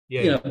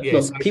 Yeah,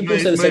 look, so people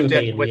say the same with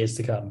me in the years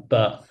to come,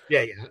 but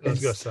I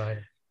was going to say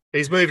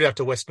he's moved out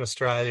to Western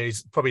Australia.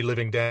 He's probably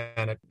living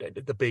down at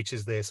the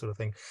beaches there, sort of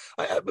thing.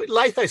 But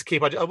Latho's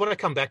keep. I want to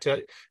come back to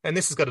it, and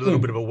this has got a little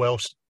bit of a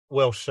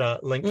Welsh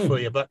link for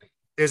you. But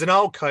there's an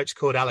old coach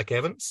called Alec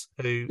Evans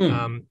who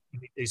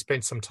he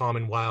spent some time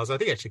in Wales. I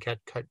think he actually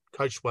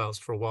coached Wales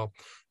for a while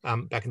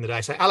back in the day.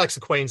 So Alec's a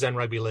Queensland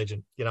rugby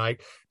legend.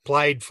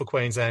 Played for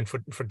Queensland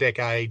for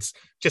decades.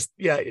 Just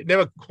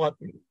never quite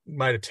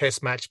made a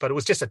test match, but it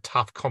was just a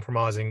tough,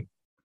 compromising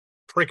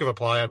prick of a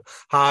player,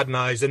 hard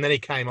nosed. And then he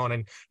came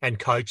on and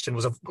coached and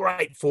was a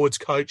great forwards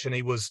coach. And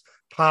he was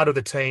part of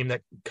the team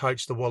that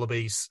coached the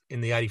Wallabies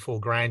in the 84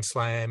 Grand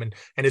Slam and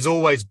has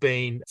always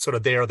been sort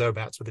of there or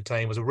thereabouts with the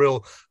team. Was a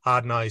real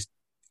hard nosed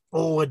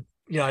forward.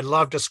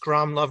 Loved a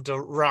scrum, loved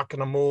a ruck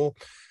and a maul.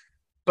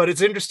 But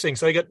it's interesting.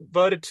 So he got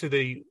voted to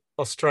the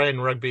Australian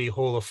Rugby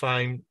Hall of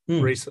Fame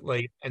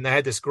recently, and they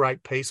had this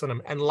great piece on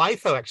him. And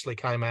Latho actually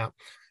came out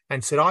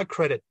and said, I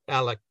credit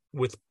Alec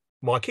with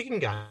my kicking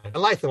game. And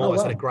Latham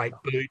always had a great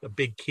boot, a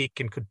big kick,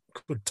 and could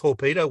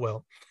torpedo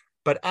well.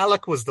 But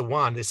Alec was the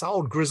one, this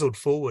old grizzled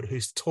forward,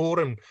 who's taught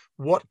him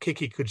what kick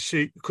he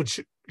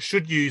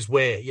should use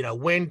where,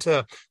 when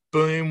to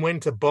boom, when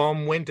to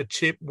bomb, when to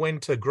chip, when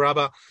to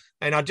grubber.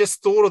 And I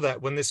just thought of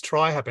that when this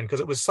try happened, because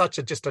it was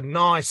just a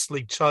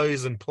nicely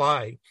chosen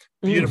play,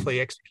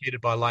 beautifully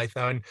executed by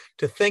Latho. And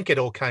to think it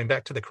all came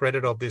back to the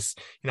credit of this,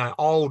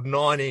 old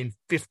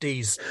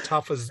 1950s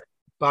tough as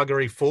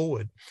buggery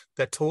forward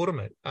that taught him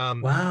it.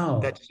 Wow.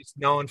 That's just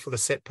known for the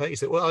set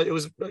piece. It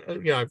was,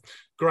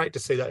 great to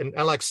see that. And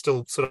Alec's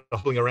still sort of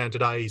hobbling around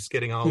today. He's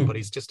getting old, but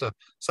he's just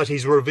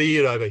he's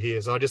revered over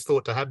here. So I just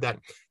thought to have that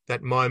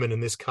moment in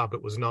this cup,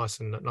 it was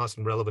nice and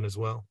relevant as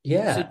well.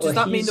 Yeah. So does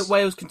that mean that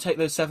Wales can take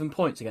those 7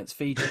 points against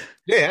Fiji?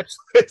 Yeah,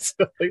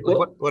 absolutely.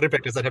 What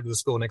impact does that have to the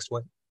score next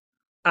week?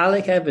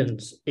 Alec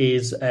Evans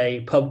is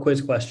a pub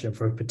quiz question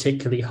for a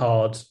particularly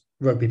hard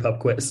rugby pub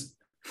quiz.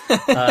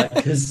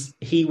 Because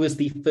he was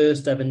the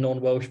first ever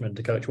non-Welshman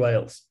to coach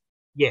Wales.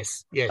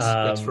 Yes,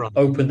 that's right.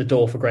 Opened the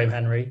door for Graham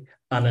Henry,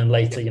 and then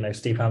later,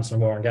 Steve Hansen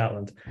and Warren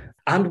Gatland,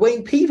 and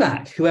Wayne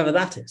Pivac, whoever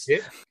that is. Yeah.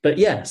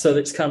 But so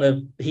it's kind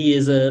of,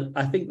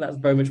 I think that's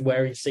very much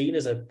where he's seen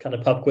as a kind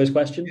of pub quiz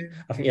question. Yeah.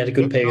 I think he had a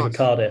good period with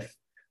Cardiff.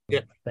 Yeah.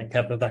 I think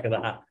kept the back of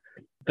that.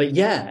 But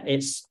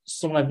it's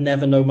someone I've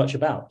never known much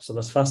about, so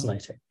that's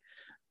fascinating.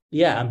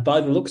 Yeah, and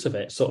by the looks of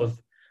it, sort of,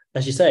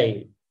 as you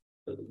say,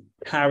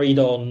 carried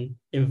on,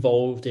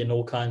 involved in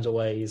all kinds of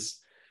ways,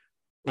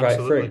 right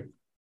through.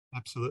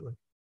 Absolutely.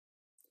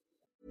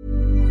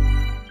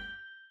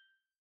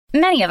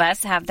 Many of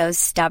us have those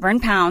stubborn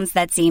pounds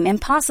that seem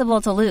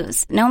impossible to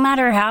lose, no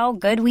matter how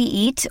good we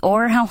eat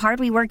or how hard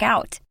we work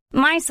out.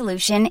 My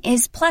solution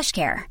is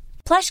PlushCare.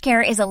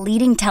 PlushCare is a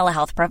leading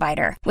telehealth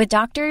provider with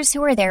doctors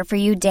who are there for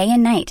you day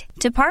and night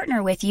to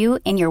partner with you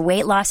in your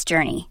weight loss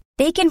journey.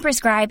 They can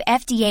prescribe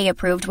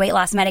FDA-approved weight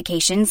loss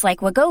medications like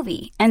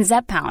Wegovy and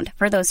Zepbound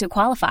for those who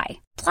qualify.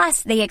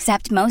 Plus, they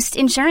accept most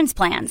insurance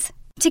plans.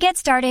 To get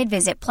started,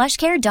 visit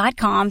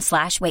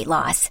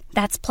plushcare.com/weightloss.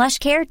 That's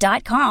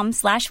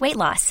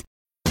plushcare.com/weightloss.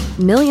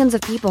 Millions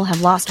of people have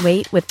lost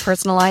weight with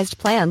personalized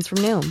plans from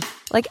Noom.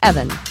 Like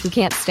Evan, who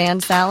can't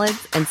stand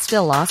salads and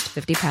still lost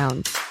 50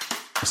 pounds.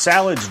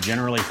 Salads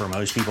generally for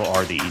most people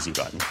are the easy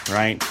button,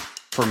 right?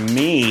 For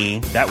me,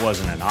 that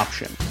wasn't an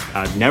option.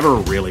 I never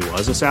really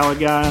was a salad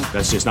guy.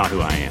 That's just not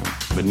who I am.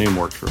 But Noom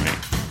worked for me.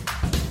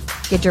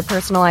 Get your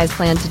personalized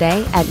plan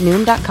today at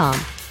Noom.com.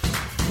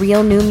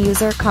 Real Noom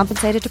user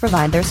compensated to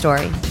provide their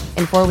story.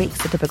 In 4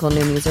 weeks, the typical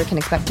Noom user can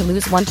expect to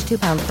lose 1 to 2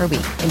 pounds per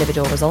week.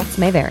 Individual results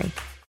may vary.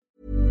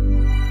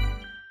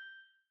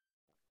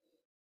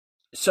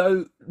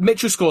 So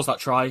Mitchell scores that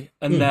try,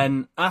 and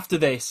then after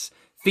this,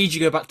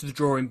 Fiji go back to the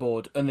drawing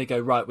board, and they go,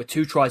 right, we're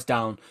 2 tries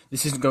down.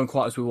 This isn't going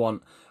quite as we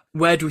want.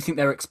 Where do we think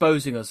they're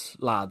exposing us,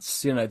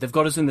 lads? You know, they've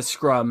got us in the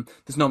scrum.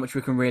 There's not much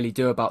we can really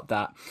do about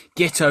that.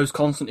 Gitto's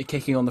constantly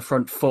kicking on the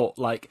front foot.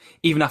 Like,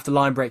 even after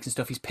line breaks and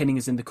stuff, he's pinning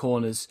us in the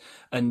corners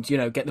and, you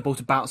know, getting the ball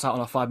to bounce out on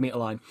our 5-metre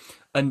line.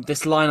 And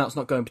this line-out's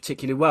not going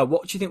particularly well.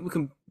 What do you think we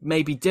can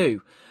maybe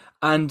do?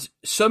 And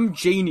some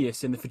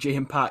genius in the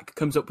Fijian pack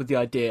comes up with the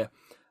idea,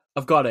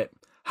 I've got it.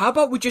 How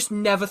about we just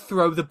never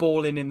throw the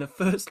ball in the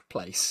first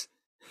place?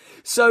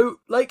 So,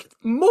 like,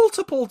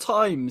 multiple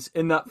times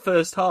in that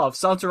first half,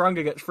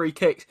 Santaranga gets free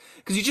kicked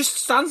because he just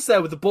stands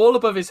there with the ball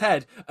above his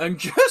head and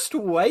just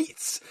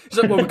waits. He's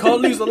like, well, we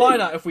can't lose the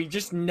line out if we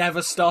just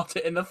never start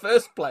it in the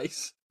first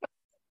place.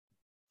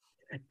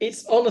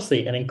 It's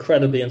honestly an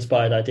incredibly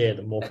inspired idea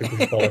that more people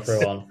can follow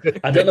through on.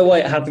 I don't know why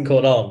it hasn't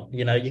caught on.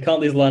 You know, you can't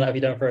lose the line out if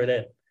you don't throw it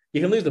in.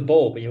 You can lose the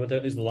ball, but you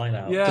don't lose the line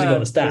out. Yeah. It doesn't go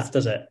on the stats,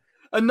 does it?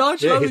 And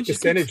Nigel his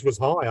percentage was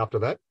high after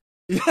that.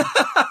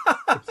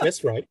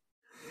 Success rate.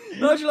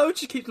 Nigel Owens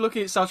just keeps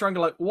looking at Santaranga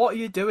like, what are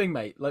you doing,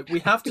 mate? Like,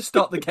 we have to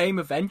start the game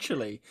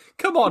eventually.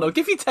 Come on, I'll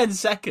give you 10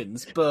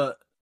 seconds, but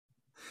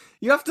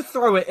you have to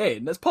throw it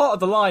in. That's part of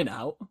the line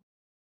out.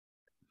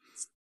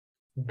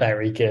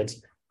 Very good.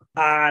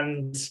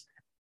 And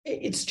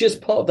it's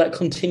just part of that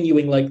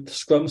continuing, like, the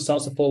scrum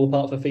starts to fall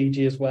apart for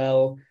Fiji as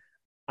well.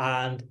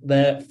 And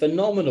they're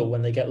phenomenal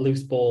when they get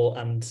loose ball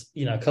and,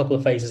 you know, a couple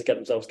of phases to get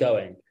themselves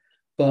going.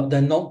 But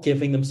they're not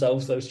giving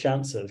themselves those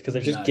chances because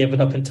they've just given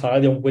up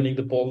entirely on winning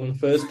the ball in the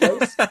first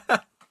place.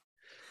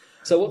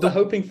 So what they're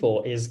hoping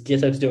for is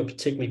Gitto to do a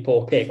particularly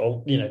poor kick,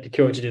 or, you know,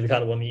 Kikuri to do the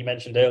kind of one that you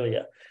mentioned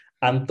earlier.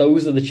 And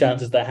those are the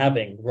chances they're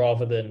having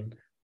rather than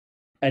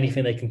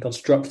anything they can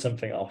construct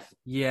something off.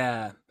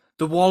 Yeah.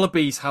 The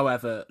Wallabies,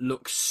 however,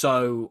 look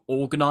so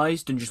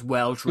organised and just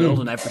well-drilled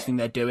on everything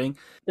they're doing.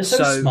 They're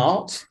so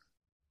smart.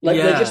 Like,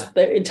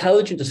 they're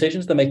intelligent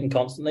decisions they're making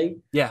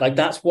constantly. Yeah. Like,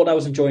 that's what I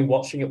was enjoying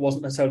watching. It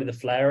wasn't necessarily the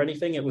flair or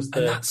anything. It was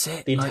the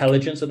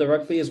intelligence of the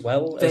rugby as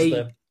well as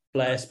the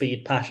flair,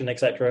 speed, passion,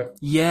 etc.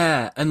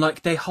 Yeah, and,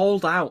 like, they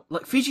hold out.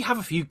 Like, Fiji have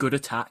a few good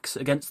attacks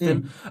against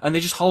them, and they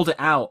just hold it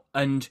out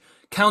and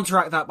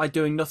counteract that by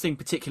doing nothing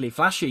particularly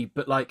flashy.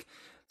 But, like,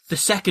 the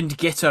second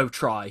Gitto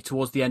try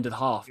towards the end of the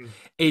half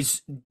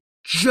is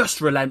just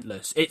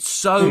relentless. It's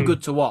so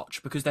good to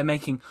watch because they're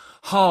making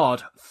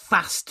hard,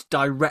 fast,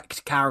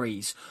 direct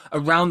carries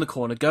around the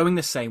corner, going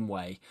the same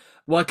way.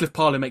 Wycliffe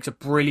Parler makes a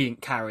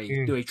brilliant carry.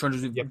 He was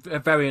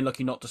very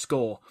unlucky not to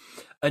score.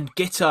 And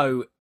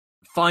Gitto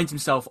finds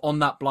himself on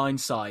that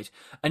blind side,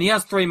 and he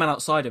has 3 men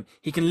outside him.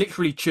 He can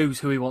literally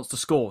choose who he wants to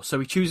score, so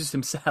he chooses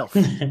himself.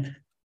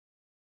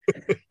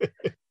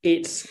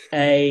 It's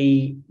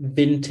a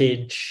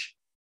vintage,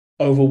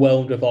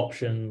 overwhelmed with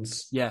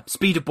options. Yeah,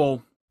 speed of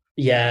ball.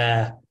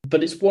 Yeah,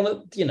 but it's one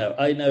of, you know,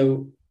 I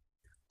know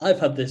I've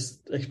had this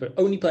experience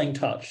only playing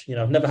touch, you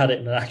know, I've never had it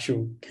in an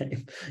actual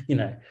game, you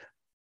know,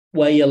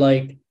 where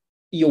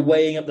you're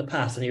weighing up the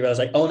pass and you realize,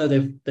 like, oh no,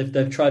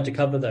 they've tried to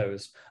cover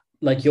those.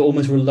 Like, you're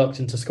almost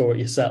reluctant to score it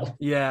yourself.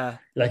 Yeah.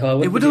 Like,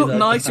 oh, it would have looked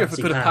nicer if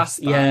it could have passed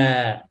that.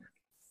 Yeah.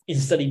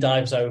 Instead he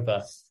dives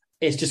over.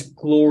 It's just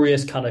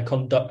glorious kind of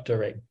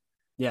conductoring.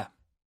 Yeah.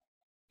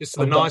 Just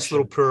a nice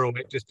little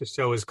pirouette just to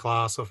show his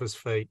class off his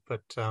feet.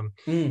 But I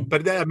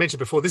mentioned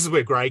before, this is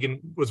where Gregan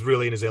was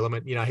really in his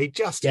element. You know, he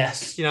just,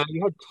 you know, he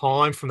had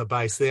time from the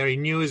base there. He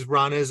knew his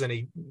runners and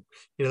he,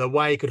 you know, the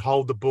way he could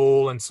hold the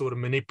ball and sort of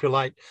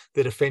manipulate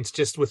the defence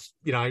just with,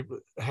 you know,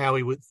 how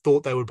he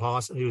thought they would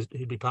pass,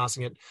 he'd be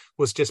passing it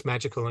was just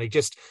magical. And he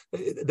just,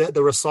 the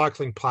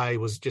recycling play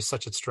was just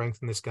such a strength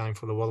in this game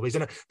for the Wallabies.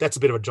 And that's a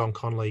bit of a John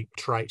Connolly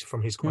trait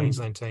from his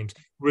Queensland teams.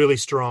 Really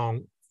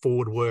strong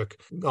forward work,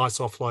 nice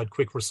offload,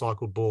 quick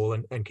recycled ball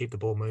and keep the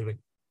ball moving.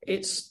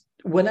 It's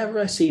whenever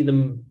I see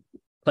them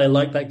play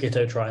like that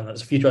Gitto try, and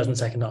that's a few tries in the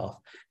second half,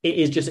 it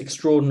is just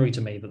extraordinary to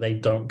me that they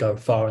don't go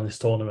far in this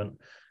tournament.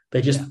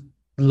 They just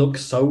look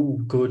so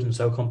good and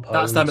so composed.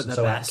 That's them at and their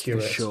so best,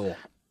 accurate. for sure.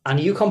 And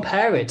you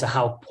compare it to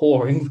how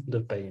poor England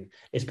have been,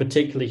 it's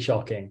particularly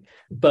shocking.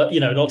 But, you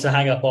know, not to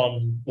hang up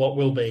on what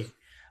will be,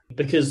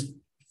 because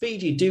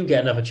Fiji do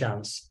get another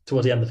chance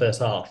towards the end of the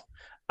first half.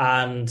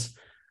 And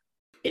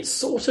it's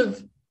sort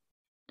of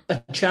a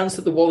chance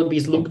that the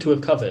Wallabies look to have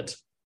covered.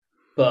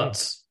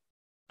 But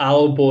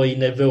our boy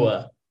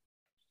Nevua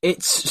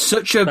It's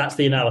such a That's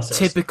the analysis.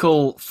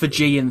 typical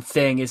Fijian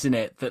thing, isn't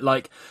it? That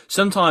like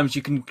sometimes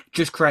you can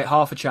just create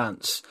half a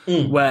chance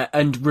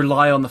and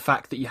rely on the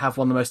fact that you have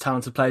one of the most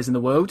talented players in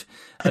the world,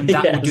 and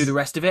that will do the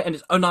rest of it. And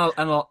it's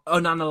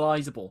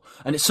unanalyzable.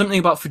 And it's something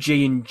about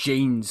Fijian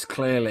genes,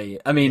 clearly.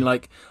 I mean,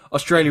 like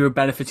Australia are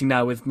benefiting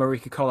now with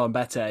Marika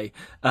Kolombete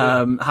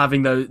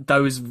having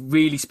those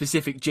really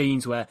specific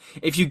genes where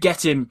if you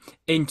get him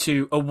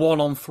into a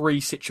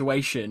 1-on-3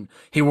 situation,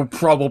 he will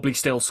probably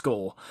still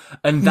score.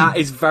 And that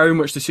is very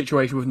much the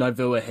situation with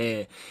Naivua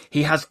here.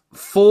 He has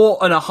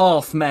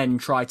 4.5 men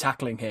try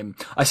tackling him.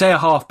 I say a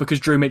half because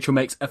Drew Mitchell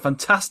makes a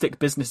fantastic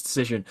business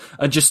decision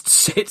and just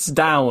sits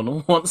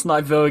down once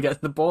Naivua gets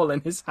the ball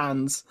in his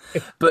hands.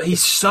 But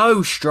he's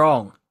so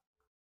strong.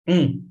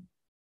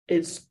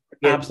 It's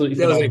absolutely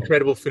that was an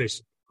incredible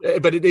finish.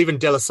 But even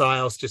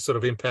Delasales just sort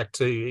of impact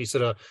too. He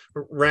sort of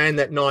ran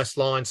that nice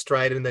line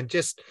straight and then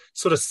just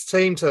sort of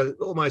seemed to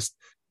almost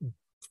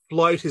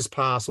float his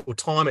pass or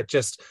time it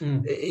just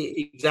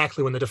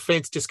exactly when the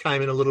defence just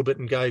came in a little bit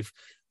and gave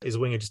his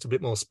winger just a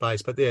bit more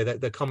space. But yeah,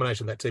 the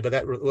combination of that too. But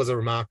that was a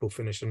remarkable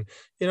finish and,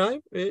 you know,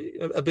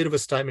 a bit of a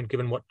statement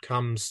given what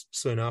comes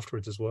soon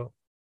afterwards as well.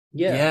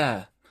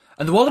 Yeah.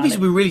 And the Wallabies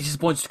were really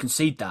disappointed to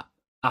concede that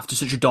after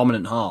such a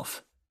dominant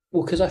half.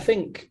 Well, because I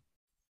think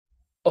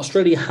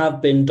Australia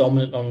have been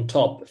dominant on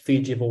top.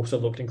 Fiji have also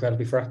looked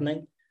incredibly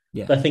threatening.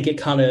 Yeah. But I think it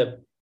kind of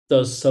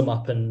does sum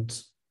up and,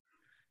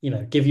 you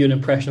know, give you an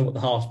impression of what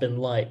the half's been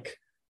like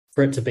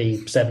for it to be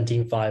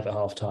 17-5 at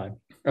halftime.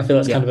 I feel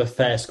that's kind of a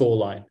fair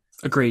scoreline.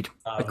 Agreed.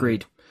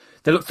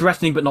 They look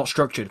threatening but not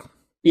structured.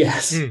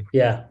 Yes.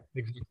 Yeah.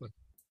 Exactly.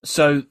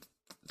 So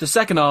the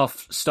second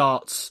half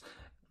starts.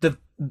 The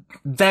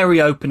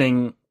very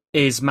opening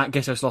is Matt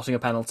Giteau slotting a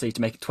penalty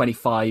to make it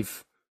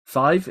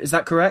 25-5. Is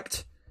that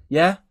correct?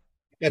 Yeah?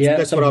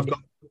 That's what I've got.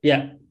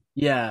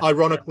 Yeah.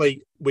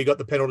 Ironically, we got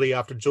the penalty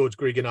after George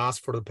Gregan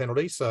asked for the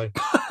penalty. So,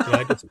 you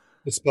know,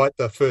 despite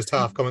the first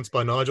half comments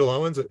by Nigel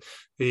Owens,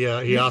 he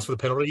asked for the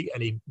penalty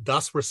and he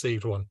thus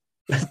received one.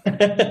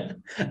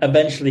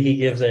 Eventually he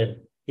gives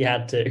in. He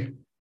had to.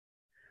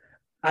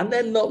 And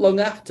then not long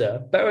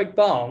after, Berwick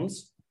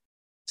Barnes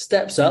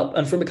steps up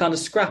and from a kind of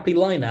scrappy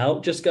line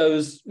out just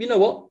goes, you know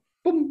what?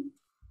 Boom.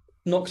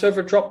 Knocks over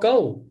a drop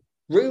goal.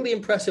 Really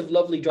impressive,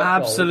 lovely drop goal.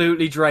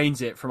 Absolutely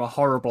drains it from a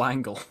horrible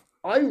angle.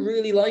 I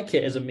really like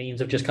it as a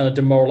means of just kind of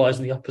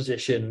demoralising the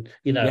opposition.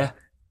 You know,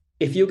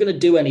 if you're going to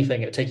do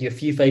anything, it would take you a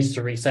few phases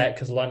to reset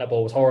because the line-up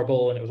ball was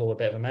horrible and it was all a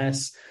bit of a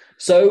mess.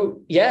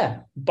 So, yeah,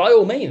 by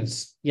all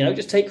means, you know,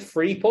 just take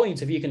 3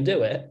 points if you can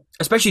do it.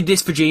 Especially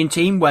this Fijian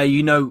team where,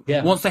 you know,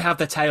 once they have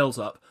their tails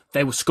up,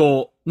 they will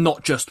score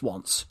not just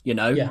once, you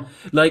know? Yeah.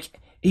 Like,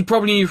 he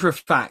probably knew for a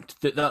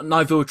fact that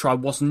Naivua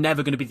tribe was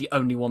never going to be the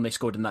only one they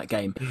scored in that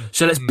game.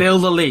 So let's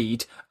build a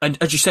lead and,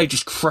 as you say,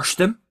 just crush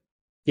them.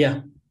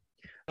 Yeah.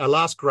 Our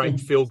last great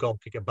field goal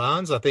kicker,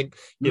 Barnes. I think,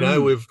 you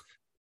know,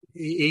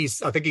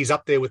 he's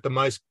up there with the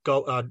most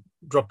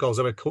drop goals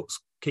ever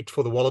kicked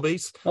for the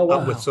Wallabies. Oh,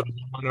 wow. With sort of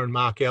Minor and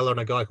Mark Eller and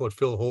a guy called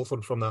Phil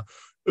Hawthorne from the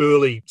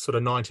early sort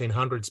of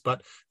 1900s.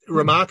 But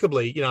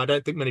remarkably, you know, I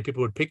don't think many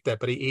people would pick that,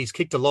 but he's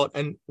kicked a lot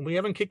and we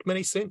haven't kicked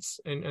many since.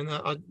 And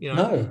you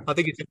know, I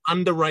think it's an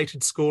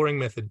underrated scoring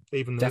method,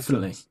 even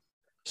definitely.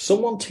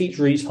 Someone teach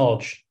Reece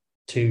Hodge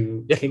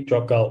to kick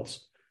drop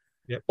goals.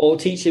 Yep. Or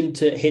teach him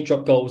to hit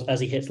drop goals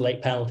as he hits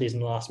late penalties in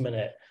the last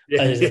minute,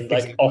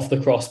 like off the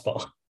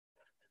crossbar.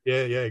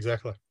 Yeah,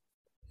 exactly.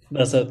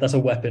 That's a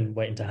weapon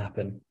waiting to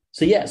happen.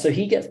 So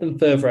he gets them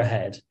further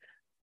ahead.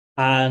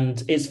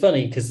 And it's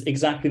funny because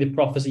exactly the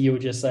prophecy you were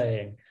just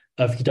saying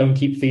of you don't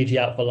keep Fiji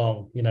out for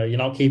long, you know, you're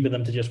not keeping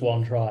them to just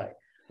one try.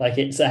 Like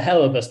it's a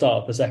hell of a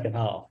start of the second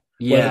half.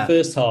 Yeah. Where the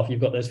first half, you've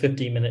got those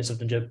 15 minutes of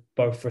them just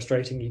both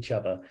frustrating each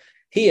other.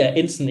 Here,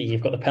 instantly, you've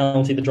got the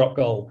penalty, the drop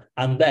goal,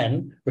 and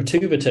then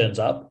Ratuva turns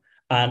up,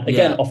 and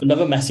again, off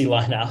another messy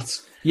line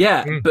out.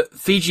 Yeah, but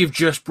Fiji have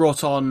just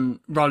brought on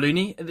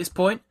Rauluni at this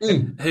point,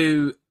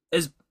 who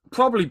has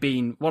probably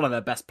been one of their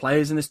best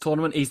players in this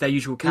tournament. He's their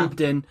usual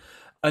captain,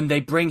 and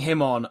they bring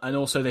him on, and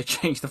also they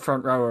change the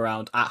front row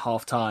around at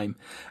half-time,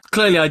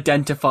 clearly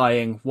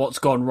identifying what's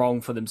gone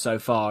wrong for them so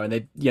far, and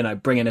they, you know,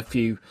 bring in a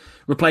few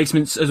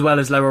replacements as well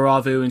as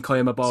Leroravu and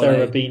Koyama Bole.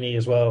 Sarah Rabini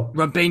as well.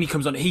 Rabini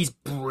comes on. He's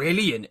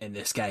brilliant in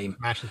this game.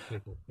 Smashes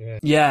people.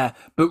 Yeah,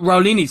 but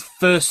Raulini's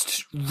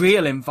first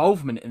real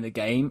involvement in the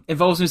game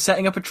involves him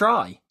setting up a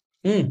try.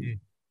 It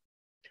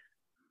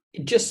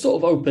just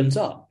sort of opens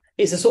up.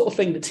 It's the sort of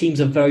thing that teams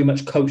are very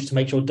much coached to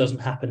make sure it doesn't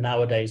happen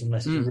nowadays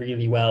unless it's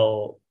really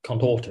well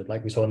contorted,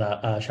 like we saw in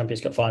that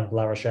Champions Cup final with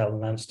La Rochelle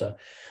and Leinster.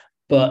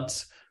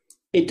 But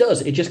it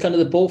does. It just kind of,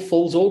 the ball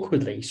falls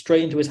awkwardly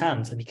straight into his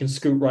hands and he can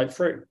scoot right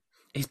through.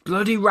 He's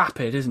bloody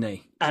rapid, isn't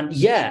he? And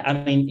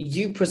I mean,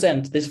 you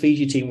present this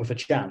Fiji team with a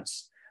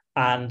chance.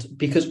 And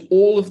because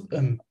all of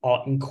them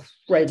are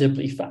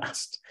incredibly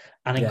fast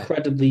and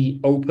incredibly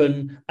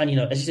open, and, you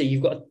know, as you say,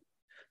 you've got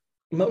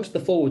most of the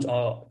forwards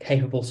are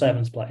capable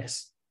sevens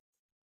players.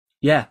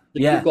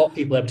 You've got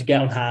people able to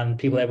get on hand,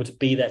 people able to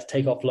be there to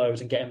take off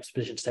lows and get in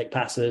position to take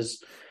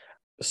passes.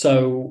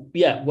 So,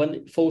 when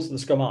it falls to the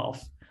scrum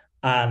half,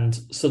 and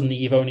suddenly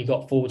you've only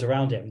got forwards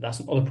around him.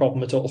 That's not a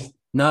problem at all.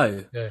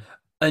 No. Yeah.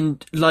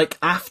 And like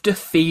after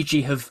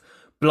Fiji have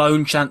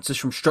blown chances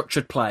from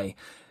structured play,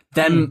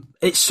 then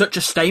it's such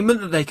a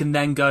statement that they can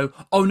then go,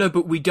 oh no,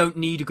 but we don't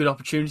need a good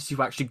opportunity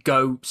to actually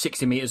go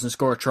 60 metres and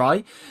score a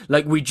try.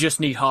 Like, we just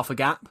need half a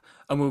gap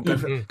and we'll go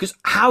for it. Because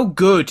how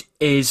good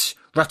is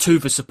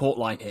Ratuva's support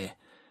line here?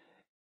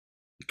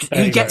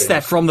 He gets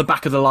there from the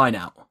back of the line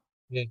out.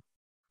 Yeah.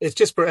 It's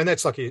just, and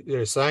that's like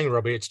you're saying,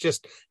 Robbie, it's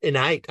just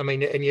innate. I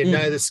mean, and you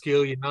know the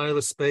skill, you know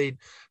the speed,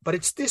 but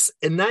it's this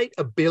innate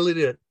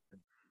ability,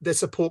 the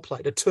support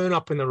play, to turn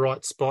up in the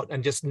right spot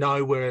and just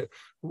know where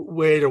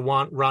to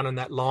run in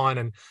that line,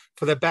 and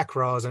for the back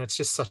rows. And it's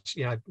just such,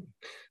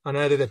 I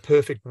know they're the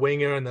perfect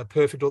winger and the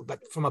perfect,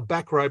 but from a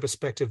back row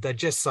perspective, they're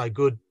just so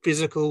good,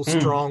 physical,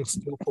 strong,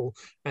 skillful,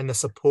 and the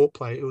support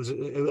play. It was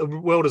a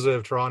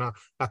well-deserved try and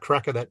a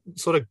cracker that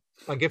sort of,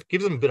 I guess,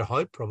 gives them a bit of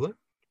hope, probably.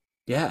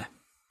 Yeah.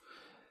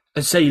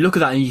 And so you look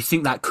at that and you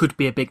think that could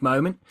be a big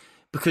moment,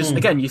 because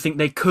again, you think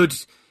they could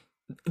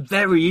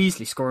very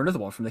easily score another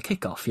one from the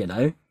kickoff,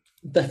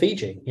 They're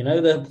Fiji,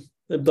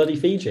 they're bloody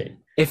Fiji.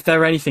 If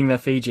they're anything, they're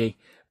Fiji.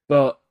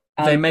 But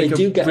they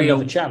do get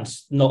another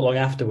chance not long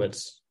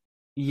afterwards.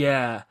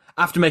 Yeah.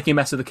 After making a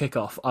mess of the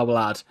kickoff, I will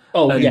add.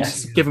 Oh,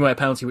 yes. Giving away a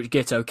penalty which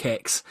Giteau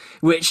kicks,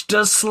 which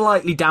does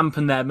slightly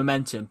dampen their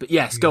momentum. But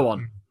yes, go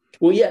on.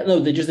 Well, yeah, no,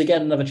 they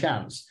get another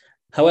chance.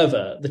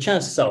 However, the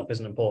chance itself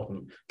isn't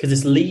important, because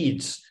this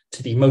leads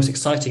to the most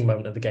exciting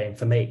moment of the game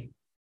for me,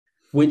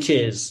 which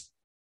is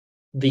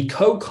the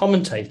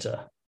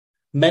co-commentator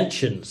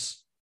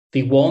mentions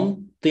the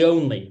one, the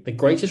only, the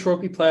greatest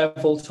rugby player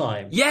of all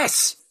time.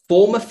 Yes!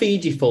 Former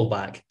Fiji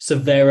fullback,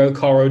 Severo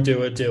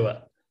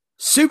Koroduadua.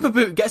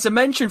 Superboot gets a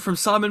mention from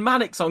Simon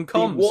Mannix on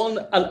comms. The one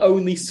and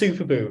only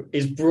Superboot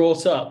is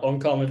brought up on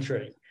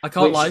commentary. I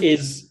can't lie. Which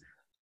is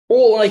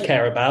all I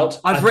care about.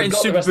 I've written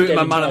Superboot in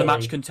my man of the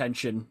match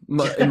contention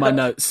in my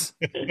notes.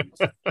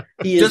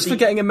 Just for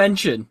getting a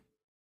mention.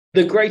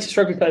 The greatest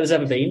rugby player there's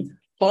ever been.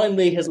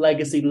 Finally, his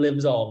legacy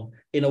lives on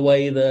in a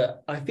way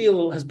that I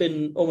feel has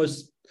been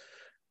almost,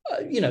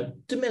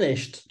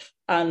 diminished.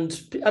 And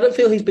I don't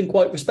feel he's been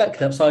quite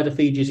respected outside of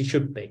Fiji as he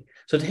should be.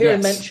 So to hear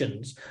him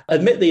mentioned,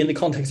 admittedly in the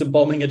context of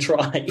bombing a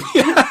try.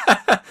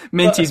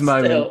 Minty's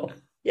moment.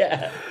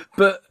 Yeah.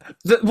 But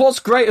what's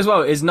great as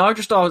well is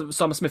Nigel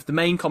Summer-Smith, the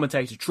main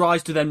commentator,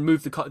 tries to then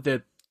move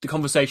the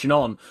conversation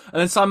on. And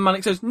then Simon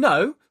Mannix says,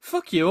 no,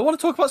 fuck you, I want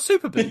to talk about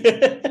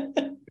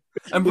Superboot.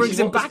 And brings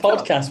him back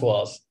up. Podcast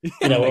was,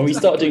 when we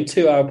started doing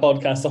 2-hour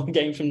podcasts on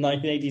games from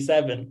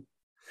 1987,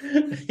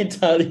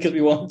 entirely because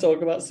we want to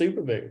talk about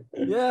Superboot.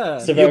 Yeah.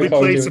 So you'll be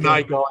pleased to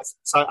know, guys.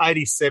 So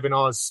 87, I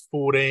was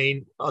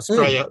 14.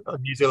 Australia,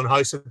 New Zealand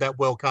hosted that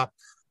World Cup.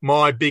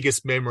 My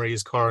biggest memory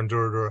is Corin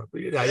Duradura.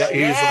 He was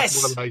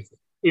like one of those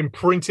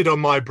imprinted on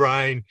my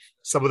brain.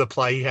 Some of the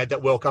play he had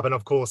that World Cup, and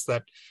of course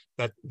that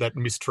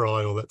missed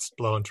try or that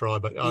blown try.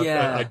 But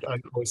I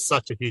was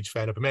such a huge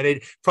fan of him, and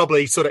it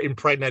probably sort of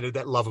impregnated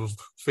that love of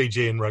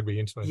Fijian rugby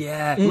into me.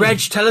 Yeah, Reg,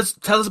 tell us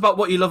about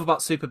what you love about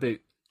Superboot.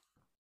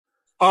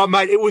 Oh,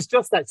 mate, it was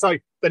just that. So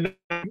the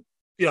name,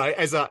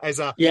 as a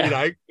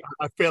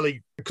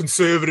fairly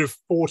conservative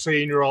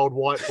 14-year-old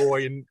white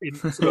boy in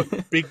sort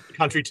of big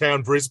country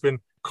town Brisbane,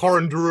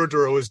 Corin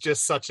Duradura was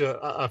just such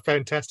a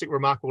fantastic,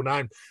 remarkable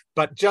name.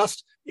 But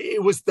just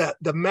it was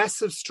the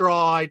massive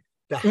stride.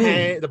 The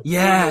hand,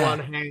 the one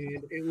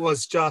hand, it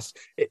was just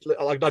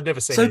like I'd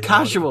never seen. So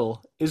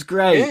casual, it was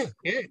great. Yeah,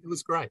 it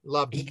was great.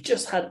 Loved it. He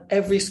just had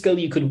every skill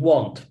you could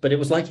want, but it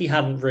was like he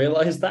hadn't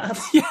realised that.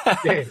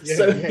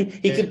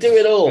 He could do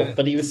it all,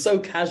 but he was so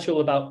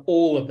casual about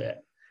all of it.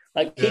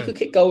 Like he could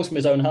kick goals from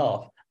his own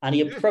half, and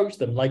he approached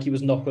them like he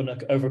was knocking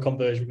over a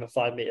conversion from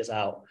 5 meters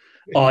out.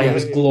 It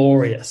was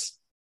glorious.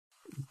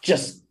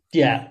 Just.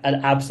 Yeah,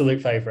 an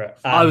absolute favourite.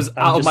 I was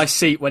out of my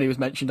seat when he was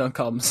mentioned on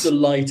comms.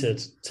 Delighted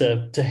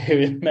to hear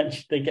him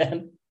mentioned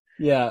again.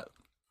 Yeah.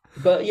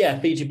 But yeah,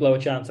 Fiji blow a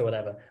chance or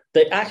whatever.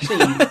 They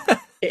actually,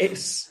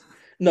 it's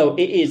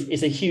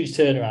a huge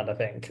turnaround, I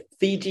think.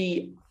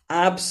 Fiji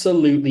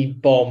absolutely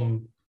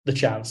bomb the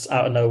chance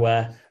out of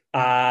nowhere.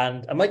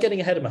 And am I getting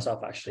ahead of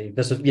myself, actually?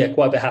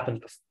 Quite a bit happened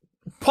before.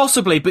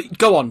 Possibly, but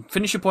go on.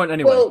 Finish your point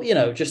anyway. Well,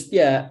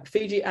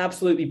 Fiji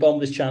absolutely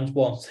bombed this chance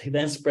once. They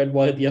then spread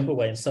wide the other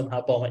way and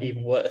somehow bomb it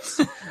even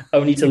worse,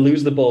 only to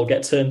lose the ball,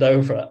 get turned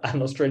over,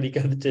 and Australia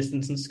go the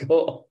distance and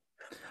score.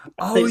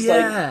 It's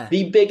like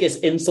the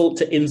biggest insult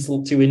to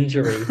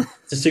injury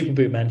to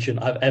Superboot mention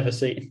I've ever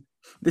seen.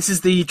 This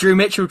is the Drew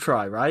Mitchell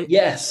try, right?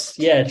 Yes.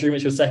 Yeah, Drew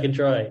Mitchell's second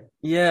try.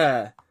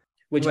 Yeah.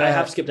 Which I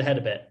have skipped ahead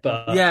a bit,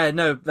 but... Yeah,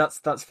 no,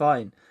 that's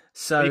fine.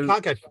 So you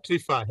can't go too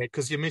far ahead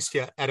because you missed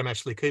your Adam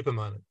Ashley Cooper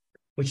moment.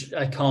 Which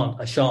I can't.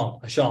 I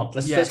shan't.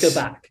 Let's go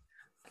back.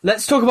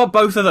 Let's talk about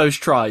both of those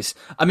tries.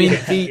 I mean,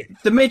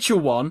 the Mitchell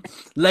one,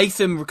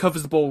 Latham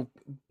recovers the ball,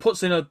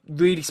 puts in a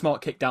really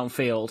smart kick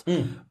downfield.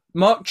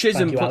 Mark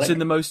Chisholm puts in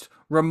the most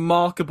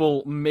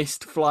remarkable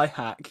missed fly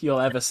hack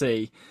you'll ever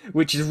see,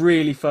 which is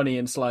really funny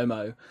in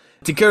slow-mo.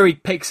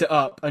 Tiguri picks it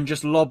up and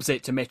just lobs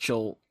it to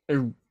Mitchell,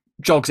 who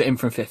jogs it in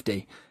from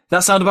 50.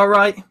 That sound about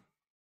right?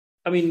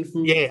 I mean,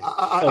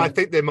 I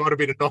think there might have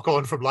been a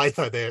knock-on from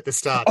Latho there at the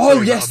start. Oh,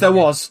 too, yes, there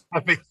was. I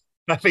think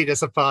just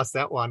surpassed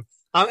that one.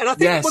 And I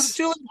think was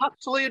Julian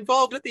Huxley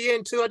involved at the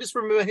end too. I just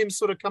remember him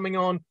sort of coming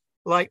on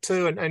late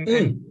too and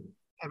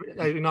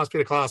a nice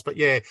bit of class. But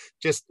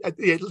this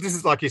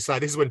is like you say,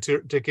 this is when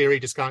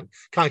Takiri just can't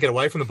get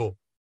away from the ball.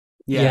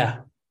 Yeah.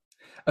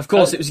 Of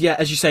course, it was,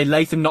 as you say,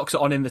 Latham knocks it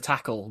on in the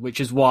tackle,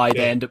 which is why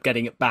they end up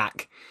getting it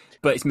back,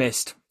 but it's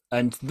missed.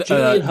 And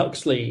Julian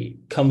Huxley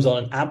comes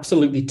on and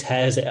absolutely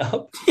tears it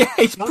up. Yeah,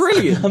 it's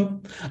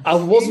brilliant. I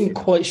wasn't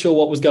quite sure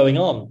what was going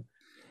on.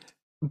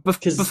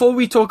 Before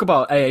we talk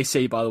about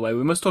AAC, by the way,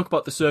 we must talk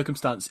about the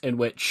circumstance in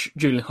which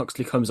Julian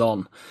Huxley comes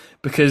on,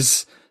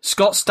 because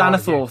Scott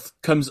Staniforth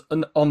comes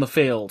on the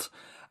field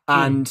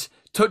and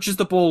touches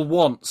the ball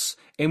once,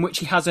 in which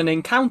he has an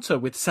encounter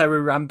with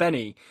Seru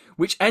Rambeni,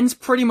 which ends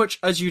pretty much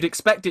as you'd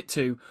expect it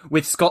to,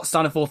 with Scott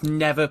Staniforth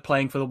never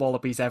playing for the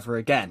Wallabies ever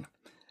again.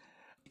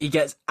 He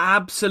gets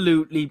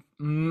absolutely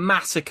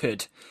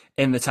massacred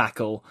in the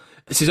tackle.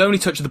 It's his only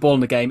touch of the ball in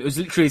the game. It was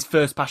literally his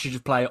first passage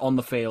of play on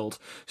the field.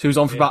 So he was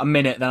on for about a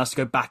minute, then has to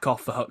go back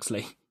off for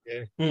Huxley.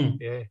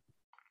 Yeah.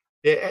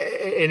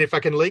 And if I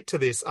can leak to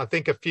this, I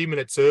think a few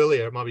minutes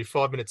earlier, it might be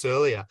 5 minutes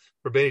earlier,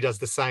 Rabini does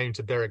the same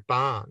to Berrick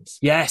Barnes.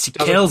 Yes, he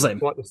kills him.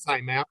 Quite the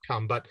same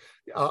outcome, but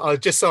I was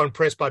just so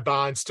impressed by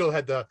Barnes. Still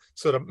had the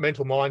sort of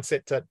mental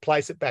mindset to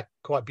place it back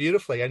quite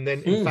beautifully. And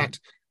then, in fact,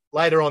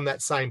 later on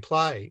that same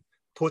play,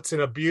 puts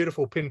in a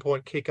beautiful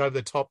pinpoint kick over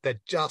the top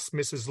that just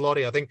misses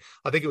Lottie. I think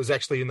it was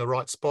actually in the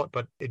right spot,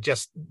 but it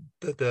just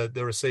the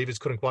receivers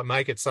couldn't quite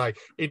make it. So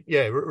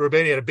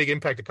Rabini had a big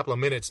impact a couple of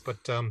minutes,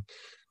 but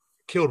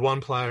killed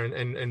one player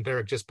and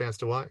Berrick just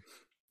bounced away.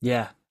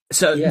 Yeah.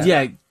 So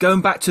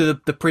going back to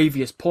the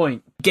previous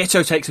point,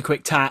 Ghetto takes a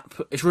quick tap.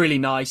 It's really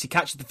nice. He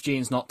catches the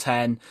Fijians not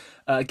 10,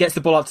 gets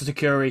the ball out to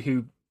Takuri,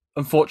 who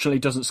unfortunately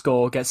doesn't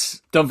score,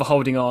 gets done for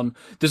holding on.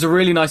 There's a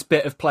really nice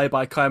bit of play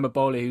by Kayama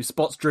Bowley, who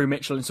spots Drew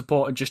Mitchell in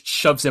support and just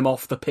shoves him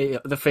off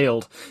the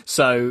field.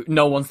 So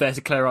no one's there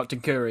to clear out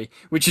Takuri,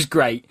 which is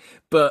great.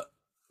 But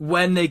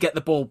when they get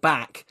the ball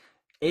back,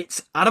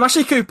 it's Adam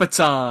Ashley Cooper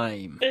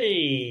time.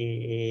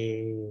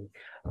 Hey.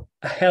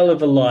 A hell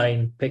of a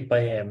line picked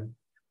by him.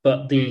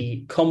 But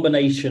the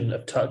combination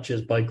of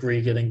touches by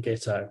Gregan and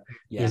Gitto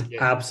is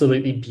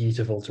absolutely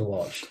beautiful to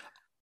watch.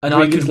 And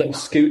Gregan's little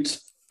scoot,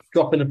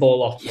 dropping the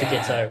ball off to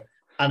Gitto,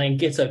 and then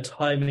Gitto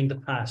timing the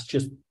pass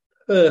just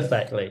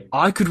perfectly.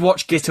 I could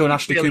watch Gitto and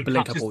Ashley Cooper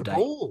link up all day.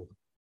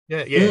 Yeah.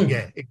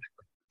 Exactly.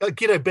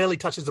 Gitto barely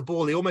touches the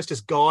ball. He almost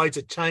just guides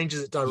it,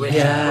 changes it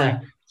direction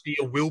to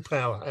your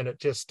willpower, and it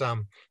just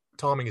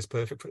timing is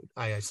perfect for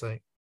AAC.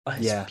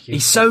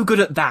 He's so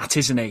good at that,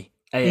 isn't he?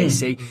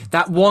 AAC.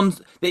 That one,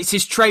 it's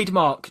his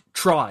trademark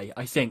try,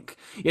 I think,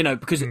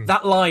 because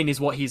that line is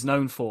what he's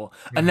known for.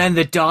 And then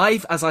the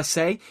dive, as I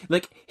say,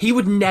 he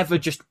would never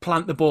just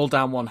plant the ball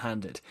down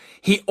one-handed.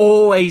 He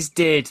always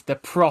did the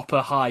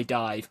proper high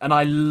dive. And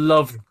I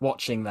loved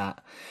watching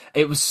that.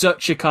 It was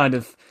such a kind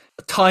of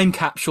time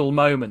capsule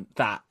moment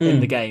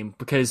in the game,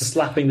 because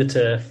slapping the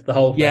turf, the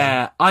whole thing.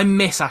 Yeah, I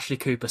miss Ashley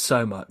Cooper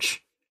so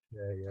much.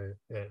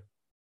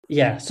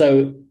 Yeah,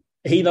 so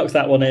he knocks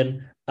that one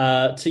in.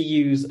 To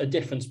use a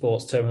different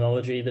sports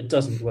terminology that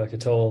doesn't work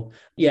at all.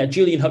 Yeah,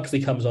 Julian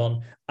Huxley comes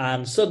on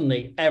and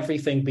suddenly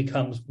everything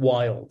becomes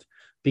wild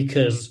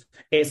because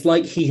it's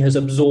like he has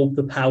absorbed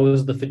the powers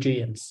of the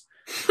Fijians.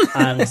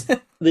 And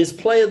this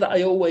player that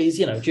I always,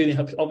 Julian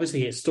Huxley,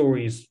 obviously his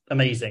story is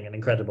amazing and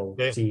incredible.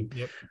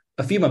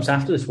 A few months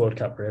after this World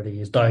Cup, really,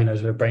 he's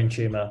diagnosed with a brain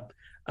tumour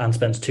and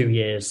spends 2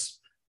 years,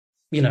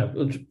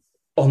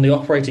 on the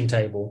operating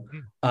table,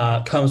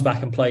 comes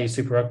back and plays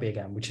Super Rugby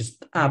again, which is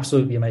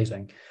absolutely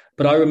amazing.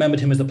 But I remembered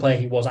him as the player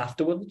he was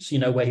afterwards,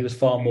 where he was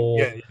far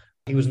more,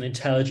 he was an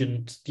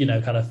intelligent, kind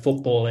of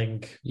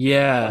footballing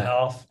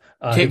half.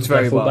 Kicked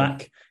very well.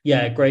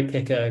 Yeah, great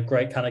kicker,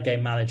 great kind of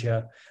game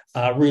manager,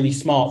 really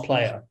smart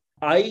player.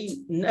 I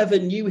never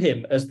knew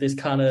him as this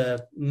kind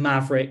of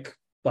maverick,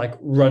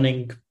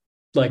 running,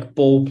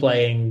 ball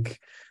playing,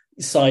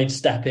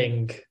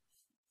 sidestepping,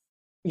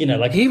 he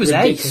was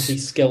ridiculously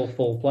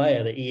skillful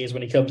player that he is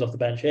when he comes off the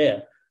bench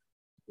here.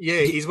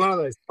 Yeah, he's one of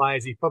those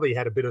players. He probably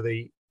had a bit of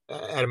the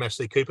Adam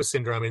Ashley Cooper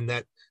syndrome in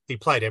that he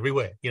played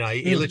everywhere. He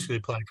literally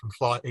played from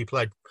flight. He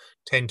played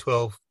 10,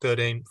 12,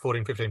 13,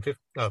 14, 15,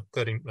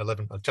 13,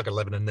 11. I'll chuck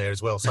 11 in there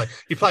as well. So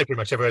he played pretty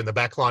much everywhere in the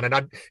back line.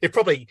 And it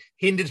probably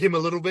hindered him a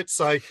little bit.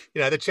 So,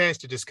 the chance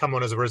to just come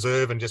on as a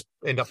reserve and just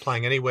end up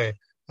playing anywhere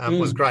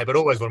was great. But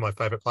always one of my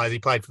favourite players. He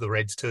played for the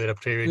Reds too at a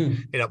period.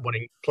 Ended up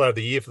winning Player of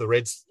the Year for the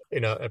Reds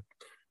a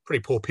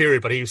pretty poor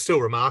period, but he was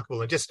still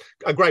remarkable and just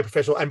a great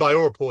professional. And by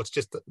all reports,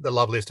 just the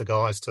loveliest of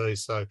guys too.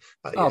 So,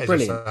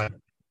 brilliant.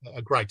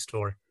 A great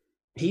story.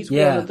 He's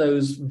one of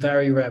those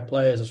very rare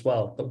players as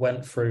well that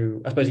went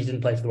through. I suppose he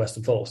didn't play for the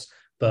Western Force,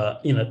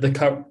 but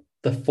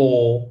the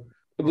four,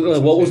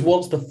 what was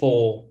once the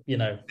four,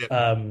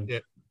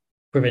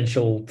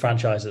 provincial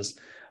franchises.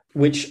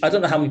 Which I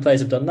don't know how many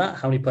players have done that.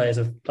 How many players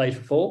have played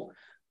for four?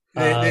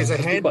 There's a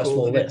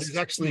handful. There's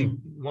actually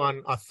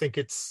one. I think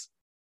it's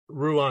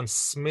Ruan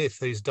Smith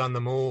who's done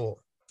them all.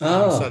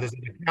 So there's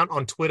an account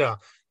on Twitter,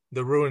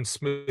 the Ruin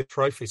Smith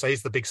Trophy. So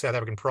he's the big South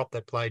African prop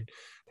that played.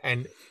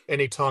 And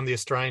anytime the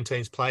Australian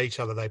teams play each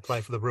other, they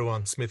play for the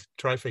Ruin Smith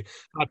Trophy.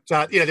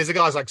 But, there's a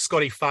guys like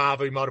Scotty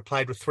Favre who might have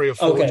played with 3 or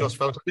 4. Josh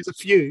Valentine. There's a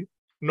few,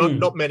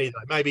 not many,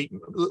 though. Maybe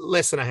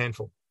less than a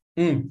handful.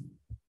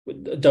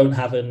 Don't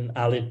have an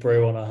Alid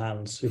Brew on our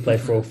hands who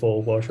played for all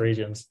 4 Welsh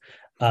regions.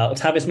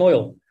 Tavis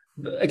Moyle,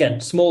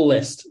 again, small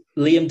list.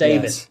 Liam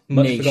Davis,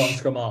 much forgotten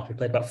scrum half, who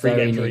played about 3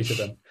 games for each of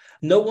them.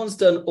 No one's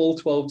done all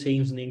 12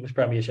 teams in the English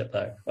Premiership,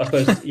 though. I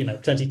suppose,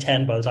 potentially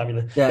 10 by the time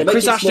you... Yeah,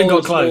 Chris Ashton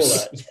got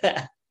close.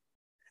 Yeah.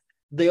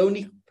 The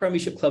only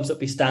Premiership clubs that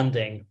be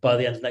standing by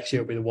the end of next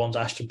year will be the ones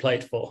Ashton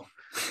played for.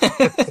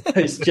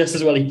 It's just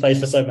as well he played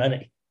for so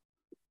many.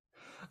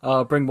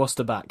 Bring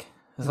Worcester back.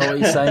 Is that what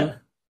you're saying?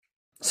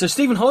 So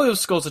Stephen Hoyle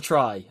scores a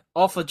try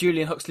off a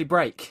Julian Huxley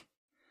break.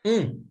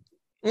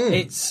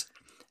 It's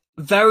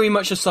very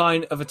much a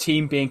sign of a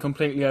team being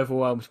completely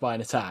overwhelmed by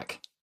an attack.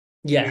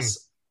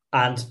 Yes,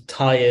 and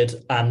tired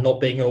and not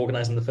being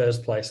organised in the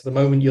first place. The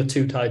moment you're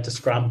too tired to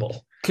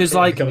scramble, because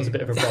it becomes a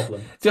bit of a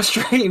problem. The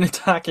Australian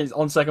attack is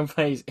on second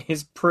phase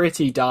is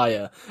pretty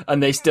dire,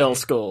 and they still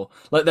score.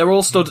 Like, they're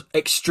all stood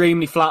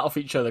extremely flat off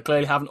each other,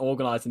 clearly haven't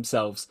organised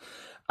themselves.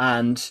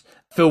 And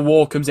Phil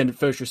Waugh comes in at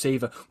first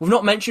receiver. We've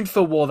not mentioned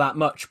Phil Waugh that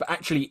much, but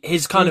actually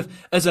his kind of,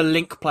 as a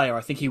link player,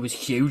 I think he was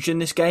huge in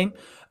this game,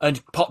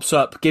 and pops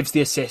up, gives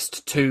the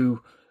assist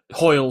to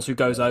Hoyles, who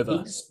goes over.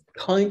 He's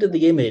kind of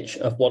the image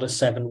of what a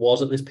 7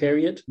 was at this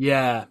period.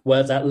 Yeah.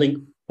 Where that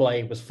link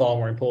play was far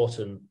more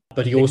important,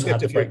 but he also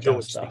had the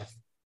breakdown stuff.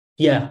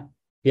 Yeah.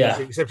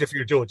 Except if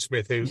you're George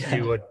Smith,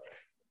 you were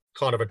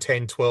kind of a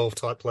 10-12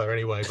 type player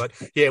anyway. But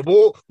yeah,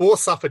 Waugh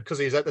suffered because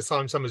he was at the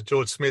same time as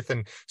George Smith,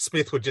 and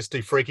Smith would just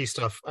do freaky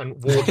stuff. And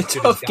Waugh a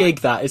tough gig,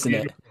 that, isn't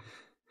it?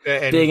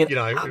 And, being an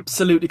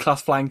absolutely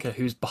class flanker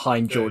who's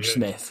behind George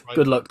Smith. Right.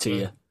 Good luck to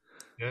you.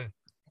 Yeah.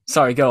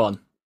 Sorry, go on.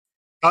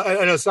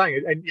 And I was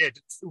saying, and yeah,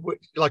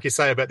 like you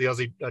say about the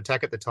Aussie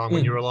attack at the time,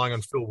 when you're relying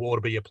on Phil Waugh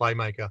to be your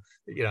playmaker,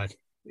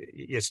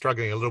 you're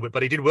struggling a little bit.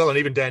 But he did well, and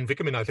even Dan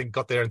Vickerman, I think,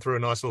 got there and threw a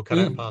nice little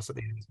cutout pass at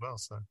the end as well.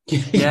 So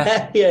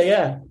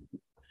yeah.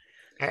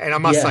 And I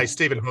must say,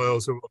 Stephen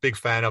Hoyles, who I'm a big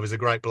fan of, is a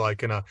great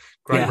bloke and a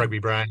great rugby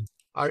brain.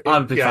 I'm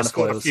a big fan of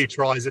scored Hoyles. A few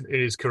tries in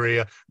his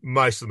career,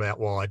 most of them out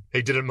wide.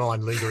 He didn't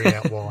mind lingering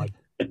out wide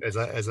as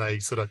a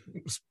sort of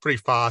pretty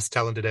fast,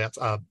 talented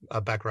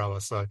back rower.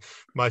 So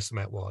most of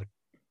them out wide.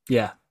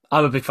 Yeah,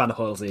 I'm a big fan of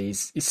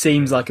Hoyles. He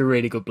seems like a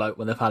really good bloke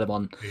when they've had him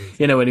on.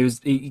 When he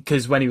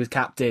was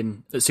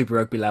captain at Super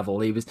Rugby level,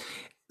 he was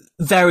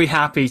very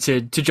happy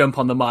to jump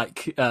on the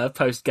mic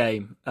post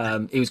game.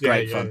 It was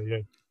great fun. Yeah.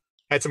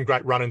 Had some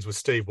great run-ins with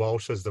Steve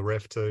Walsh as the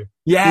ref too.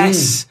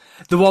 Yes,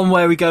 the one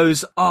where he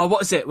goes, "Oh,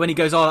 what is it?" When he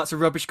goes, "Oh, that's a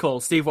rubbish call."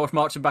 Steve Walsh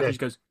marching back and he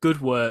goes,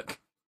 "Good work."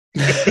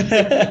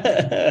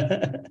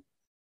 That's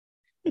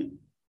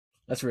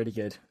really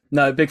good.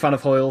 No, big fan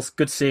of Hoyles.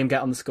 Good to see him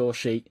get on the score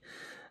sheet.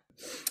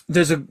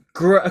 There's a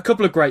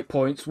couple of great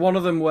points. One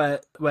of them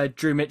where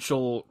Drew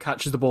Mitchell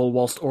catches the ball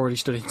whilst already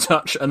stood in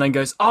touch and then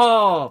goes,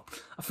 "Oh,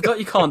 I forgot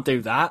you can't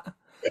do that."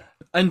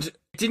 And it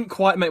didn't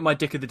quite make my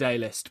Dick of the Day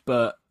list,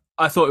 but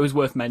I thought it was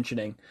worth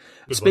mentioning.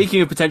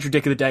 Speaking of potential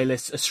Dick of the Day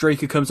lists, a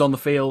streaker comes on the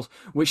field,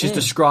 which is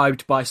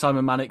described by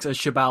Simon Mannix as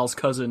Shabal's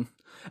cousin,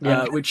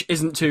 which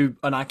isn't too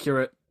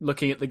inaccurate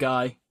looking at the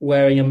guy.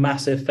 Wearing a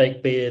massive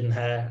fake beard and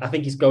hair. I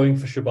think he's going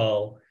for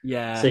Shabal,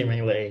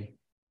 seemingly.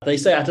 They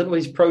say, I don't know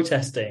what he's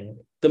protesting.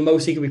 The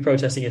most he could be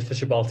protesting is for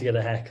Shabal to get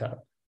a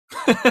haircut.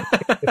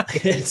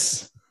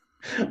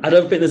 I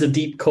don't think there's a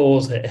deep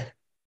cause here.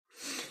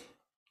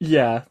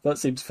 Yeah, that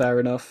seems fair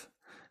enough.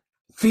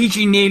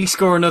 Fiji nearly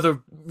score another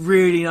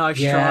really nice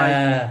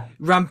try.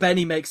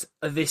 Rambeni makes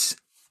this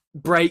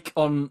break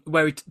on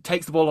where he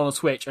takes the ball on a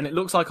switch, and it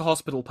looks like a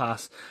hospital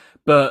pass.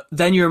 But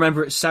then you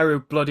remember it's Seru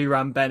bloody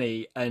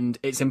Rambeni, and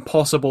it's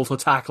impossible to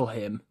tackle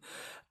him.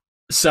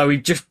 So he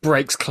just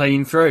breaks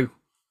clean through.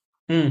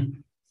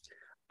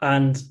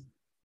 And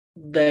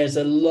there's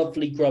a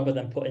lovely grubber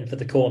then put in for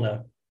the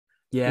corner.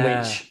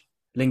 Yeah. Which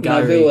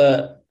Lingari.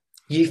 Navua,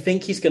 you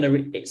think he's going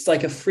to... It's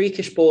like a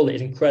freakish ball that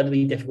is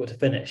incredibly difficult to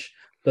finish.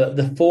 But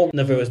the form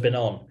Navua has been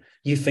on,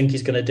 you think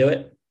he's going to do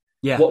it.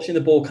 Yeah. Watching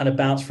the ball kind of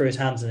bounce through his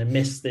hands and then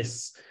miss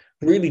this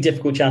really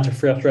difficult chance of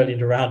 3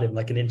 Australians around him,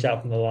 like an inch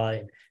out from the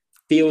line,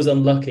 feels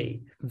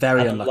unlucky.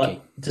 Very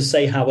unlucky. To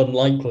say how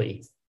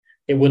unlikely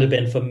it would have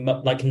been for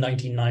like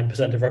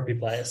 99% of rugby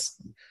players.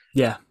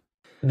 Yeah.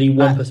 The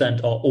 1%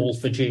 are all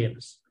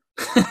Fijians.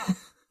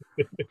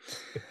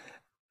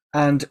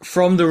 And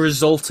from the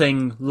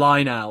resulting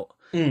line out,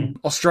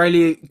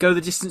 Australia go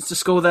the distance to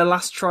score their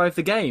last try of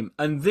the game.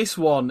 And this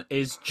one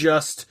is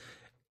just...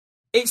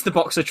 It's the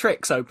box of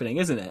tricks opening,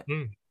 isn't it?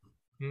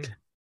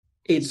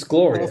 It's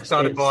glorious. All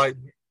started by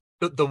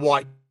the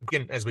white,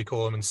 as we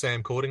call him, and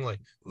Sam Cordingley.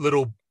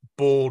 Little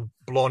bald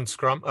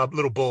scrum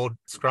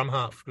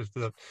half with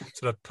the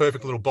sort of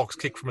perfect little box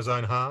kick from his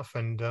own half.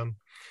 And,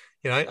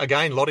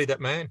 again, Lottie,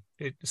 that man,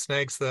 it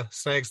snags the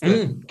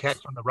catch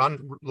on the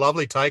run.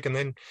 Lovely take, and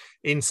then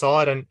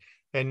inside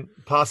and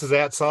passes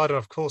outside. And,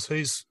 of course,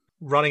 who's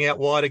running out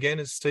wide again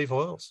is Steve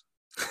Hoyles.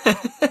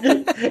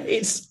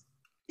 It's,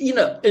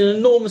 an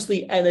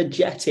enormously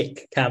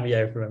energetic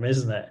cameo from him,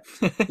 isn't it?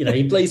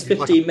 He plays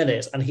 15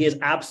 minutes and he is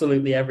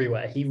absolutely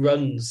everywhere. He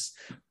runs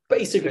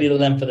basically the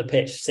length of the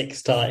pitch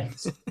 6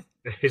 times.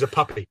 He's a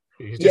puppy.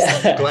 He's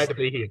just glad to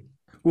be here.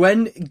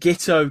 When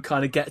Giteau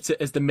kind of gets it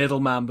as the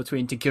middleman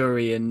between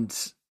Takuri and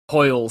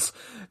Hoyles,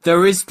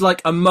 there is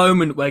like a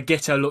moment where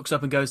Giteau looks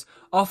up and goes,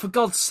 "Oh, for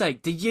God's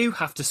sake, do you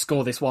have to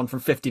score this one from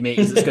 50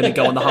 metres that's going to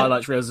go on the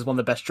highlights reels as one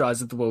of the best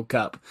tries of the World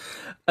Cup?"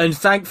 And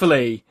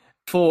thankfully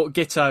for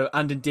Giteau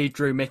and indeed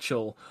Drew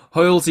Mitchell,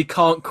 Hoyles, he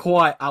can't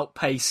quite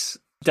outpace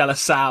De La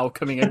Salle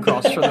coming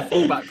across from the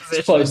fullback position.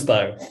 It's close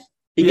though.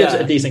 He gives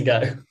it a decent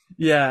go.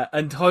 Yeah,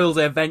 and Hoyles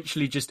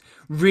eventually just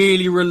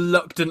really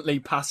reluctantly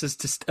passes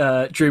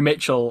to Drew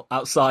Mitchell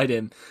outside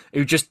him,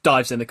 who just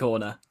dives in the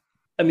corner.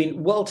 I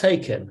mean, well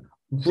taken.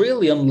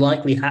 Really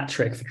unlikely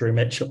hat-trick for Drew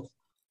Mitchell.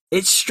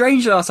 It's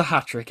strange that that's a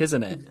hat-trick,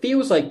 isn't it? It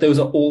feels like those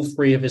are all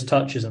 3 of his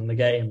touches in the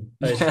game,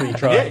 those 3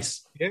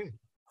 tries. Yeah.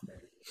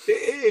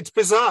 It's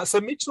bizarre. So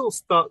Mitchell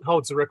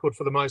holds the record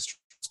for the most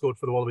scored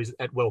for the Wallabies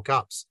at World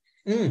Cups.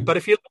 But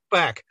if you look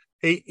back,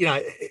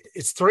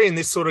 it's 3 in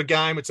this sort of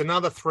game. It's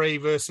another 3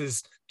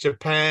 versus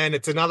Japan.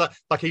 It's another,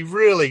 he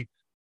really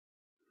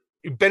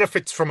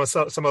benefits from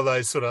some of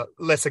those sort of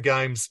lesser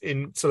games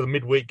in sort of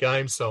midweek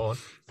games, so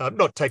on.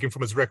 Not taken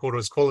from his record or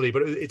his quality,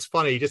 but it's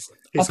funny. He's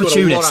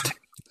opportunist.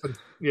 Got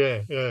a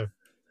lot of,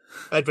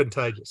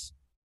 advantageous.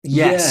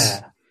 Yes.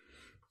 Yeah.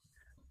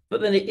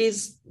 But then it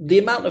is the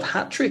amount of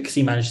hat-tricks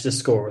he managed to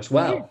score as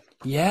well.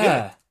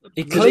 Yeah.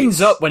 He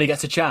cleans up when he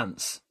gets a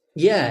chance.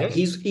 Yeah,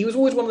 he was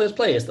always one of those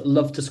players that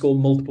loved to score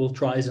multiple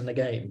tries in the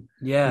game.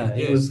 Yeah.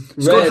 It was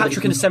scored a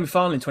hat-trick in the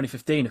semi-final in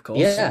 2015, of course.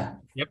 Yeah.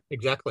 Yep,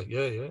 exactly.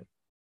 Yeah.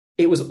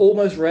 It was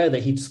almost rare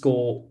that he'd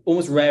score,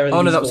 almost rarer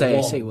than that was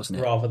AAC, one, wasn't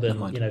it? rather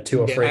than, 2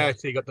 or 3. Yeah,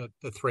 he got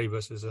the 3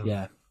 versus...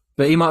 yeah.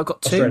 But he might have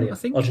got 2, Australia. I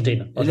think.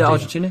 Argentina. Is it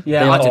Argentina?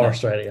 Yeah, I don't know.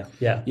 Australia,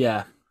 yeah.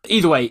 Yeah.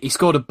 Either way, he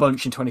scored a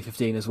bunch in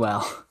 2015 as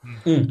well.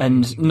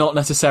 And not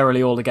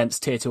necessarily all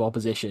against Tier 2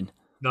 opposition.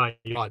 No,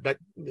 you're right.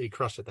 He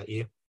crushed it that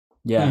year.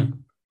 Yeah.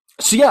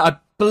 So, yeah, I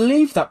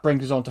believe that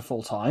brings us on to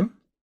full time.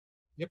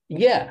 Yep.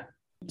 Yeah.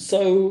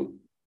 So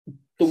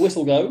the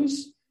whistle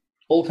goes,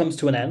 all comes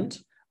to an end.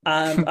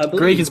 And I believe...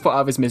 Gregan's put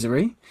out of his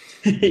misery.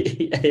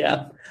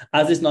 Yeah.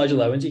 As is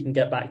Nigel Owens, he can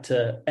get back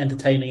to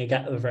entertaining a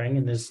gathering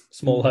in his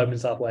small home in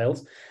South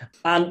Wales.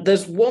 And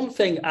there's one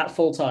thing at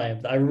full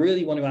time that I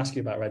really want to ask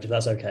you about, Reg, if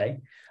that's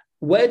okay.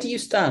 Where do you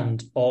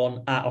stand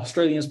at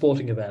Australian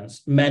sporting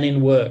events, Men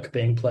in Work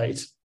being played?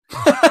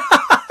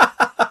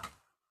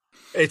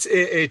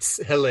 It's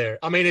hilarious.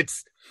 I mean,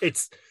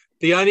 it's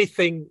the only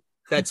thing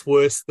that's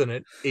worse than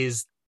it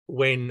is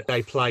when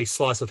they play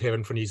Slice of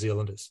Heaven for New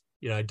Zealanders.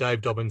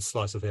 Dave Dobbins'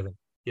 Slice of Heaven.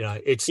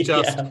 It's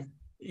just,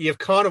 you've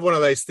kind of one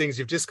of those things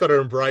you've just got to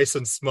embrace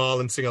and smile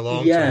and sing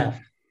along to,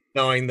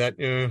 knowing that,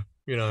 they're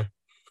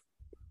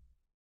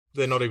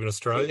not even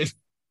Australian,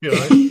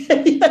 Yeah.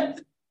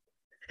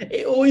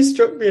 It always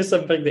struck me as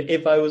something that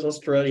if I was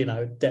Australian, I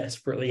would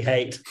desperately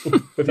hate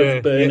with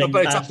a burning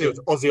but it's up there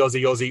passion. with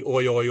Aussie,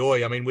 oi, oi,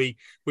 oi. I mean, we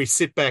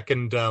sit back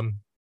and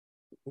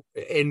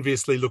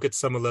enviously look at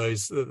some of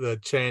those the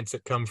chants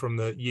that come from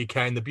the UK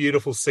and the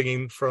beautiful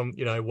singing from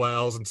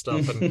Wales and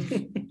stuff.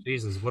 And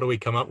Jesus, what do we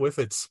come up with?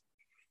 It's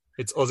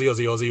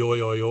Aussie, oi,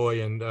 oi,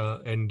 oi,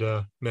 and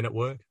Men at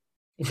Work.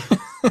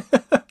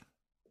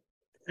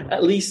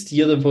 At least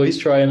the other boys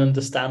try and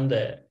understand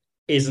it.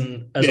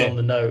 Isn't as on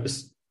the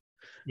nose.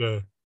 Yeah,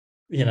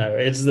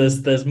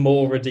 there's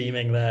more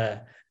redeeming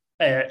there.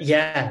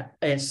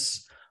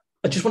 It's.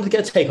 I just wanted to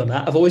get a take on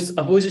that. I've always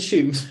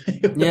assumed.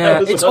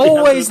 It's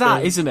always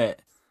that, isn't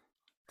it?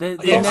 They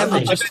never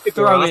just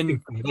throw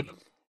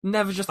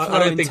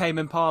in Tame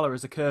Impala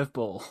as a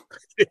curveball.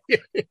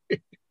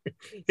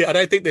 Yeah, I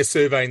don't think they're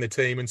surveying the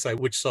team and say,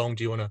 which song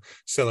do you want to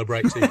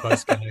celebrate to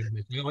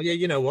post-game? Oh, yeah,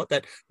 you know what?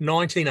 That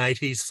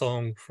 1980s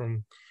song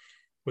from...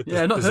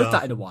 I've not heard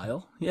that in a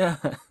while. Yeah.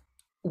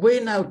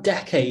 We're now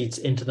decades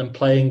into them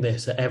playing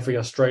this at every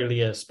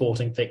Australia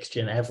sporting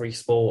fixture in every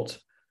sport.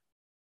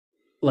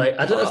 I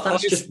don't know if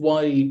that's just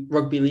why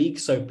rugby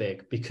league's so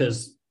big,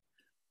 because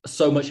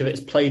so much of it's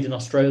played in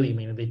Australia,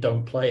 meaning they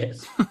don't play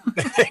it.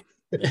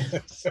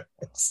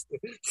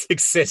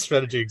 Success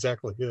strategy,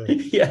 exactly. Yeah.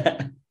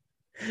 Yeah.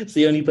 It's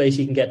the only place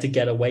you can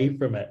get away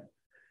from it.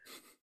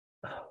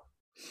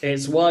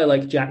 It's why,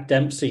 Jack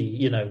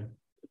Dempsey,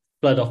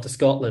 fled off to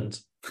Scotland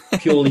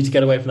purely to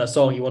get away from that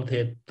song. You want to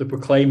hear the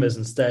Proclaimers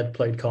instead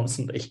played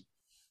constantly.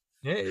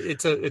 Yeah,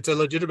 it's a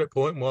legitimate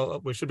point.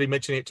 Well, we should be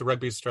mentioning it to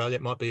Rugby Australia.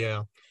 It might be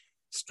our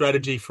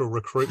strategy for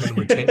recruitment and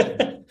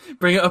retention.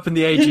 Bring it up in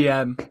the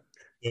AGM.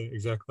 Yeah,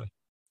 exactly.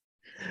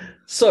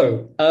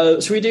 So,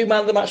 should we do Man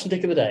of the Match and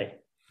Dick of the Day?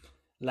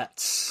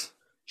 Let's.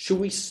 Should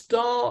we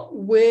start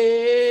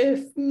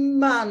with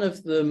Man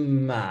of the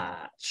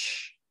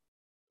Match?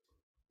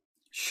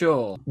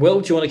 Sure.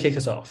 Will, do you want to kick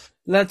us off?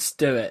 Let's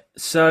do it.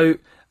 So,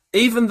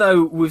 even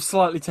though we've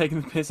slightly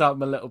taken the piss out of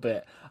him a little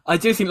bit, I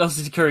do think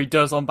Lottie Curry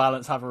does, on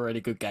balance, have a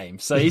really good game.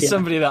 So he's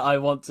somebody that I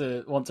want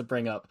to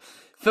bring up.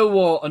 Phil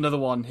Waugh, another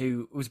one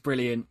who was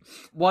brilliant.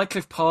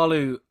 Wycliffe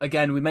Parlu,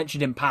 again, we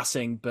mentioned him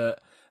passing, but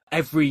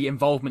every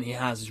involvement he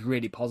has is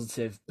really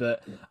positive.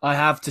 But I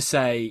have to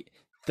say,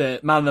 the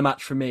man of the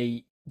match for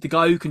me, the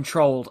guy who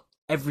controlled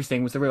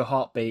everything with the real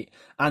heartbeat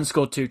and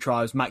scored 2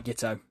 tries, Matt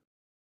Giteau.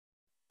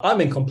 I'm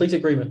in complete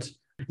agreement.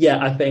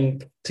 Yeah, I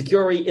think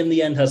Takuri in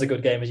the end has a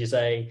good game, as you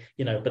say,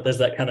 but there's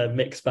that kind of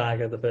mixed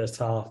bag of the first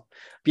half.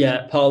 But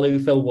yeah,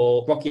 Parlu, Phil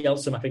Waugh, Rocky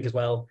Elsom, I think as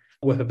well,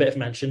 with a bit of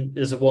mention.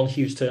 There's one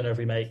huge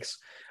turnover he makes.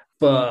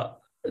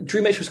 But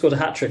Drew Mitchell scored a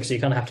hat-trick, so you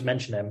kind of have to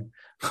mention him.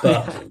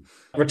 But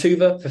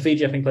Ratuva for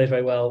Fiji, I think, plays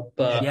very well.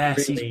 But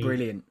yes, really, he's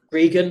brilliant.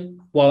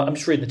 Regan, well, I'm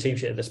just reading the team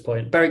sheet at this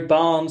point. Berwick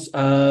Barnes,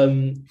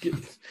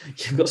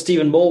 you've got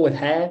Stephen Moore with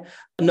hair.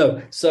 No,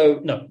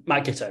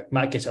 Matt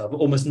Giteau. I've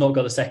almost not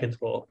got a second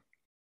thought.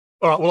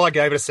 All right, well, I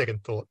gave it a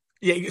second thought.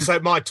 Yeah, so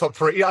my top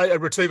 3,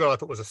 Ratuva I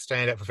thought was a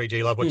standout for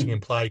Fiji. I love watching him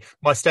play.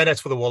 My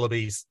standouts for the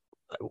Wallabies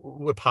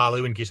were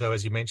Parlu and Giteau,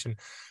 as you mentioned.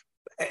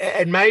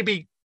 And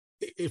maybe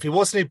if he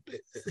wasn't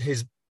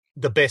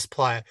the best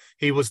player,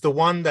 he was the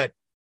one that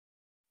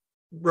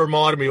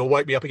reminded me or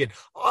woke me up again.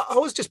 I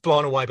was just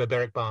blown away by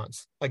Berwick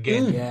Barnes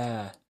again.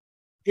 Yeah.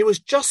 He was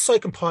just so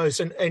composed,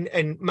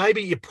 and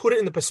maybe you put it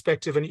in the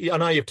perspective, and I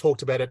know you've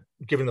talked about it,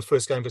 given the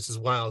first game versus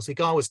Wales. The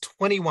guy was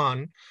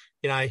 21.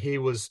 He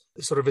was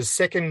sort of his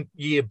second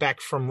year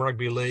back from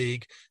rugby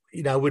league.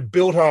 We'd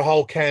built our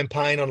whole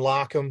campaign on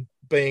Larkham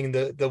being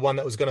the one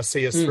that was going to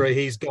see us through.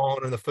 He's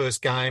gone in the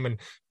first game, and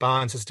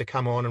Barnes has to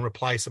come on and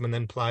replace him, and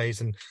then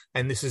plays. And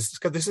this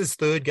is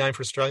third game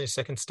for Australia,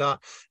 second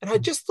start. And I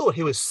just thought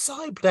he was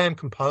so damn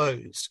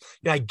composed.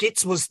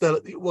 Gitz was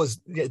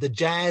the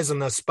jazz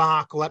and the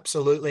sparkle,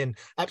 absolutely, and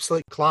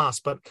absolute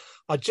class. But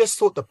I just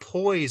thought the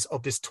poise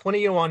of this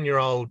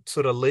 21-year-old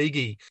sort of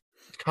leaguey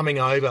coming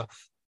over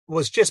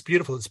was just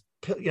beautiful. It's,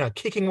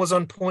 kicking was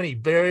on point. He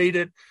buried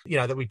it.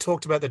 That we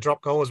talked about, the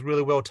drop goal was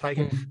really well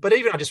taken. But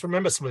even I just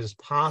remember some of his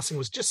passing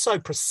was just so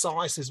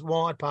precise, his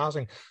wide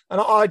passing. And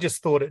I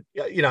just thought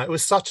it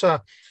was such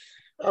a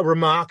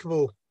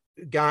remarkable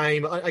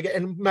game,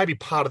 and maybe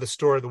part of the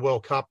story of the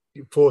World Cup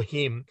for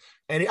him.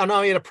 And I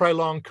know he had a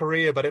prolonged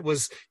career, but it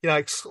was,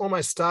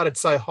 almost started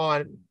so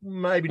high and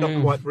maybe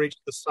not quite reached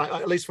the same,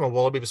 at least from a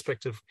Wallaby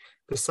perspective,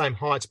 the same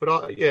heights.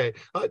 But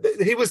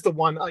he was the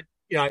one, I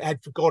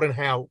had forgotten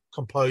how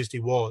composed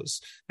he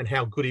was and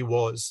how good he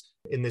was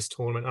in this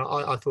tournament.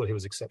 I thought he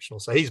was exceptional.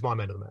 So he's my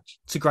man of the match.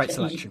 It's a great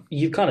selection.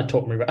 You kind of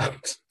talked me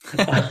about.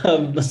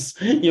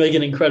 You make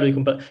an incredibly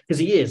complex, because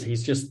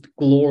he's just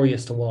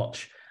glorious to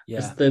watch. Yeah.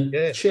 It's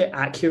the sheer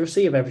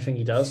accuracy of everything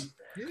he does.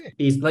 Yeah.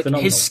 He's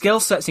phenomenal. His skill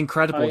set's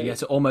incredible,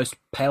 yet it almost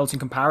pales in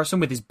comparison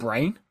with his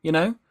brain,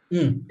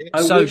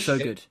 So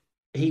good.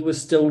 He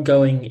was still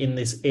going in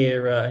this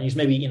era, and he's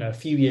maybe, a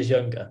few years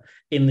younger,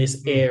 in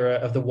this era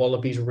of the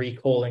Wallabies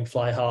recalling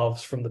fly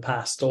halves from the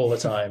past all the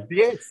time.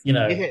 Yes.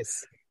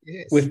 Yes.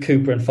 With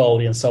Cooper and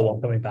Foley and so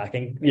on coming back,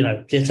 and,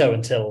 Giteau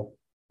until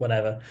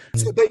whenever.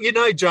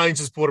 But Jones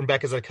has brought him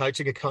back as a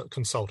coaching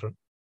consultant.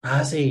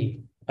 Has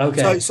he?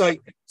 Okay.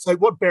 So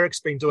what Berwick's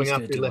been doing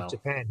after he left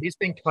Japan, he's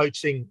been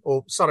coaching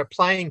or sort of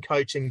playing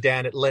coaching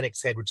down at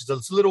Lennox Head, which is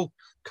a little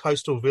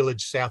coastal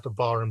village south of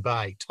Byron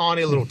Bay,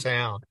 tiny little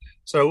town.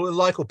 So a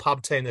local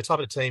pub team, the type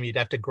of team you'd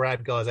have to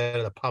grab guys out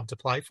of the pub to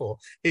play for.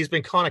 He's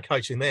been kind of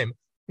coaching them.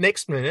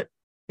 Next minute,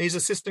 he's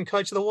assistant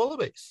coach of the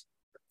Wallabies.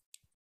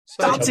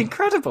 So that's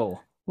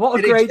incredible. What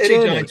a great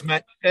journey.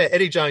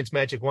 Eddie Jones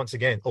magic once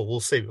again. Oh, we'll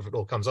see if it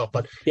all comes off.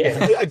 But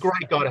a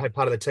great guy to have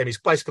part of the team. He's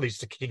basically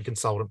just a kicking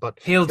consultant, but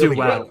he'll do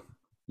well.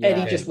 Great.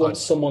 Eddie just wants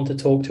someone to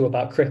talk to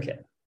about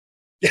cricket.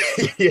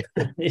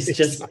 It's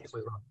just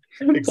exactly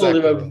right. pull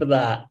him over for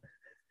that.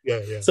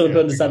 Someone to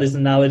understand his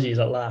analogies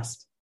at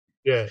last.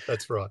 Yeah,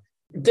 that's right.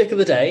 Dick of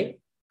the day.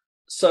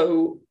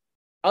 So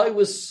I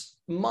was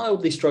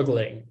mildly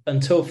struggling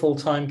until full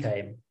time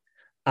came.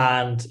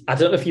 And I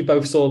don't know if you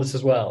both saw this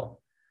as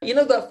well. You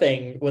know that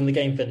thing when the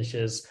game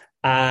finishes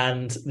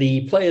and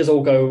the players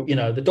all go,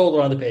 the dole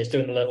around the pitch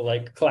doing a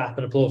little clap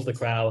and applause for the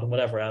crowd and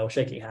whatever else,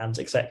 shaking hands,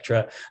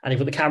 etc. And you've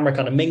got the camera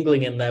kind of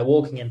mingling in there,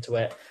 walking into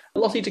it.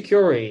 Lottie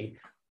Takuri,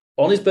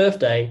 on his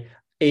birthday,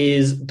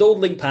 is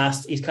dawdling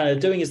past. He's kind of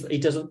doing he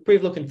does a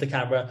brief look into the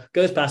camera,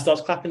 goes past,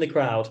 starts clapping the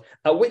crowd,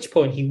 at which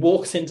point he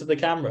walks into the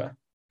camera.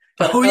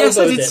 Oh, yes,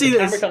 I did see this.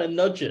 The camera kind of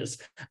nudges,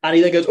 and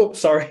he then goes, oh,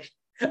 sorry.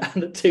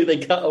 And the two, they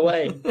cut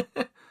away.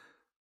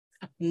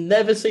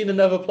 Never seen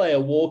another player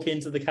walk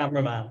into the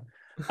cameraman.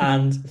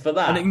 And for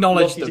that, and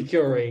acknowledge them.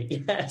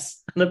 Takuri,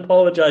 yes, and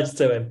apologise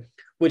to him,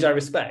 which I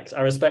respect.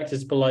 I respect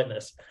his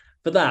politeness.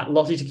 For that,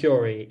 Lottie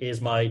Takuri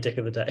is my Dick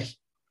of the Day.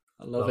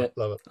 I love it.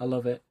 I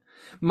love it.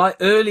 My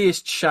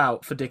earliest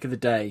shout for Dick of the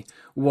Day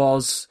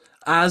was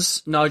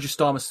as Nigel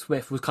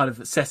Starmer-Swift was kind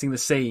of setting the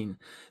scene.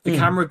 The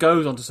camera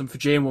goes onto some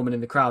Fijian woman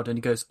in the crowd and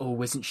he goes,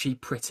 oh, isn't she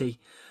pretty?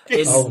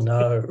 Oh,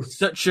 no.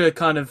 Such a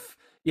kind of,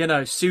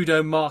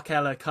 pseudo Mark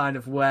Ella kind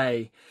of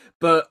way.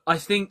 But I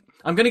think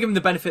I'm going to give him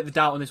the benefit of the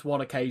doubt on this one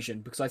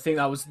occasion because I think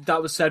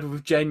that was said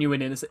with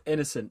genuine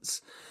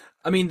innocence.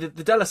 I mean, the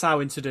De La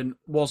Salle incident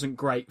wasn't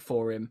great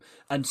for him,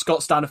 and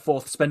Scott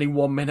Staniforth spending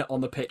 1 minute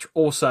on the pitch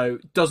also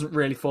doesn't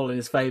really fall in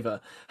his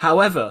favour.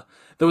 However,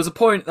 there was a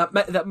point,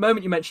 that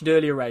moment you mentioned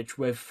earlier, Reg,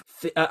 with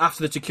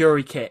after the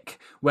Takuri kick,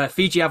 where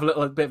Fiji have a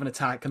little bit of an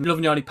attack, and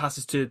Lovniani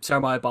passes to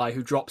Saromaya Bai,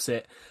 who drops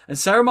it, and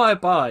Saromaya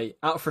Bai,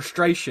 out of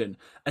frustration,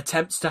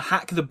 attempts to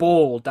hack the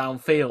ball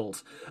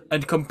downfield,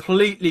 and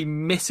completely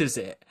misses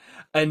it.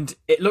 And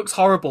it looks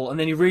horrible, and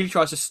then he really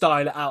tries to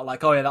style it out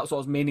like, oh yeah, that's what I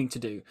was meaning to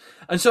do.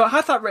 And so I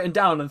had that written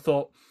down and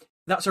thought,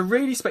 that's a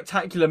really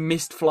spectacular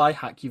missed fly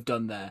hack you've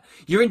done there.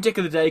 You're in Dick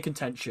of the Day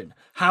contention.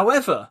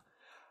 However,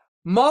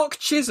 Mark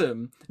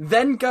Chisholm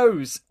then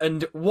goes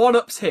and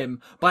one-ups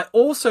him by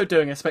also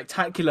doing a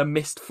spectacular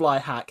missed fly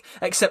hack,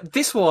 except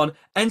this one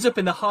ends up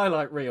in the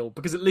highlight reel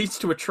because it leads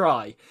to a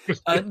try.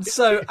 And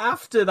so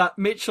after that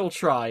Mitchell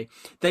try,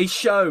 they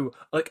show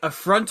like a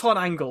front-on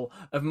angle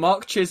of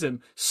Mark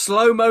Chisholm,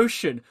 slow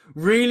motion,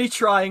 really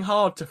trying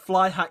hard to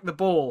fly hack the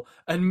ball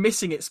and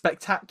missing it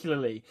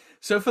spectacularly.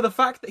 So for the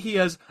fact that he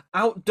has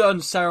outdone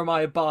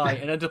Saromaya Bai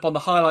and ended up on the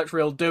highlight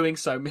reel doing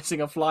so,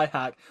 missing a fly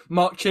hack,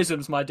 Mark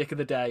Chisholm's my Dick of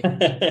the Day.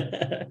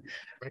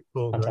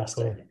 Cool,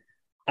 fantastic. Cool.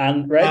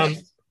 And Reg?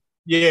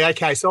 Yeah,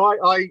 okay. So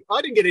I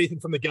didn't get anything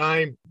from the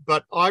game,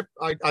 but I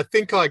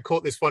think I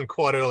caught this one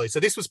quite early. So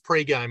this was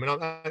pre-game, and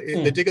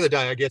the Dick of the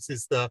Day, I guess,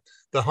 is the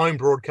home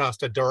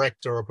broadcaster,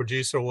 director or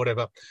producer or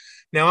whatever.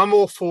 Now, I'm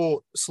all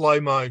for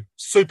slow-mo,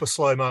 super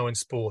slow-mo in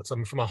sports. I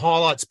mean, from a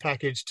highlights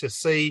package to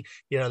see,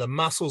 the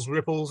muscles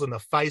ripples and the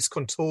face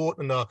contort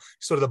and the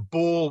sort of the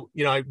ball,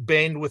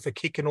 bend with the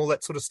kick and all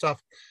that sort of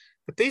stuff.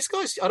 But these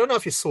guys, I don't know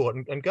if you saw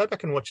it, and go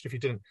back and watch it if you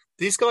didn't.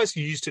 These guys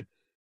used it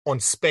on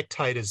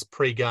spectators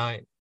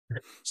pre-game.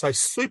 So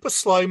super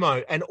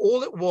slow-mo, and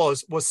all it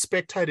was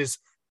spectators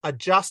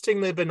adjusting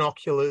their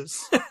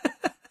binoculars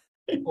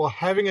or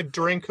having a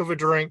drink of a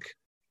drink.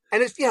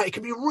 And it's, it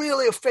can be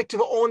really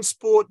effective on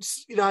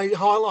sports,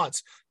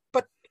 highlights,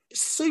 but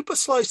super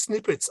slow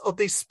snippets of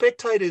these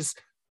spectators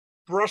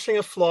brushing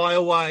a fly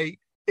away.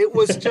 It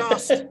was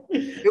just,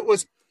 it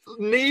was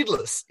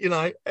needless,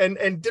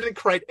 and didn't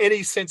create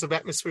any sense of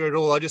atmosphere at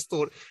all. I just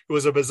thought it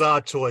was a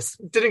bizarre choice.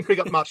 Didn't pick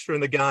up much during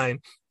the game,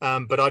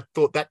 but I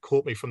thought that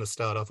caught me from the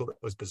start. I thought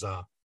it was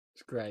bizarre.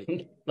 It's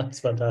great.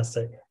 That's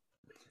fantastic.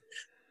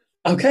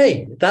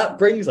 Okay, that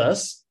brings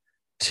us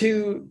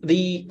to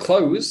the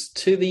close,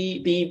 to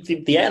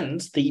the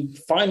end, the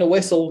final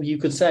whistle, you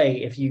could say,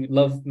 if you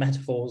love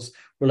metaphors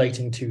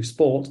relating to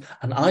sport,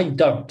 and I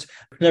don't.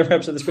 Another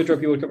episode of the Squid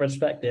Rugby World Cup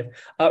retrospective.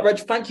 Reg,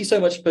 thank you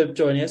so much for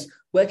joining us.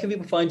 Where can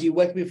people find you?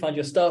 Where can people find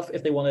your stuff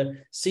if they want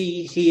to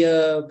see,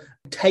 hear,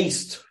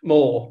 taste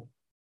more?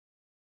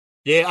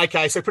 Yeah,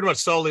 okay, so pretty much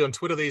solely on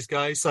Twitter these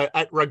days. So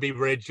at Rugby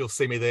Reg, you'll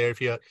see me there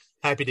if you're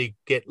happy to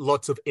get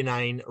lots of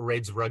inane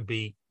Reds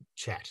rugby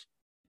chat.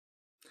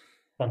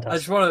 Fantastic. I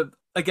just want to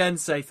again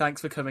say thanks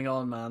for coming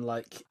on, man.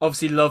 Like,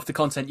 obviously love the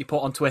content you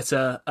put on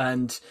Twitter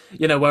and,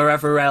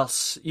 wherever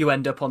else you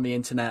end up on the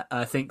internet.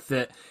 I think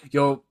that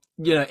your,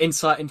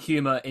 insight and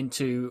humour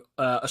into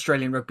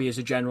Australian rugby as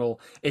a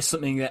general is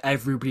something that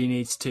everybody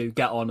needs to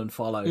get on and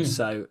follow.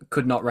 So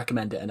could not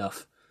recommend it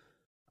enough.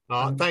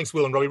 Thanks,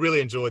 Will and Robbie.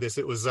 Really enjoyed this.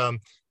 It was,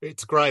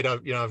 it's great. As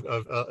you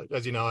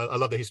know, I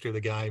love the history of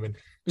the game, and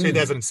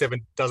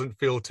 2007 doesn't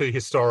feel too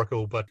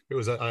historical, but it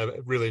was. I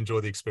really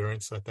enjoyed the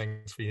experience. So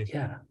thanks for you.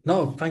 Yeah,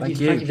 no, thank you.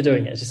 Thank you for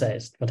doing it. As you say,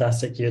 it's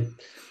fantastic. You're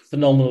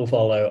phenomenal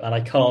follow, and I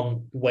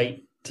can't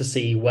wait to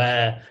see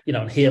where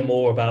and hear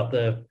more about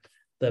the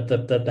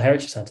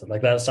Heritage Centre.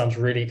 Like, that sounds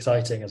really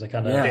exciting as a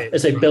kind of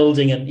as a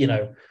building,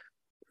 and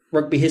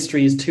rugby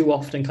history is too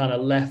often kind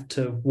of left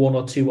to one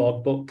or two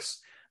odd books.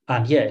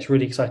 And it's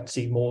really exciting to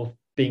see more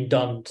being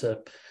done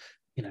to,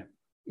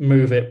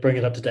 move it, bring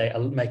it up to date,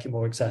 and make it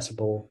more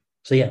accessible.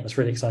 So that's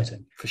really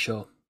exciting. For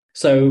sure.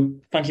 So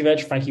thank you, Reg.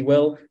 Thank you,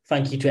 Will.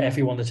 Thank you to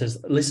everyone that has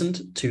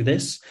listened to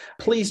this.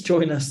 Please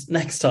join us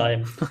next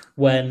time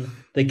when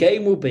the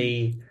game will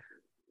be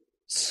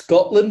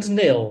Scotland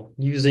 0,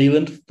 New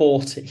Zealand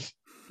 40.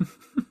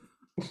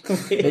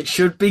 It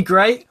should be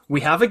great.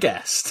 We have a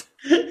guest.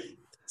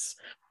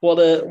 What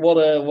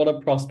a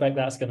prospect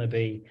that's going to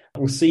be.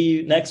 We'll see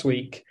you next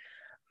week.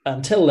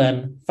 Until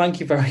then, thank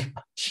you very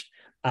much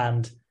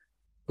and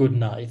good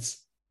night.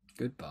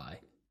 Goodbye.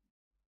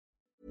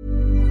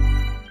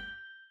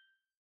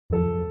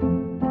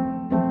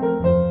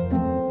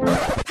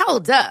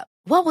 Hold up.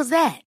 What was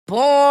that?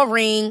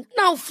 Boring.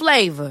 No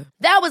flavor.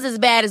 That was as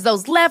bad as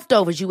those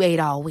leftovers you ate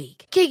all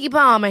week. Keke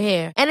Palmer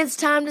here. And it's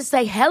time to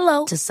say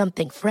hello to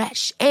something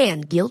fresh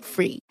and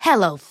guilt-free.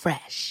 Hello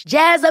Fresh.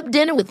 Jazz up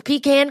dinner with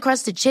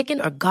pecan-crusted chicken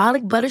or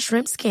garlic butter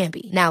shrimp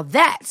scampi. Now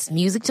that's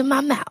music to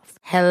my mouth.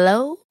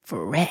 Hello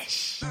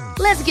Fresh.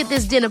 Let's get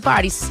this dinner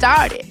party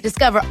started.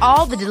 Discover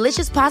all the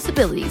delicious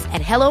possibilities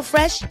at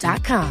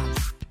HelloFresh.com.